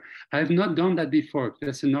vinegar. I have not done that before.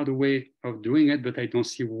 That's another way of doing it, but I don't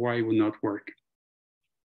see why it would not work.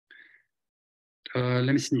 Let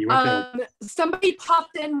me see. What else? Somebody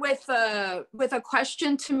popped in with a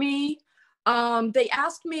question to me. They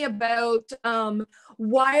asked me about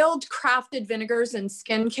wild crafted vinegars and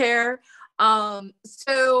skincare.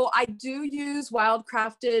 So I do use wild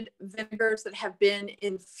crafted vinegars that have been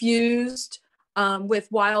infused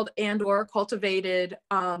with wild and or cultivated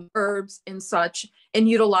herbs and such, and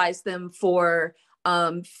utilize them for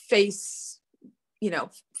face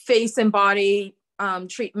and body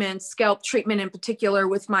treatment, scalp treatment in particular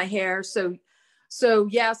with my hair. So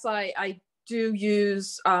yes, I do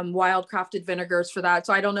use wild crafted vinegars for that.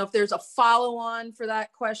 So I don't know if there's a follow on for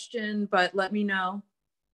that question, but let me know.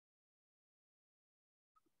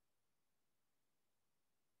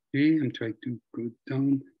 Okay, I'm trying to go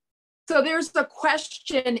down. So there's a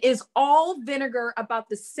question, is all vinegar about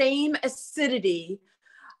the same acidity?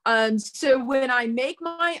 So when I make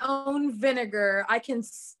my own vinegar, I can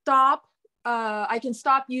stop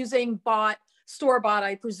using store-bought,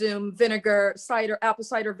 I presume, vinegar, apple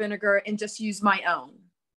cider vinegar, and just use my own.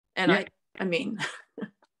 And yeah. I mean,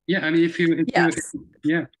 yeah, I mean, if you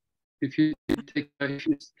take,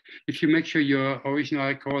 if you make sure your original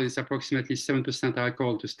alcohol is approximately 7%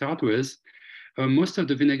 alcohol to start with, most of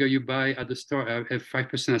the vinegar you buy at the store have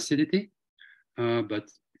 5% acidity. But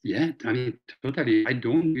yeah, I mean, totally. I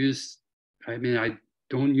don't use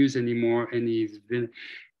anymore any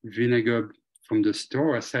vinegar from the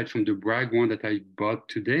store aside from the Bragg one that I bought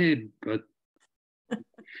today. But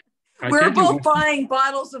we're both buying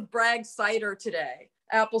bottles of Bragg cider today,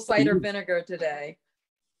 apple cider vinegar today.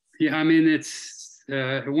 Yeah, I mean, it's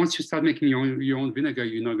once you start making your own vinegar,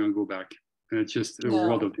 you're not going to go back. It's just a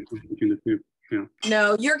world of difference between the two. Yeah.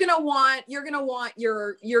 No, you're gonna want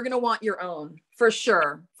your own for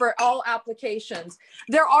sure for all applications.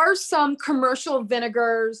 There are some commercial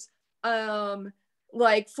vinegars,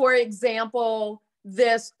 like for example,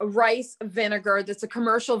 this rice vinegar. That's a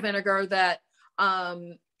commercial vinegar that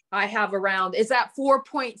I have around is at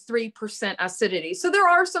 4.3% acidity. So there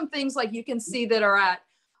are some things like you can see that are at,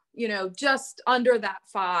 just under that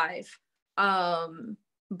 5.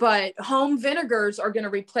 But home vinegars are going to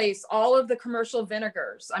replace all of the commercial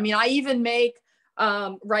vinegars. I mean, I even make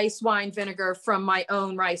rice wine vinegar from my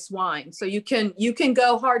own rice wine. So you can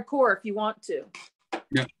go hardcore if you want to.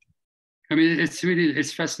 Yeah. I mean,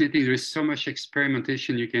 it's fascinating. There's so much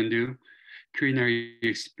experimentation you can do, culinary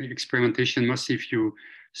experimentation, mostly if you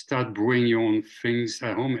start brewing your own things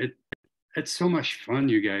at home. It's so much fun,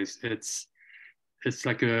 you guys. It's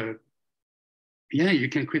like you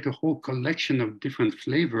can create a whole collection of different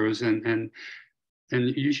flavors and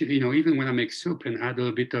usually, even when I make soup and add a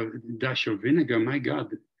little bit of dash of vinegar, my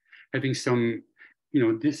God, having some,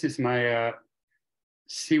 this is my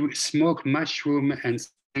smoked mushroom and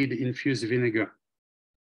seed infused vinegar.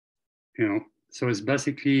 So it's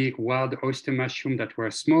basically wild oyster mushroom that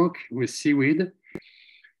were smoked with seaweed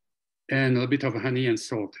and a little bit of honey and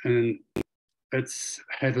salt, and it's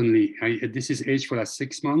heavenly. This is aged for like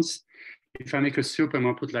 6 months. If I make a soup, I'm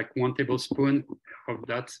gonna put like 1 tablespoon of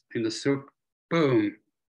that in the soup. Boom,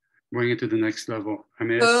 bring it to the next level. I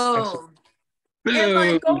mean, boom. And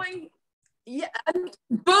like going,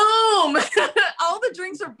 boom. All the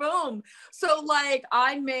drinks are boom. So like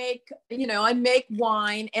I make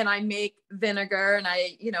wine and I make vinegar and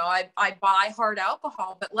I buy hard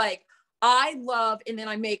alcohol, but like I love, and then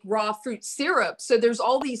I make raw fruit syrup. So there's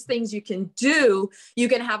all these things you can do. You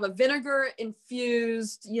can have a vinegar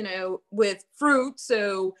infused, with fruit.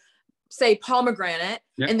 So say pomegranate,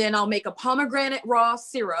 and then I'll make a pomegranate raw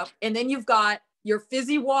syrup. And then you've got your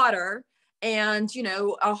fizzy water and,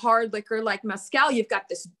 a hard liquor like mezcal. You've got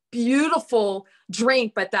this beautiful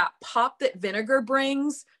drink, but that pop that vinegar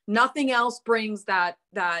brings, nothing else brings that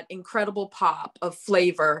incredible pop of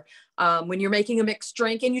flavor when you're making a mixed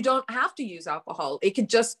drink. And you don't have to use alcohol. It could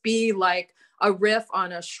just be like a riff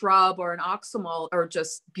on a shrub or an oxymol, or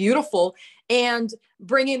just beautiful, and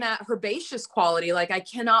bringing that herbaceous quality. Like I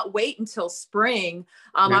cannot wait until spring.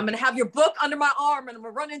 I'm going to have your book under my arm and I'm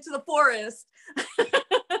going to run into the forest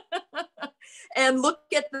and look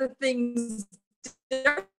at the things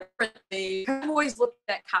differently. I've always looked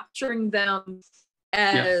at capturing them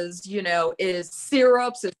as, is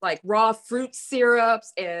syrups, it's like raw fruit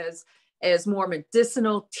syrups, as more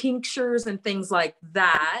medicinal tinctures and things like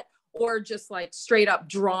that, or just like straight up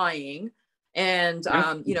drying and,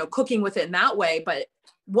 cooking with it in that way. But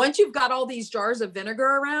once you've got all these jars of vinegar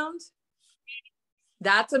around,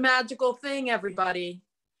 that's a magical thing, everybody.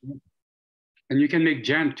 And you can make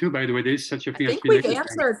jam too, by the way. There's such a thing as vinegar jam.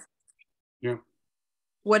 Yeah.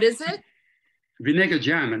 What is it? Vinegar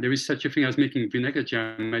jam. And there is such a thing as making vinegar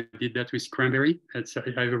jam. I did that with cranberry. I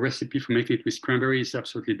have a recipe for making it with cranberry. It's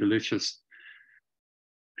absolutely delicious.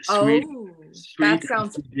 Sweet, that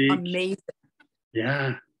sounds amazing.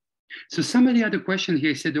 Yeah. So somebody had a question here.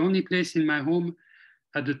 He said, the only place in my home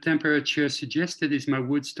at the temperature suggested is my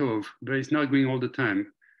wood stove, but it's not going all the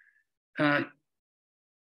time.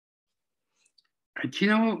 You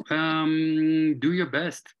know, do your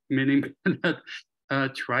best, meaning that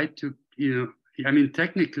try to, you know, I mean,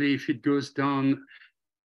 technically, if it goes down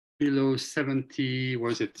below 70,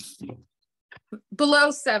 was it?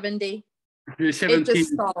 Below 70, 70, it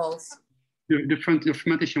just stalls. The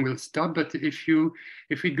fermentation will stop, but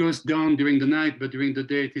if it goes down during the night, but during the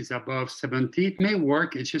day it is above 70, it may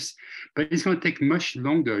work. It's just, but it's going to take much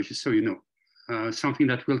longer, just so you know. Something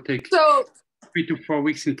that will take 3 to 4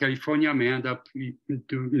 weeks in California may end up to,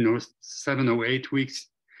 you know, 7 or 8 weeks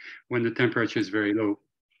when the temperature is very low.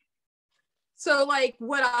 So like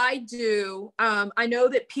what I do, I know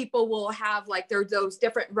that people will have like, there are those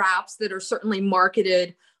different wraps that are certainly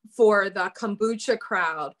marketed for the kombucha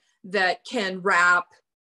crowd that can wrap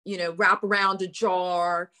around a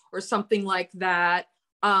jar or something like that.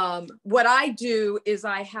 What I do is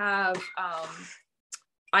I have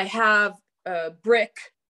a brick.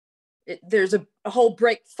 There's a whole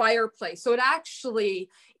brick fireplace. So it actually,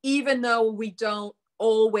 even though we don't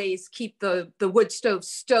always keep the wood stove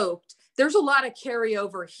stoked, there's a lot of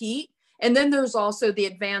carryover heat. And then there's also the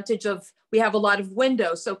advantage of, we have a lot of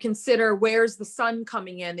windows. So consider where's the sun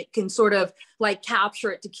coming in. It can sort of like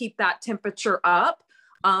capture it to keep that temperature up.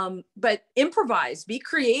 But improvise, be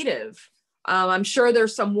creative. I'm sure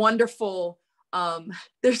there's some wonderful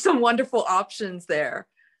options there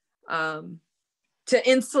to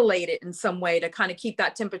insulate it in some way to kind of keep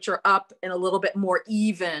that temperature up and a little bit more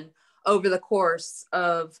even over the course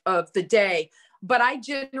of the day. But I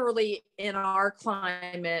generally, in our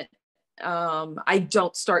climate, I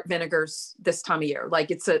don't start vinegars this time of year. Like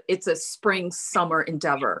it's a spring, summer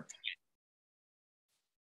endeavor.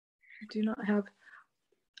 I do not have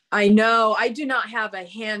a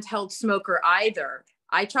handheld smoker either.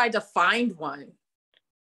 I tried to find one.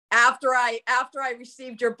 After I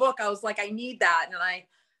received your book, I was like, I need that. And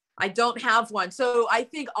I don't have one. So I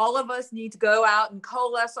think all of us need to go out and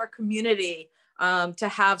coalesce our community to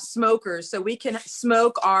have smokers so we can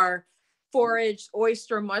smoke our foraged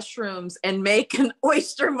oyster mushrooms and make an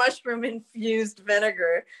oyster mushroom infused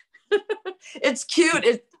vinegar. It's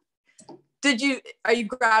cute. Are you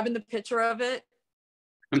grabbing the picture of it?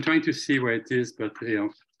 I'm trying to see where it is, but you know,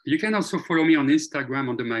 you can also follow me on Instagram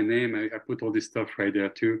under my name. I put all this stuff right there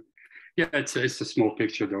too. Yeah, it's a small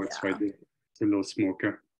picture though. It's right there. It's a little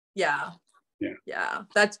smoker. Yeah. Yeah. Yeah,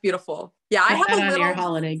 that's beautiful. Yeah, I Put have that a on little your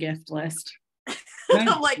holiday gift list.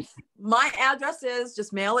 I'm like, my address is,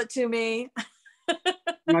 just mail it to me.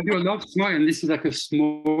 I do a lot of smoke, and this is like a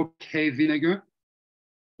smoked hay vinegar.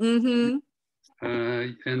 Mm-hmm.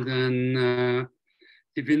 And then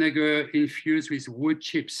the vinegar infused with wood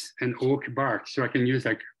chips and oak bark. So I can use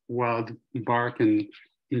like wild bark and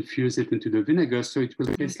infuse it into the vinegar, so it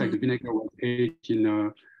will taste like the vinegar was aged in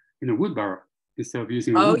a wood barrel instead of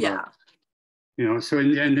using a wood barrel. You know, so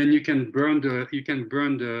and then you can burn the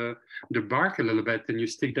bark a little bit, and you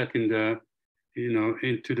stick that in the, you know,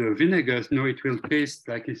 into the vinegar. No, it will taste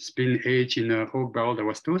like it's been aged in an oak barrel that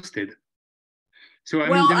was toasted. So I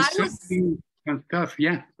mean, there's something fun stuff.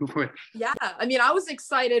 Yeah, go for it. Yeah, I mean, I was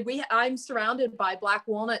excited. I'm surrounded by black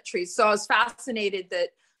walnut trees, so I was fascinated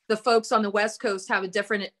that the folks on the West Coast have a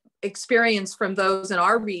different experience from those in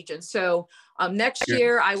our region. So next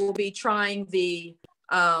year I will be trying the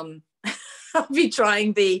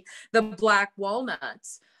black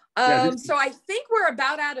walnuts. So I think we're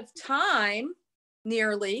about out of time,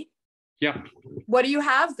 nearly. Yeah. What do you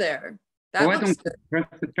have there?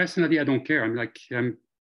 Personally, I don't care. I'm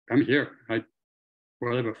here.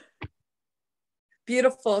 Whatever.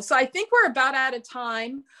 Beautiful. So I think we're about out of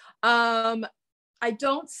time. I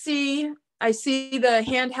see the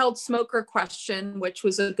handheld smoker question, which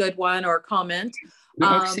was a good one, or comment.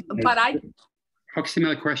 Oxymel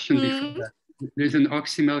question before that. There's an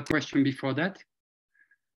oxymel question before that.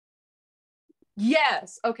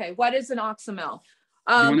 Yes. Okay. What is an oxymel?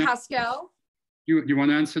 Pascal? You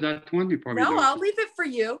want to answer that one? You probably don't. I'll leave it for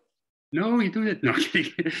you. No, you do it. No, No,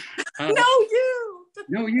 you.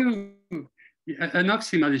 No, you. An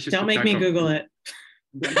oxymel is just. Don't make me Google it.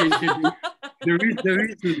 The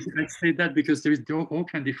reason I say that because there is all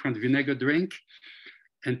kind of different vinegar drink.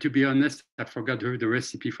 And to be honest, I forgot the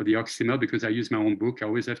recipe for the oxymel because I use my own book. I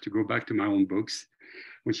always have to go back to my own books,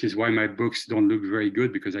 which is why my books don't look very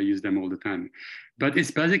good because I use them all the time. But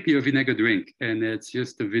it's basically a vinegar drink. And it's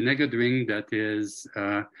just a vinegar drink that is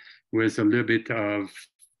with a little bit of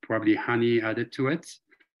probably honey added to it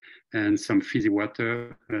and some fizzy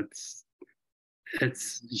water.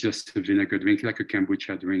 It's just a vinegar drink, like a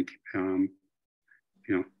kombucha drink. You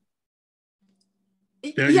know,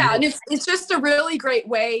 Yeah, and it's just a really great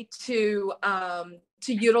way to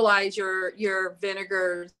utilize your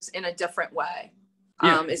vinegars in a different way.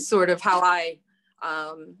 It's sort of how I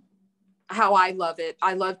love it.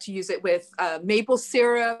 I love to use it with maple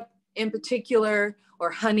syrup in particular, or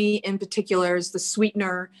honey in particular is the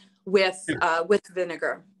sweetener with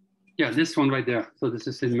vinegar. Yeah, this one right there. So this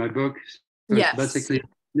is in my book. So yes. Basically,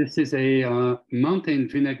 this is a mountain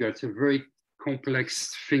vinegar. It's a very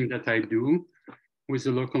complex thing that I do with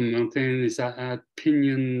the local mountain. Is I add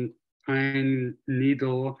pinyon, pine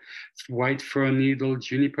needle, white fir needle,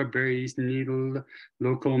 juniper berries needle,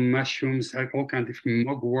 local mushrooms, like all kinds of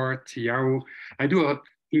mugwort, yarrow. I do an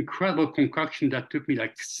incredible concoction that took me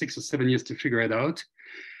like 6 or 7 years to figure it out.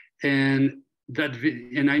 And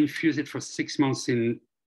I infuse it for 6 months in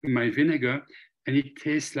my vinegar, and it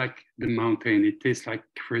tastes like the mountain. It tastes like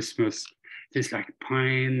Christmas. It tastes like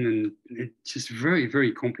pine, and it's just very,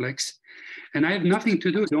 very complex. And I have nothing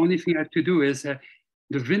to do. The only thing I have to do is the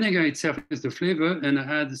vinegar itself is the flavor, and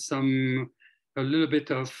I add a little bit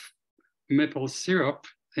of maple syrup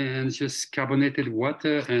and just carbonated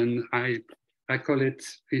water, and I call it,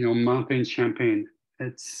 mountain champagne.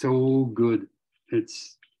 It's so good.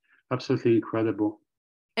 It's absolutely incredible.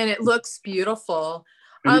 And it looks beautiful.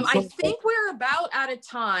 I think we're about out of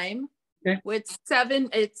time. Okay. It's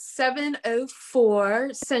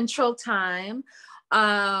 7:04 Central Time.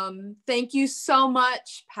 Thank you so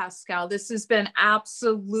much, Pascal. This has been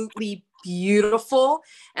absolutely beautiful.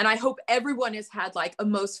 And I hope everyone has had like a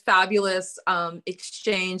most fabulous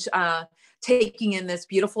exchange taking in this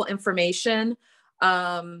beautiful information.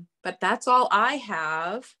 But that's all I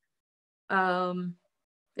have.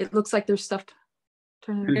 It looks like there's stuff.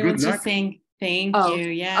 Everyone's just saying thank you.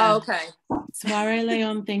 Yeah. Oh, okay.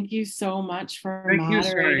 Soirée-Leone, thank you so much for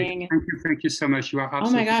moderating. Thank you so much. You are absolutely.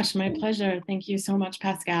 Oh my gosh, my pleasure. Thank you so much,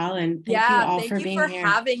 Pascal, and thank you all for being here. Thank you for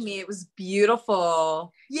having me. It was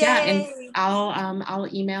beautiful. Yay! Yeah, and I'll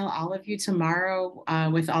email all of you tomorrow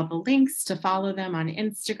with all the links to follow them on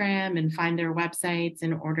Instagram and find their websites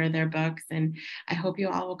and order their books. And I hope you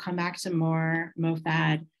all will come back to more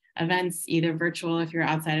MOFAD events, either virtual if you're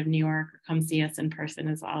outside of New York, or come see us in person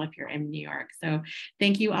as well if you're in New York. So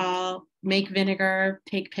thank you all. Make vinegar,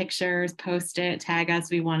 take pictures, post it, tag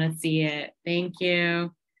us. We want to see it. Thank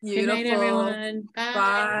you. Beautiful. Good night, everyone. Bye.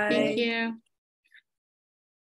 Bye. Thank you.